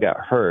 after I got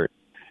hurt,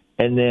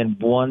 and then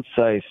once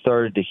I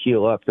started to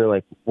heal up, they're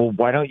like, well,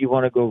 why don't you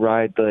want to go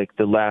ride like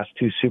the last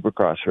 2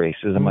 Supercross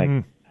races? I'm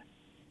like,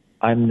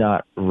 I'm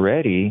not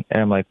ready.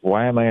 And I'm like,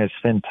 why am I going to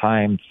spend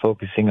time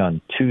focusing on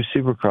 2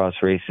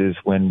 Supercross races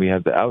when we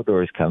have the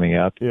outdoors coming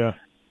up? Yeah.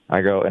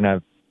 I go, and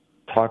I've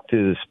talked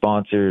to the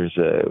sponsors.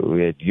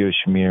 We had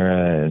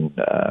Yoshimura and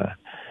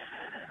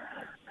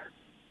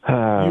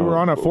You were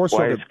on a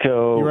four-stroke. You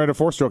were at a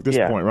four-stroke at this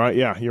point, right?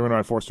 Yeah, you were on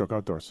a four-stroke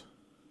outdoors.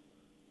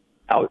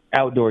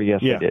 Outdoor, yes,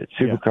 I did.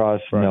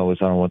 Supercross, no,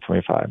 was on a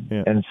 125.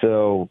 Yeah. And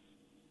so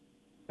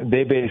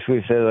they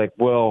basically said, like,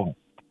 well,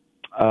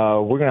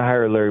 we're going to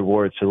hire Larry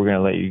Ward, so we're going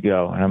to let you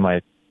go. And I'm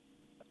like,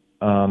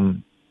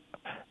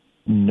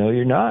 no,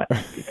 you're not,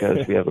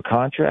 because we have a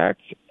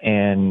contract.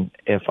 And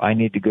if I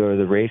need to go to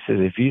the races,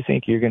 if you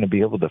think you're going to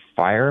be able to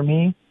fire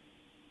me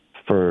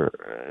for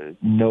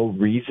no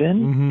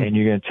reason and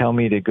you're going to tell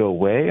me to go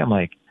away, I'm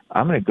like,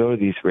 I'm going to go to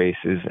these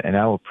races and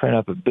I will print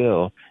up a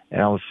bill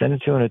and I will send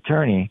it to an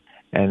attorney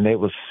and they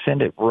will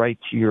send it right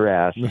to your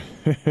ass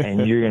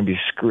and you're going to be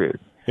screwed.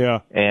 Yeah.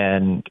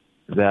 And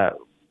that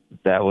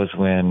was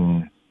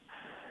when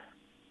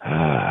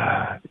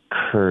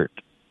Kurt,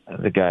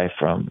 the guy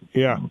from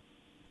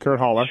Kurt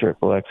Haller,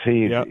 Triple X,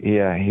 he's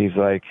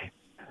like,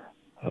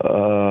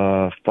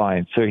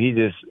 fine. So he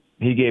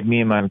gave me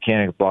and my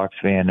mechanic a box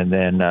van, and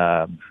then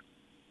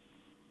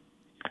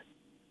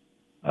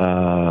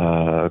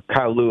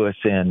Kyle Lewis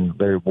and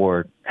Larry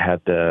Ward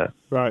had the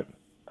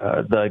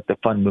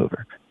fun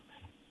mover.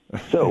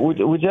 So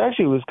which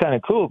actually was kind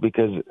of cool,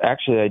 because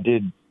actually I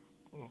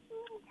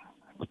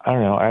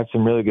had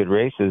some really good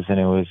races, and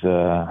it was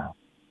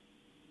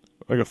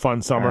like a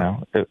fun summer.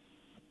 It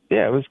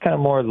was kind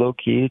of more low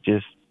key,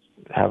 just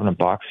having a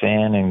box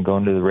van and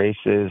going to the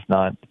races,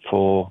 not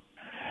full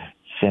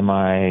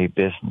semi,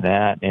 this and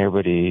that, and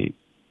everybody,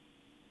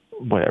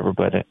 whatever.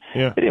 But it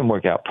didn't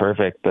work out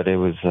perfect, but it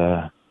was,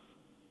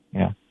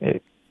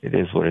 it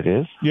is what it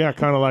is. Yeah,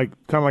 kind of like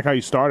how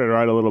you started,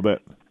 right? A little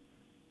bit.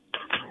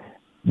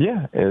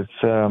 Yeah, it's.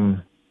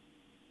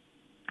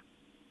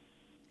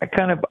 I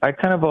kind of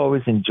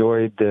always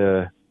enjoyed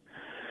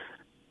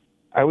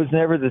I was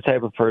never the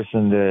type of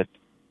person that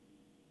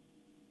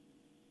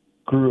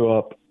grew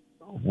up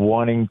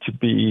wanting to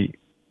be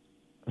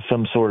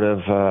some sort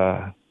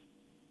of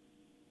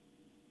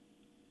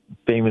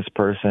famous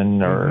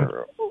person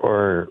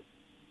or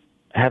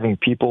having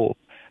people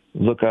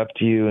look up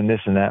to you and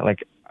this and that.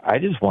 Like, I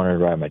just wanted to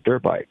ride my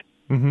dirt bike.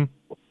 Mm-hmm.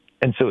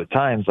 And so at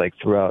times, like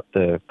throughout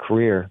the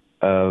career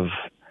of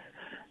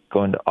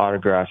going to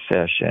autograph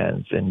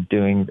sessions and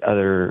doing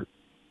other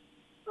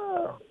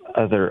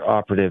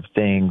operative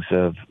things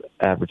of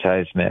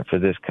advertisement for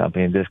this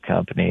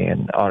company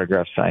and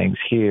autograph signings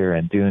here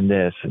and doing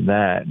this and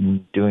that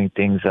and doing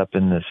things up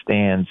in the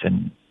stands,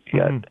 and you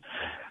got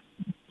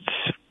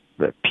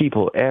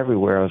people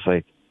everywhere. I was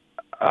like,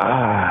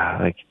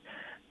 like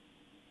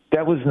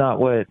that was not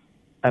what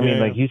I mean.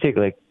 Like, you take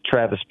like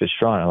Travis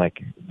Pastrana,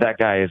 like that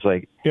guy is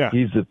like,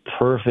 he's the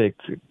perfect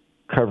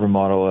cover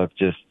model of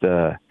just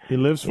he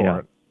lives for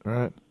it,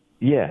 right?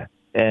 Yeah,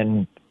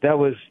 and that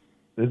was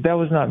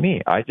not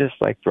me. I just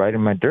liked riding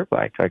my dirt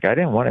bike. Like, I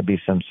didn't want to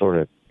be some sort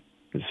of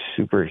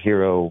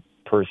superhero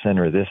person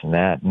or this and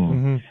that.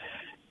 And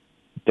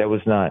that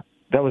was not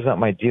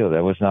my deal.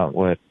 That was not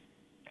what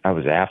I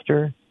was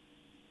after.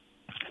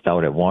 It's not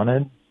what I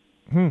wanted.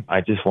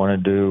 I just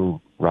wanted to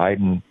ride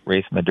and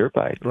race my dirt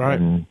bike. Right.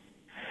 And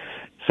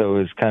so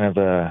it was kind of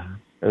a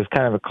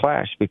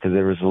clash, because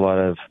there was a lot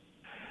of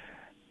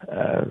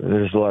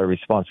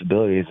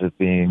responsibilities of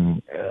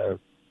being,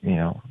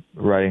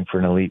 riding for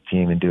an elite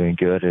team and doing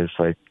good. Is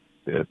like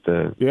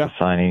the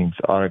signings,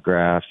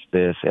 autographs,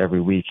 this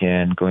every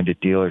weekend, going to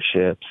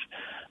dealerships,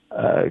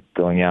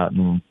 going out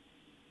and,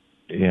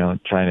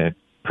 trying to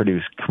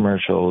produce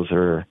commercials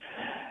or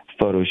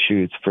photo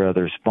shoots for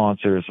other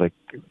sponsors. Like,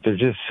 there's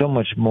just so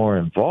much more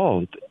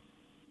involved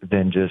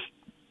than just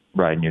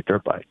riding your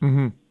dirt bike.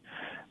 Mm-hmm.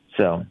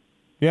 So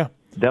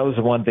that was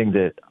the one thing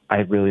that I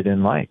really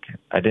didn't like.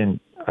 I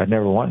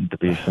never wanted to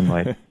be some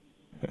like,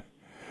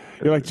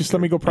 you're like, just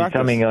let me go practice.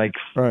 Becoming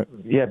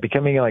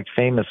like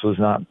famous was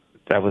not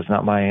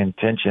my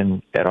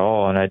intention at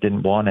all, and I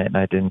didn't want it, and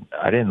I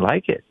didn't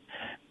like it.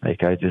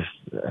 Like, I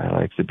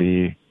like to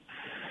be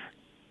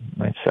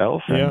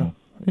myself. And,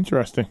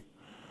 interesting.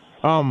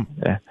 Well,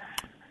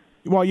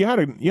 you had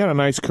a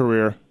nice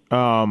career.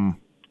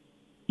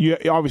 You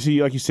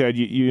obviously, like you said,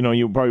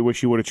 you probably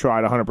wish you would have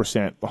tried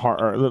 100%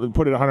 or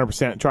put it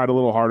 100%, tried a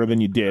little harder than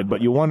you did,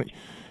 but you won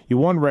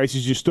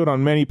races. You stood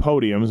on many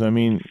podiums. I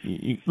mean,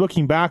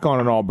 looking back on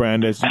it all,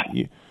 Brandes,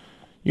 you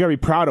got to be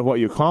proud of what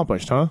you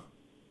accomplished, huh?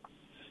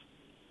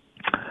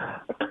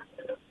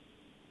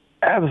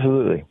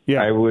 Absolutely.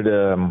 Yeah. I would.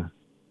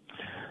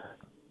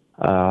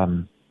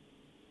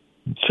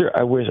 Sure.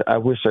 I wish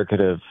I could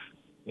have,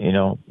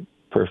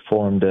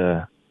 performed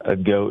a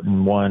goat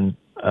and won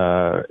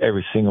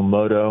every single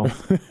moto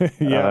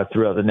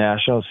throughout the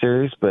national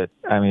series. But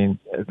I mean,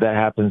 that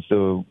happens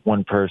to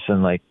one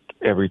person like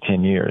every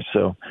 10 years.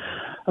 So,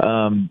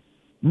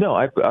 no,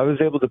 I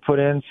was able to put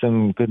in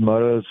some good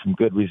motos, some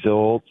good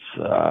results.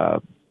 I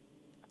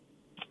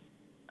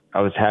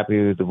was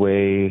happy with the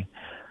way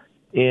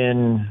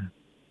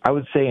I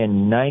would say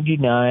in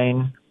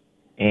 99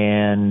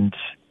 and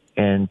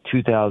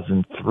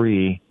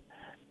 2003,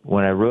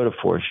 when I rode a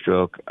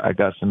four-stroke, I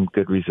got some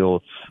good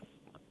results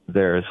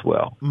there as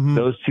well. Mm-hmm.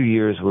 Those 2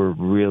 years were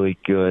really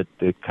good.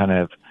 They kind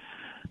of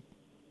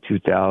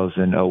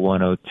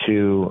 2001,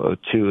 02.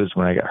 02 is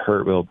when I got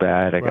hurt real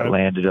bad. I got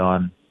landed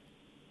on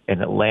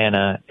in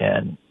Atlanta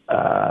and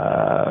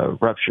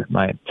ruptured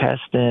my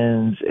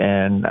intestines,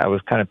 and I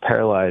was kind of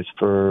paralyzed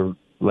for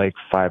like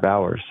 5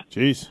 hours.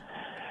 Jeez.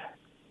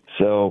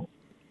 So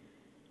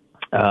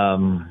a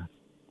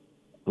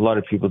lot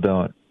of people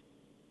don't,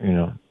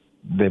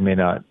 they may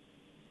not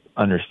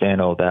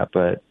understand all that,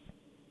 but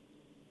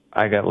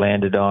I got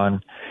landed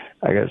on.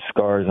 I got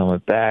scars on my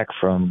back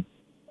from,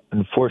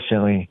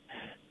 unfortunately,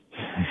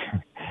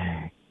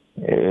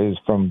 it was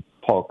from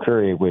Paul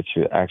Curry, which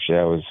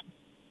actually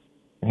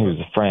he was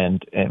a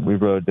friend, and we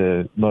rode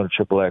the Moto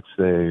Triple X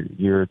the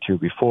year or two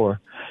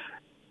before.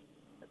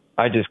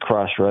 I just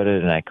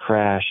cross-rutted and I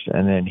crashed,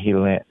 and then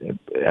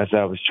as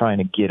I was trying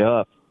to get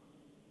up,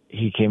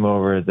 he came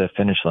over the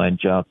finish line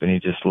jump and he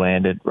just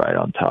landed right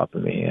on top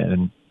of me.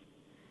 And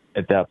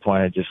at that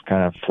point, I just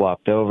kind of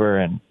flopped over.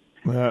 And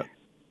when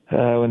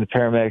the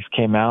paramedics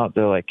came out,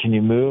 they're like, "Can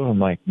you move?" I'm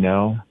like,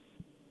 "No."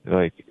 They're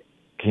like,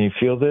 "Can you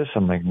feel this?"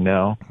 I'm like,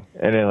 "No."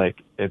 And then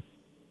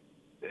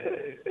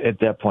at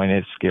that point,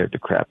 it scared the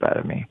crap out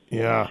of me.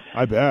 Yeah,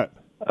 I bet.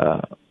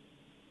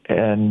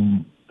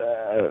 And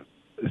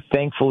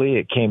thankfully,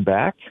 it came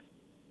back.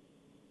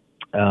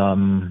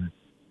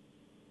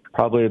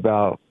 Probably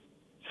about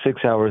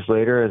 6 hours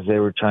later, as they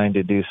were trying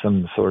to do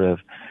some sort of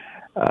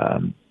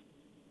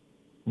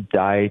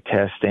dye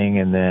testing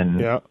and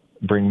then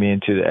bring me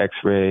into the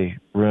x-ray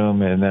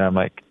room. And then I'm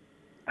like,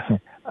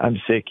 "I'm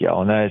sick,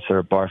 y'all." And then I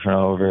started barfing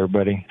all over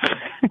everybody.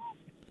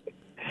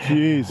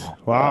 Jeez.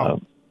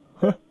 Wow.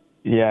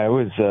 Yeah, it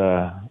was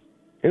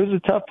a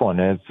tough one.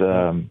 It's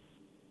and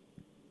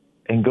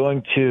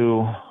going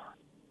to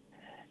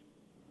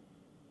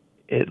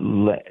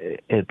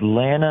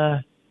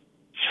Atlanta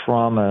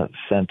Trauma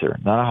Center,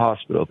 not a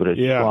hospital, but a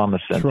trauma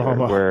center,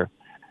 where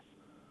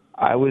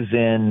I was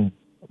in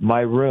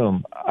my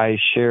room. I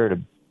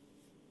shared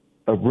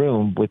a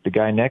room with the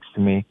guy next to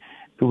me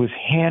who was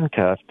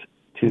handcuffed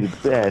to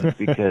the bed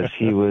because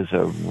he was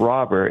a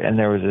robber, and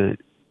there was a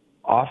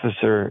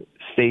officer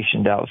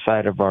stationed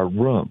outside of our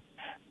room.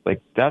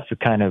 Like, that's the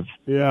kind of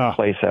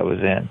place I was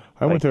in.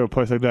 I went to a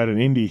place like that in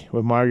Indy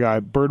with my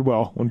guy,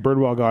 Birdwell, when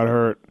Birdwell got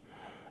hurt.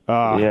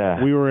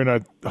 We were in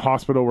a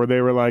hospital where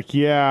they were like,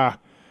 he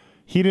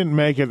didn't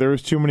make it. There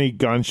was too many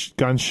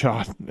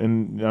gunshot.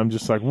 And I'm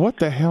just like, what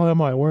the hell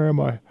am I? Where am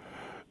I?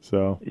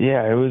 So.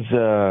 Yeah, it was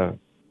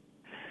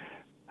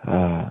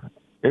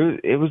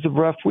a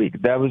rough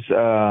week. That was,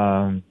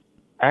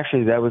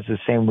 actually, that was the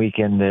same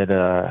weekend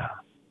that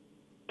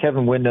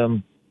Kevin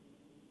Windham,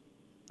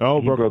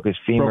 he broke his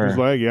femur. Broke his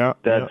leg,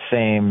 That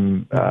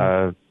same,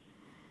 the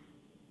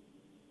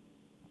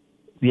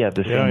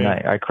same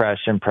night. I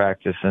crashed in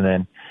practice, and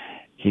then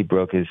he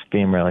broke his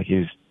femur. Like, he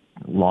was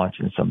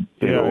launching some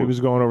big he was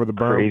going over the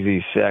berm.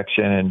 Crazy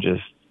section and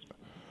just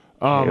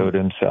KO'd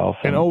himself.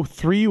 And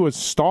 03 was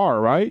Star,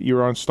 right? You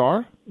were on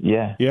Star?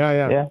 Yeah.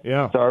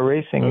 Yeah. Star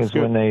Racing is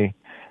good. When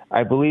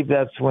I believe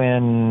that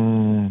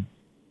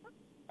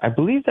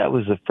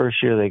was the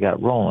first year they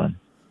got rolling.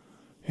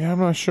 Yeah, I'm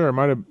not sure. It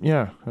might have.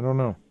 Yeah, I don't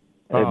know.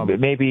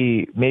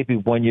 Maybe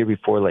 1 year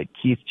before, like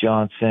Keith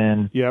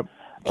Johnson. Yep.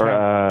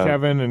 Or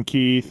Kevin and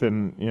Keith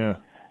and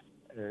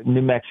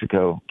New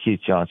Mexico Keith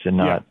Johnson,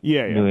 not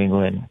New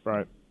England.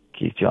 Right.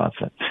 Keith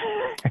Johnson.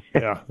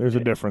 Yeah, there's a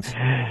difference.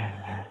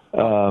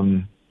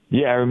 I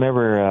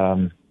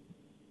remember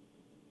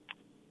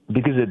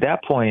because at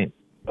that point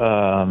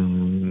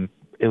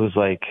it was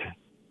like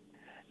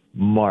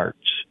March.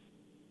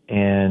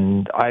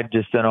 And I'd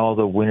just done all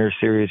the Winter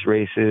Series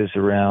races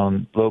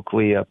around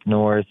locally up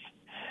north.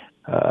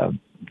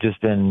 Just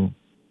been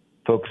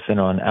focusing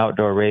on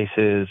outdoor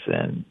races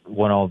and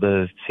won all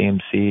the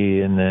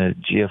CMC and the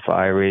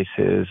GFI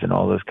races and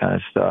all this kind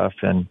of stuff.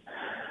 And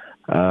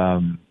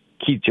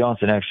Keith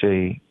Johnson,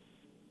 actually,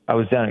 I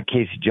was down at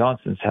Casey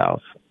Johnson's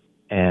house,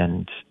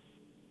 and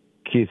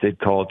Keith had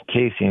called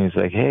Casey and he was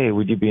like, "Hey,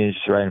 would you be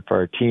interested in riding for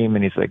our team?"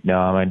 And he's like, "No,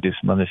 I'm going to do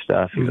some other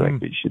stuff." He's like,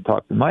 "But you should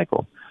talk to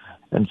Michael."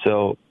 And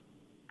so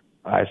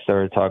I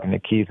started talking to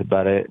Keith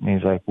about it, and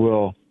he's like,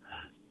 "Well,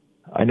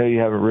 I know you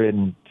haven't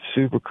ridden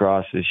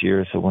Supercross this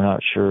year, so we're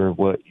not sure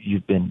what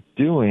you've been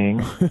doing."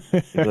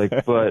 He's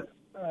like, "But,"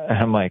 and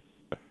I'm like,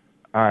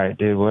 "All right,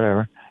 dude,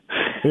 whatever."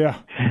 Yeah.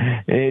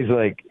 And he's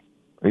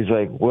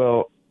like,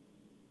 "Well,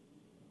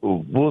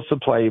 we'll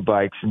supply you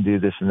bikes and do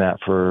this and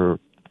that for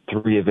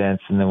 3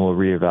 events, and then we'll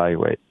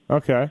reevaluate."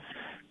 Okay.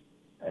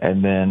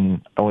 And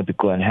then I went to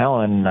Glen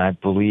Helen, and I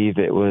believe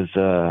it was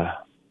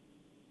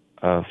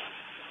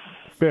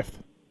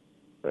fifth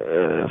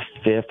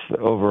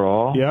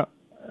overall. Yeah.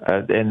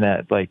 In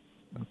that, like,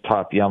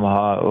 top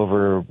Yamaha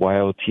over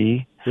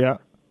YOT. Yeah.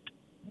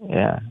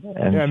 Yeah.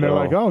 And they're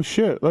like, "Oh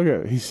shit, look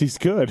at he's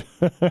good."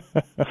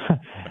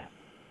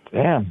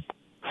 Damn.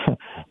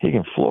 He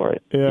can floor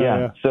it.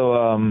 Yeah. So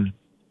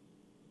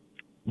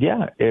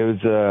it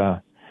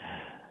was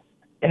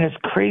and it's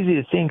crazy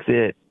to think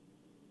that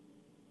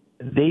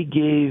they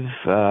gave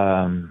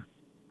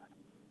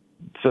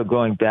so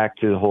going back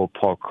to the whole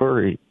Paul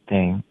Curry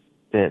thing,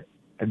 that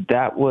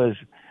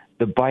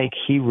the bike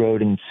he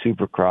rode in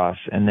Supercross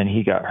and then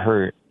he got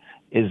hurt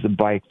is the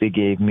bike they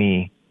gave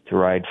me to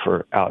ride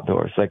for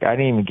outdoors. Like, I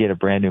didn't even get a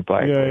brand new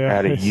bike. I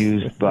had a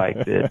used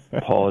bike that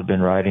Paul had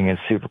been riding in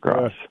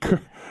Supercross.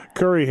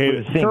 Curry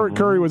hated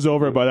Curry was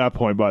over it by that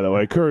point, by the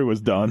way. Curry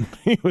was done.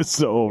 He was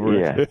so over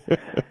it.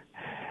 But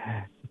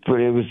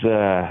it was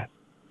the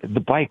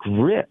bike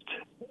ripped.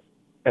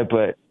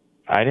 But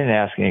I didn't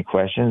ask any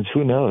questions.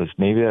 Who knows?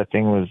 Maybe that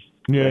thing was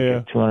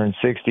a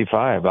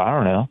 265. I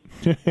don't know.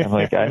 I'm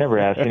like, I never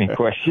asked any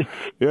questions.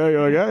 You're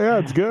like, yeah,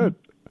 it's good.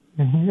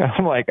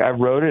 I'm like, I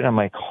rode it, and I'm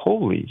like,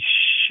 holy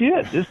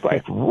shit, this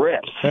bike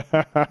rips.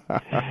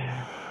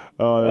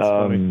 Oh, that's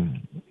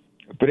funny.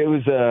 But it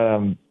was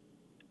a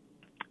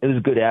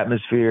good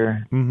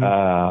atmosphere.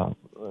 Mm-hmm.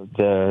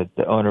 The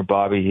owner,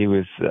 Bobby, he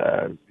was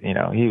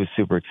he was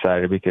super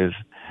excited because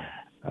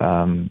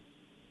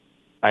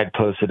I'd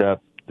posted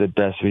up the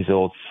best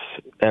results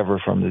ever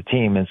from the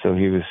team, and so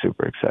he was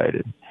super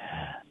excited.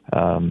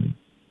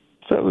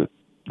 So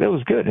it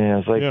was good, and it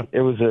was like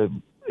it was a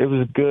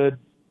good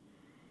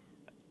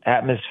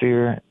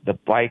atmosphere. The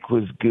bike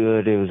was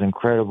good. It was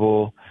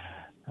incredible.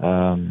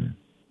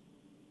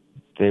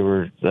 They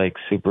were like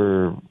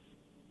super.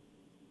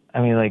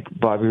 I mean, like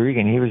Bobby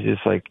Regan, he was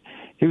just like,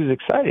 he was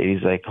excited.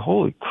 He's like,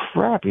 holy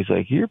crap. He's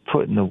like, you're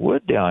putting the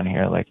wood down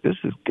here. Like, this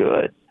is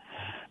good.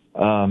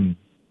 Not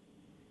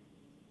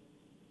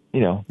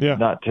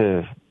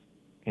to,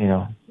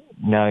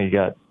 now you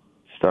got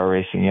Star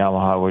Racing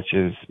Yamaha, which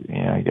is,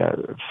 you got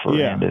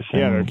Ferrandis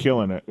and they're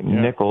killing it.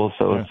 Nichols,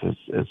 so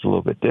it's a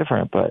little bit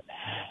different. But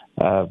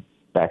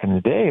back in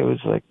the day, it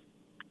was like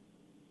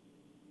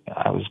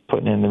I was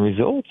putting in the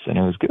results, and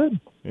it was good.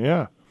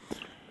 Yeah.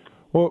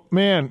 Well,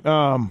 man,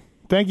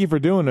 thank you for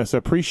doing this. I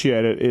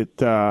appreciate it.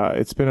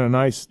 It's been a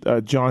nice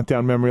jaunt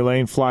down memory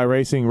lane. Fly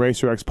Racing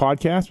Racer X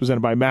podcast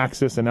presented by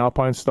Maxxis and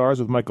Alpine Stars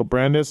with Michael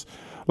Brandis.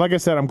 Like I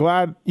said, I'm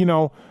glad,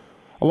 a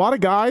lot of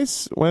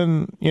guys,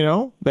 when,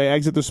 they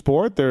exit the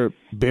sport, they're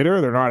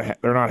bitter.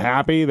 They're not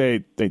happy.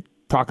 They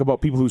talk about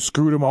people who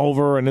screwed them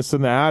over and this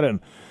and that. And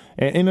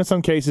in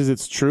some cases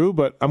it's true,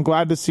 but I'm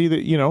glad to see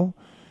that, you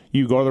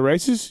go to the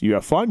races, you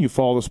have fun, you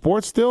follow the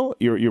sport still,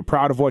 you're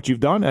proud of what you've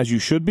done, as you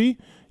should be.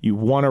 You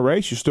won a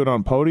race, you stood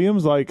on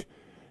podiums,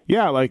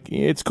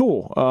 it's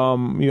cool.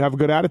 You have a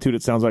good attitude,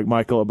 it sounds like,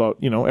 Michael, about,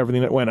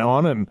 everything that went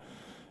on and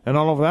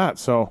all of that.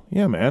 So,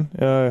 yeah, man,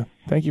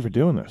 thank you for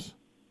doing this.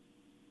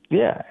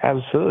 Yeah,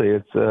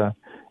 absolutely.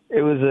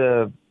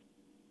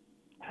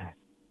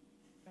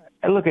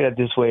 I look at it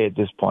this way at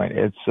this point.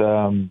 It's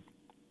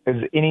as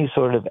any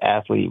sort of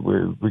athlete,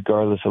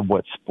 regardless of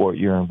what sport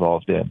you're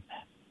involved in,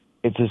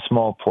 it's a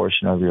small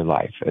portion of your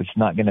life. It's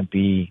not going to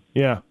be,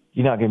 you're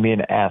not going to be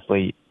an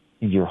athlete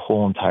your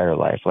whole entire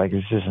life. Like,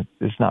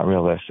 it's not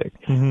realistic.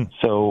 Mm-hmm.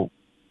 So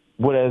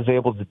what I was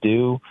able to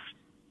do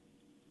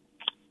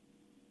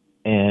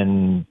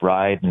and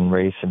ride and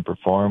race and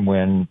perform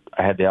when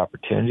I had the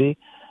opportunity,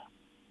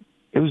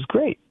 it was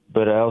great.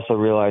 But I also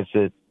realized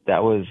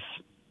that was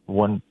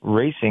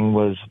racing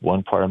was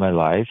one part of my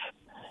life.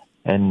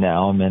 And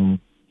now I'm in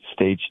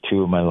stage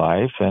 2 of my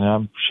life, and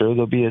I'm sure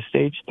there'll be a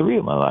stage 3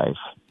 of my life.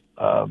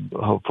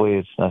 Hopefully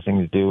it's nothing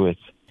to do with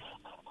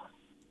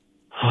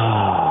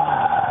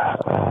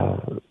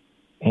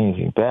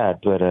anything bad,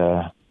 but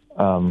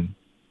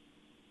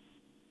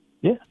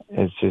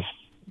it's just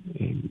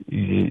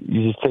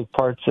you just take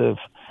parts of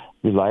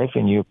your life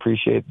and you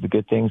appreciate the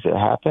good things that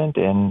happened,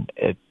 and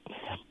it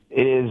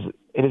has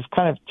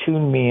kind of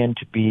tuned me in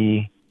to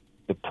be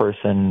the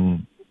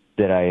person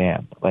that I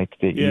am. Like,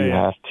 that you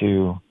have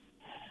to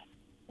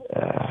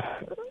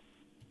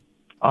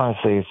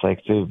honestly, it's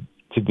like to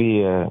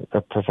be a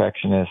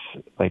perfectionist,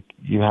 like,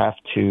 you have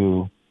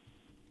to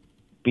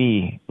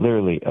be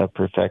literally a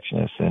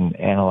perfectionist and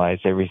analyze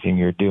everything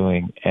you're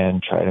doing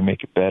and try to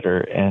make it better.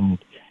 And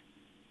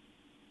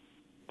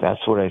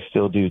that's what I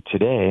still do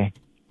today,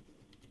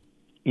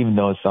 even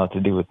though it's not to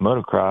do with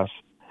motocross,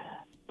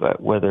 but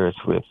whether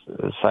it's with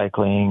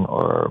cycling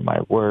or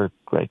my work,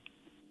 like,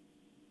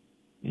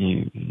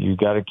 you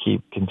got to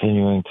keep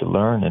continuing to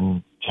learn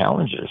and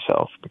challenge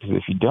yourself, because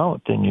if you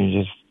don't, then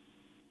you're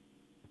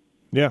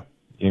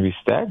be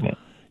stagnant.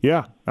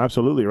 Yeah,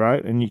 absolutely,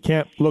 right. And you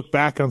can't look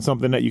back on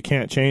something that you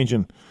can't change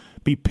and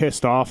be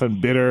pissed off and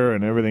bitter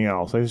and everything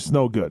else. It's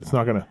no good. It's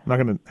not gonna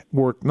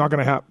work. Not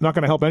gonna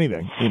help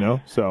anything.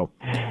 So.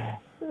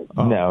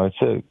 No,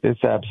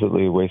 it's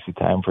absolutely a waste of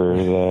time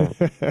to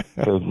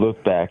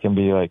look back and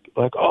be like,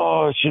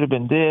 oh, it should have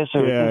been this,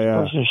 or this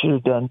person should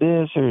have done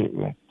this,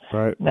 or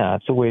right. No,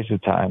 it's a waste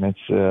of time. It's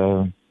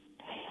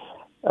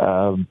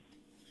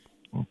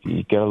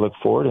you got to look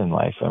forward in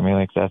life. I mean,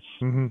 like, that's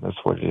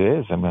what it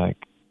is. I mean,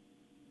 like,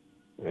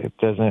 it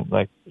doesn't,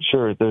 like,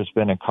 sure, there's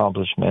been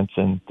accomplishments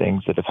and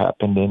things that have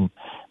happened in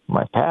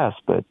my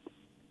past, but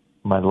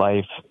my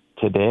life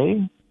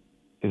today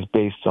is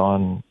based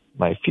on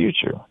my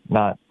future,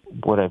 not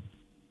what I've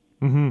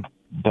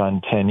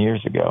done 10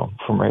 years ago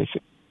from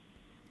racing.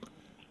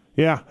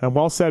 Yeah, and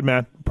well said,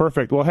 man.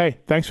 Perfect. Well, hey,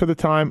 thanks for the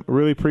time.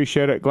 Really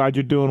appreciate it. Glad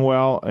you're doing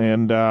well.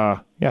 And,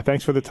 yeah,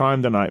 thanks for the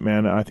time tonight,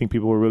 man. I think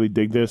people will really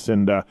dig this.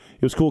 And it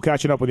was cool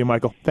catching up with you,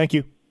 Michael. Thank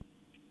you.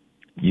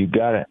 You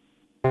got it.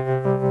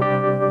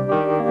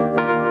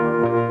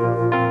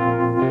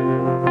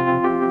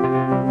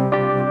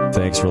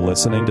 Thanks for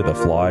listening to the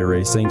Fly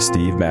Racing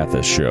Steve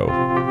Mathis Show.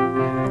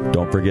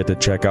 Don't forget to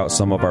check out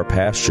some of our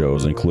past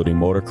shows, including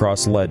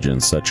motocross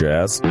legends such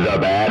as The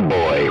Bad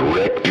Boy,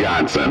 Rick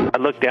Johnson. I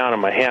looked down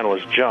and my hand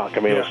was junk. I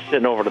mean, It was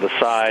sitting over to the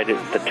side.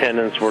 The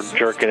tendons were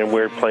jerking in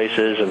weird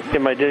places.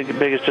 And my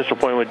biggest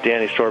disappointment with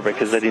Danny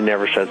Storbeck is that he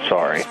never said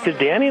sorry. Because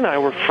Danny and I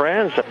were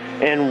friends,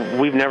 and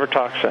we've never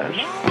talked since.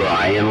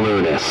 Brian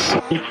Lunas.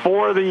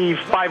 Before the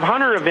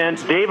 500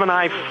 event, Dave and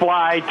I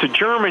fly to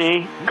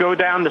Germany, go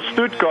down to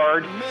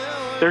Stuttgart.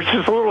 There's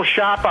this little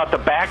shop out the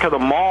back of the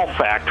mall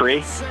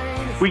factory.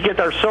 We get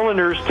our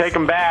cylinders, take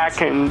them back,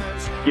 and,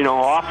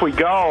 off we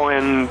go.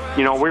 And,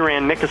 we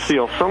ran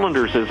Nicosil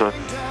cylinders as a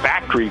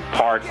factory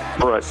part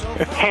for a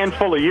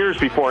handful of years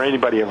before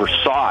anybody ever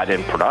saw it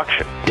in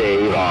production.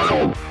 Dave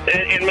Arnold.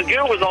 And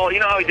McGill was all,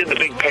 how he did the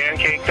big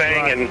pancake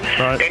thing,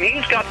 and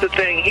he's got the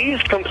thing,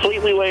 he's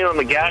completely laying on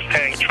the gas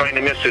tank trying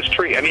to miss his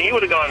tree. I mean, he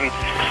would have gone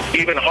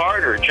even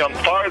harder, jumped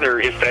farther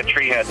if that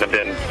tree hadn't have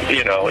been, if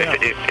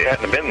it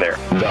hadn't have been there.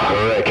 The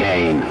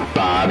Hurricane,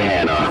 Bob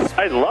Hanna.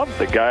 I love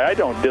the guy. I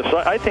don't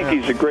dislike. I think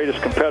he's the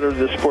greatest competitor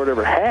this sport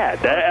ever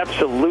had.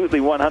 Absolutely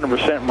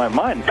 100% in my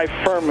mind. I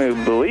firmly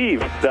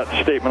believe that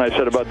statement I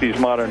said about these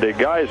modern-day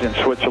guys in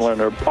Switzerland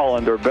or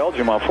Holland or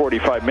Belgium on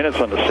 45 minutes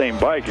on the same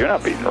bike. You're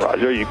not beating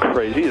Roger. Are you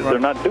crazy? They're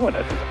not doing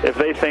it. If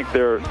they think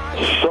they're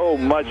so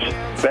much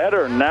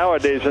better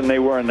nowadays than they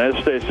were in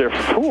those days, they're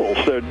fools.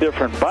 They're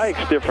different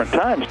bikes, different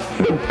times.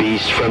 The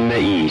Beast from the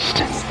East,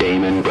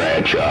 Damon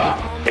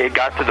Bradshaw. It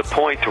got to the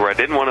point where I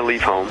didn't want to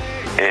leave home.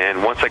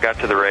 And once I got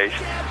to the race,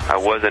 I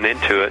wasn't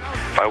into it.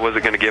 If I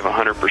wasn't going to give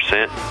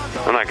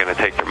 100%, I'm not going to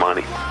take their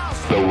money.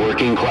 The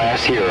working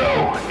class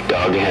hero,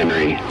 Doug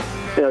Henry.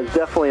 It was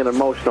definitely an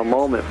emotional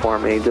moment for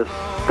me, just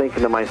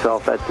thinking to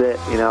myself, that's it,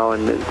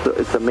 and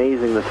it's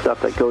amazing the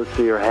stuff that goes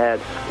through your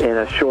head in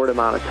a short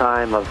amount of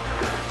time of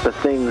the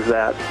things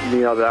that,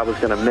 that I was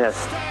going to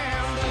miss.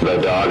 The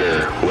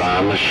Dogger,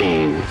 Ron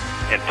Lachine.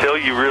 Until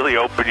you really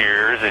open your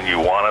ears and you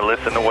want to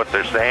listen to what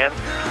they're saying,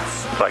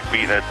 it's like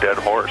beating a dead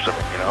horse,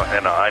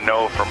 and I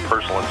know from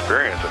personal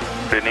experience,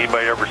 did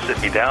anybody ever sit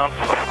me down?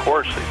 Of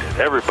course they did.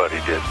 Everybody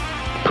did.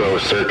 Pro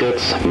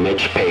Circuits,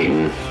 Mitch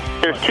Payton.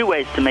 There's two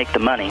ways to make the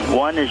money.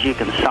 One is you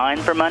can sign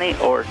for money,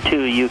 or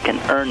two, you can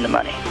earn the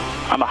money.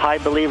 I'm a high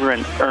believer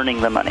in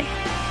earning the money.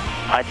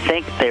 I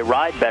think they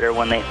ride better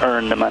when they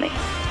earn the money.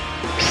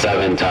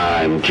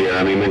 7-time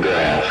Jeremy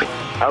McGrath.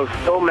 I was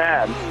so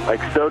mad,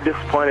 so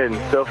disappointed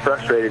and so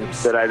frustrated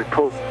that I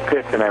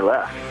picked and I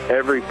left.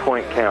 Every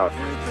point counts.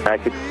 I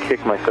could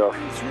kick myself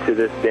to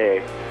this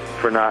day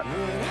for not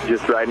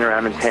just riding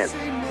around in tents.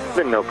 It's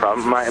been no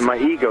problem. My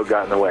ego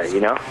got in the way,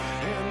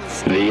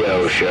 The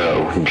O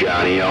Show,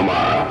 Johnny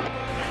O'Mara.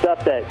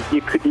 Stuff that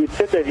you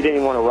sit there, you didn't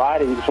even want to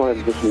ride it, you just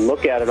wanted to just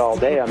look at it all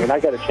day. I mean, I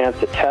got a chance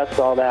to test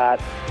all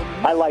that.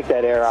 I like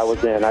that era I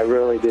was in, I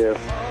really do.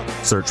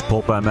 Search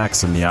Pulp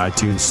MX in the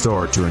iTunes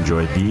store to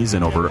enjoy these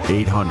and over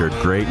 800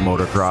 great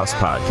motocross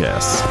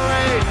podcasts.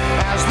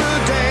 As the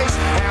days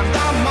and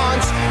the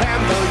months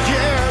and the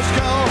years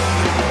go